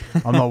sci-fi.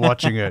 I'm not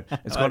watching it.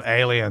 It's got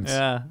aliens.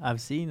 Yeah,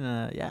 I've seen.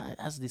 Yeah, it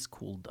has this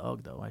cool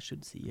dog though. I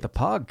should see it. The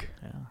pug.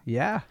 Yeah,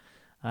 Yeah.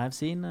 I've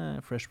seen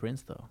Fresh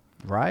Prince though.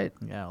 Right.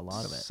 Yeah, a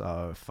lot of it.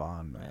 So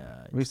fun, man.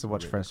 Yeah, We used it's to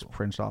watch really Fresh cool.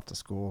 Prince after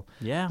school.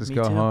 Yeah, Just me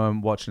go too.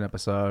 home, watch an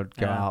episode,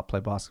 go Yeah. out, play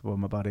basketball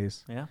with my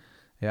buddies. Yeah,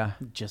 Yeah.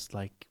 just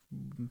like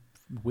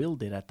Will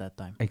did at that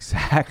time.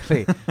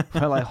 Exactly.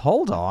 We're like,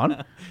 hold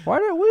on. Why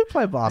don't we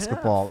play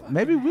basketball?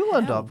 Maybe we'll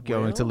end hell, up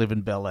going to Will. live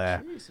in Bel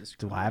Air. Jesus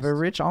Do I have a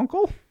rich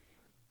uncle?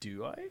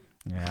 Do I?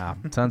 Yeah.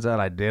 Turns out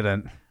I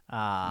didn't.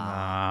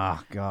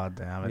 Ah, Ah, god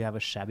damn we it. have a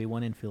shabby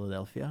one in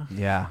Philadelphia.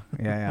 Yeah.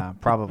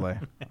 Probably.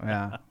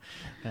 Yeah.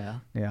 Yeah.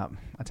 Yeah.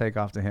 I take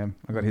after him.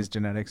 I got his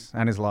genetics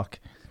and his luck.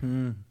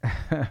 Hmm.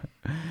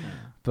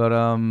 But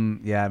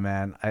yeah,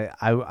 man.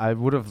 I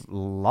would have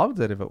loved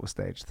it if it was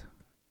staged.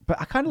 But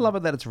I kind of love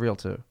it that it's real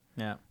too.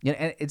 Yeah. Yeah,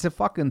 and it's a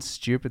fucking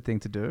stupid thing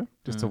to do,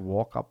 just to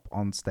walk up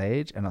on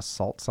stage and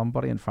assault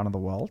somebody in front of the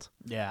world.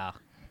 Yeah.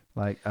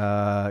 Like,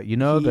 He-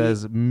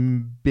 there's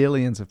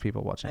billions of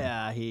people watching.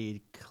 Yeah.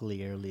 He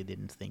clearly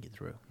didn't think it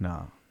through.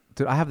 No,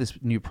 dude, I have this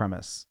new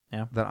premise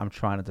Yeah. that I'm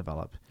trying to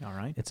develop. All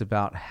right. It's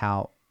about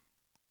how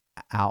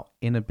our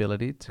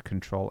inability to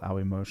control our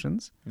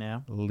emotions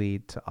Yeah.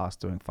 lead to us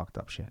doing fucked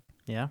up shit.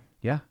 Yeah.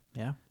 Yeah,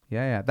 Yeah.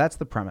 yeah. That's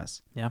the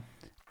premise. Yeah.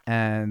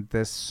 And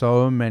there's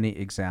so many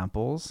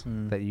examples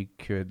Mm. that you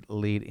could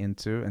lead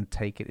into and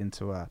take it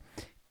into a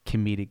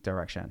comedic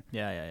direction.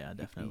 Yeah.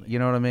 Definitely. You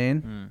know what I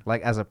mean? Mm.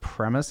 Like as a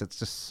premise, it's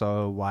just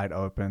so wide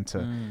open to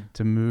Mm.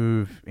 to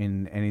move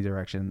in any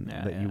direction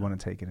Yeah, that you yeah. want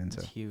to take it into.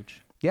 It's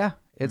huge. Yeah,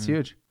 it's Mm.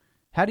 huge.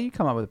 How do you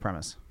come up with a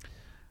premise?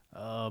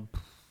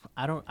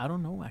 I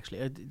don't know actually.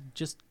 It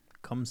just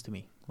comes to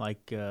me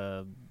like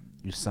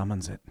You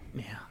summons it.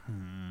 yeah.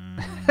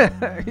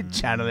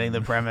 Channeling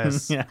the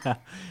premise. Yeah.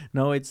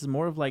 No, it's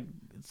more of like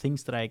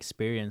things that I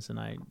experience and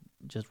I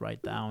just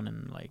write down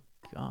and like,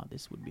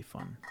 this would be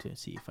fun to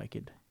see if I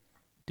could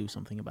do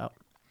something about.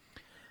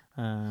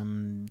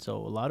 So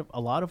a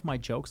lot of my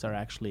jokes are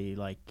actually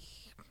like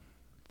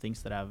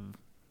things that I've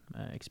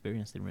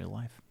experienced in real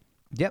life.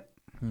 Yep.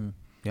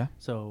 Yeah.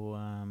 So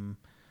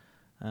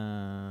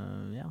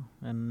yeah,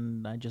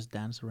 and I just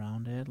dance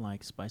around it,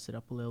 like spice it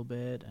up a little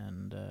bit,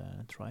 and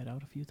try it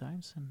out a few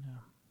times, and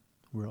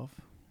we're off.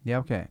 Yeah.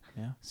 Okay.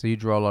 Yeah. So you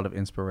draw a lot of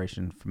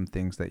inspiration from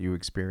things that you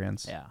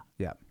experience. Yeah.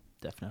 Yeah.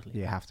 Definitely.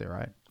 You have to,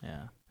 right?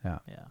 Yeah. Yeah.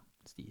 Yeah.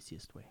 It's the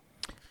easiest way.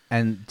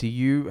 And do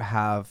you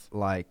have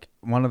like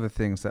one of the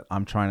things that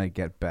I'm trying to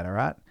get better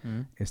at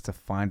is to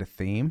find a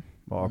theme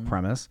or a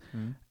premise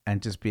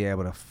and just be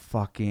able to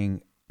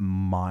fucking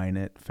mine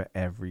it for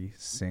every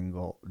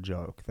single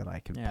joke that I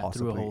can Yeah.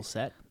 possibly. Through a whole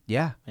set.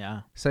 Yeah.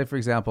 Yeah. Say for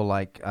example,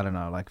 like I don't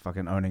know, like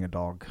fucking owning a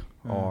dog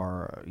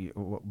or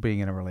being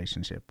in a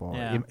relationship or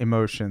Yeah.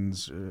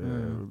 emotions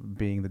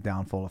being the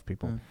downfall of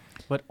people.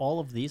 But all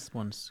of these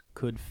ones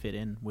could fit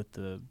in with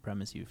the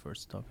premise you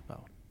first talked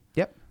about.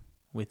 Yep.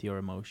 With your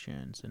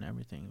emotions and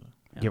everything.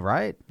 Yeah. You're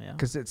right. Yeah.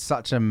 Because it's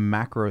such a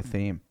macro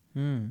theme.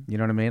 Mm. You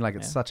know what I mean? Like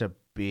it's Yeah. such a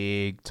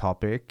big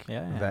topic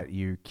Yeah. that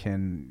you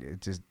can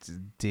just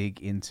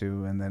dig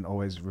into and then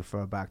always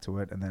refer back to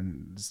it. And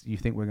then you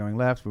think we're going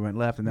left, we went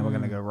left, and then we're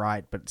going to go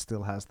right, but it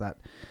still has that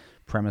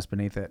premise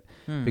beneath it.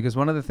 Because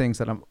one of the things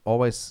that I'm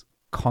always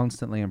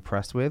constantly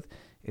impressed with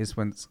is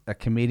when a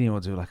comedian will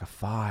do like a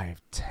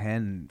 5,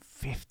 10,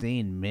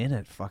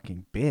 15-minute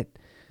fucking bit.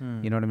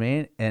 You know what I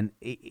mean? And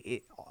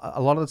a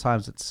lot of the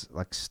times it's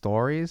like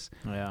stories,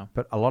 Yeah.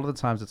 but a lot of the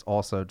times it's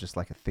also just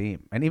like a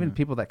theme. And even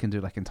people that can do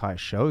like entire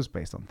shows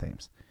based on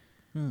themes.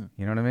 You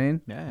know what I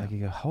mean? Yeah. Like you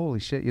go, holy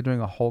shit, you're doing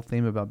a whole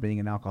theme about being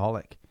an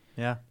alcoholic.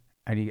 Yeah.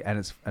 And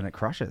it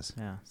crushes.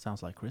 Yeah.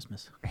 Sounds like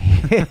Christmas.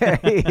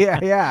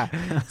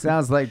 yeah.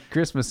 Sounds like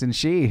Christmas and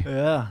She.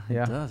 Yeah.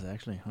 Yeah. It does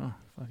actually. Oh,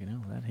 fucking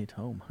hell. That hit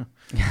home.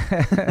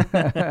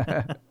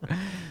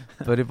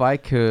 But if I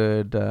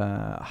could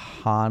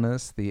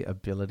harness the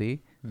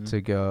ability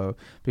to go,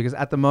 because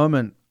at the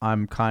moment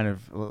I'm kind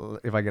of,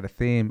 if I get a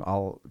theme,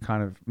 I'll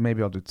kind of,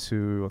 maybe I'll do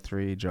 2 or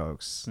 3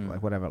 jokes,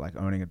 like whatever, like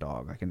owning a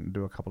dog. I can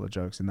do a couple of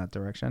jokes in that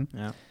direction.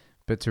 Yeah.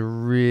 But to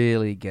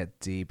really get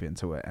deep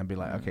into it and be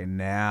like, okay,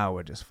 now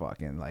we're just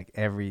fucking like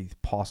every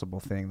possible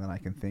thing that I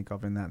can think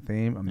of in that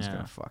theme, I'm just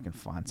going to fucking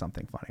find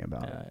something funny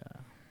about it.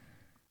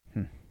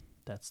 Yeah.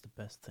 That's the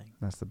best thing.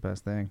 That's the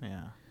best thing.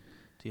 Yeah.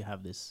 Do you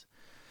have this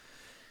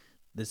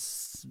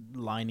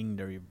lining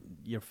that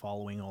you're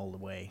following all the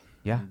way?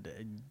 Yeah. And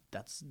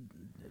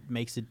it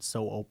makes it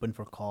so open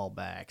for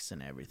callbacks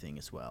and everything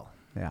as well.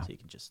 Yeah. So you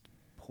can just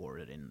pour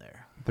it in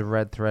there. The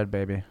red thread,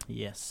 baby.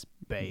 Yes,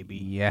 baby.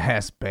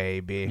 Yes,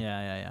 baby.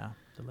 Yeah.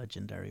 The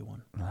legendary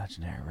one.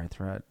 Legendary red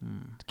thread.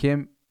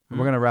 Kim, we're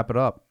going to wrap it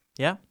up.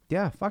 Yeah?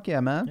 Yeah, fuck yeah,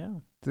 man.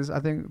 Yeah. I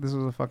think this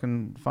was a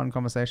fucking fun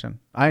conversation.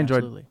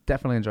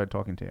 Definitely enjoyed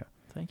talking to you.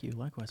 Thank you.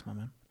 Likewise, my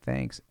man.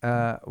 Thanks.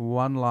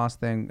 One last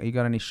thing. You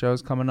got any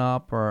shows coming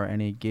up or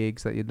any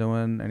gigs that you're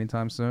doing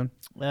anytime soon?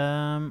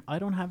 I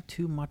don't have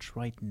too much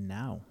right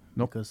now.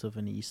 Nope. Because of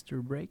an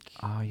Easter break.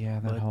 Oh yeah,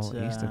 that whole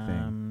Easter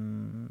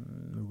thing.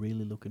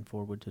 Really looking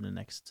forward to the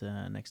next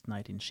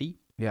night in Ski.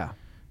 Yeah.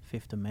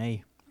 5th of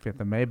May.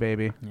 5th of May,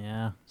 baby.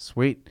 Yeah.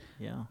 Sweet.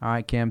 Yeah. All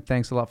right, Kim.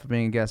 Thanks a lot for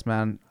being a guest,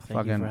 man.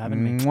 Thank you for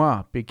having me.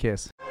 Mwah, big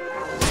kiss.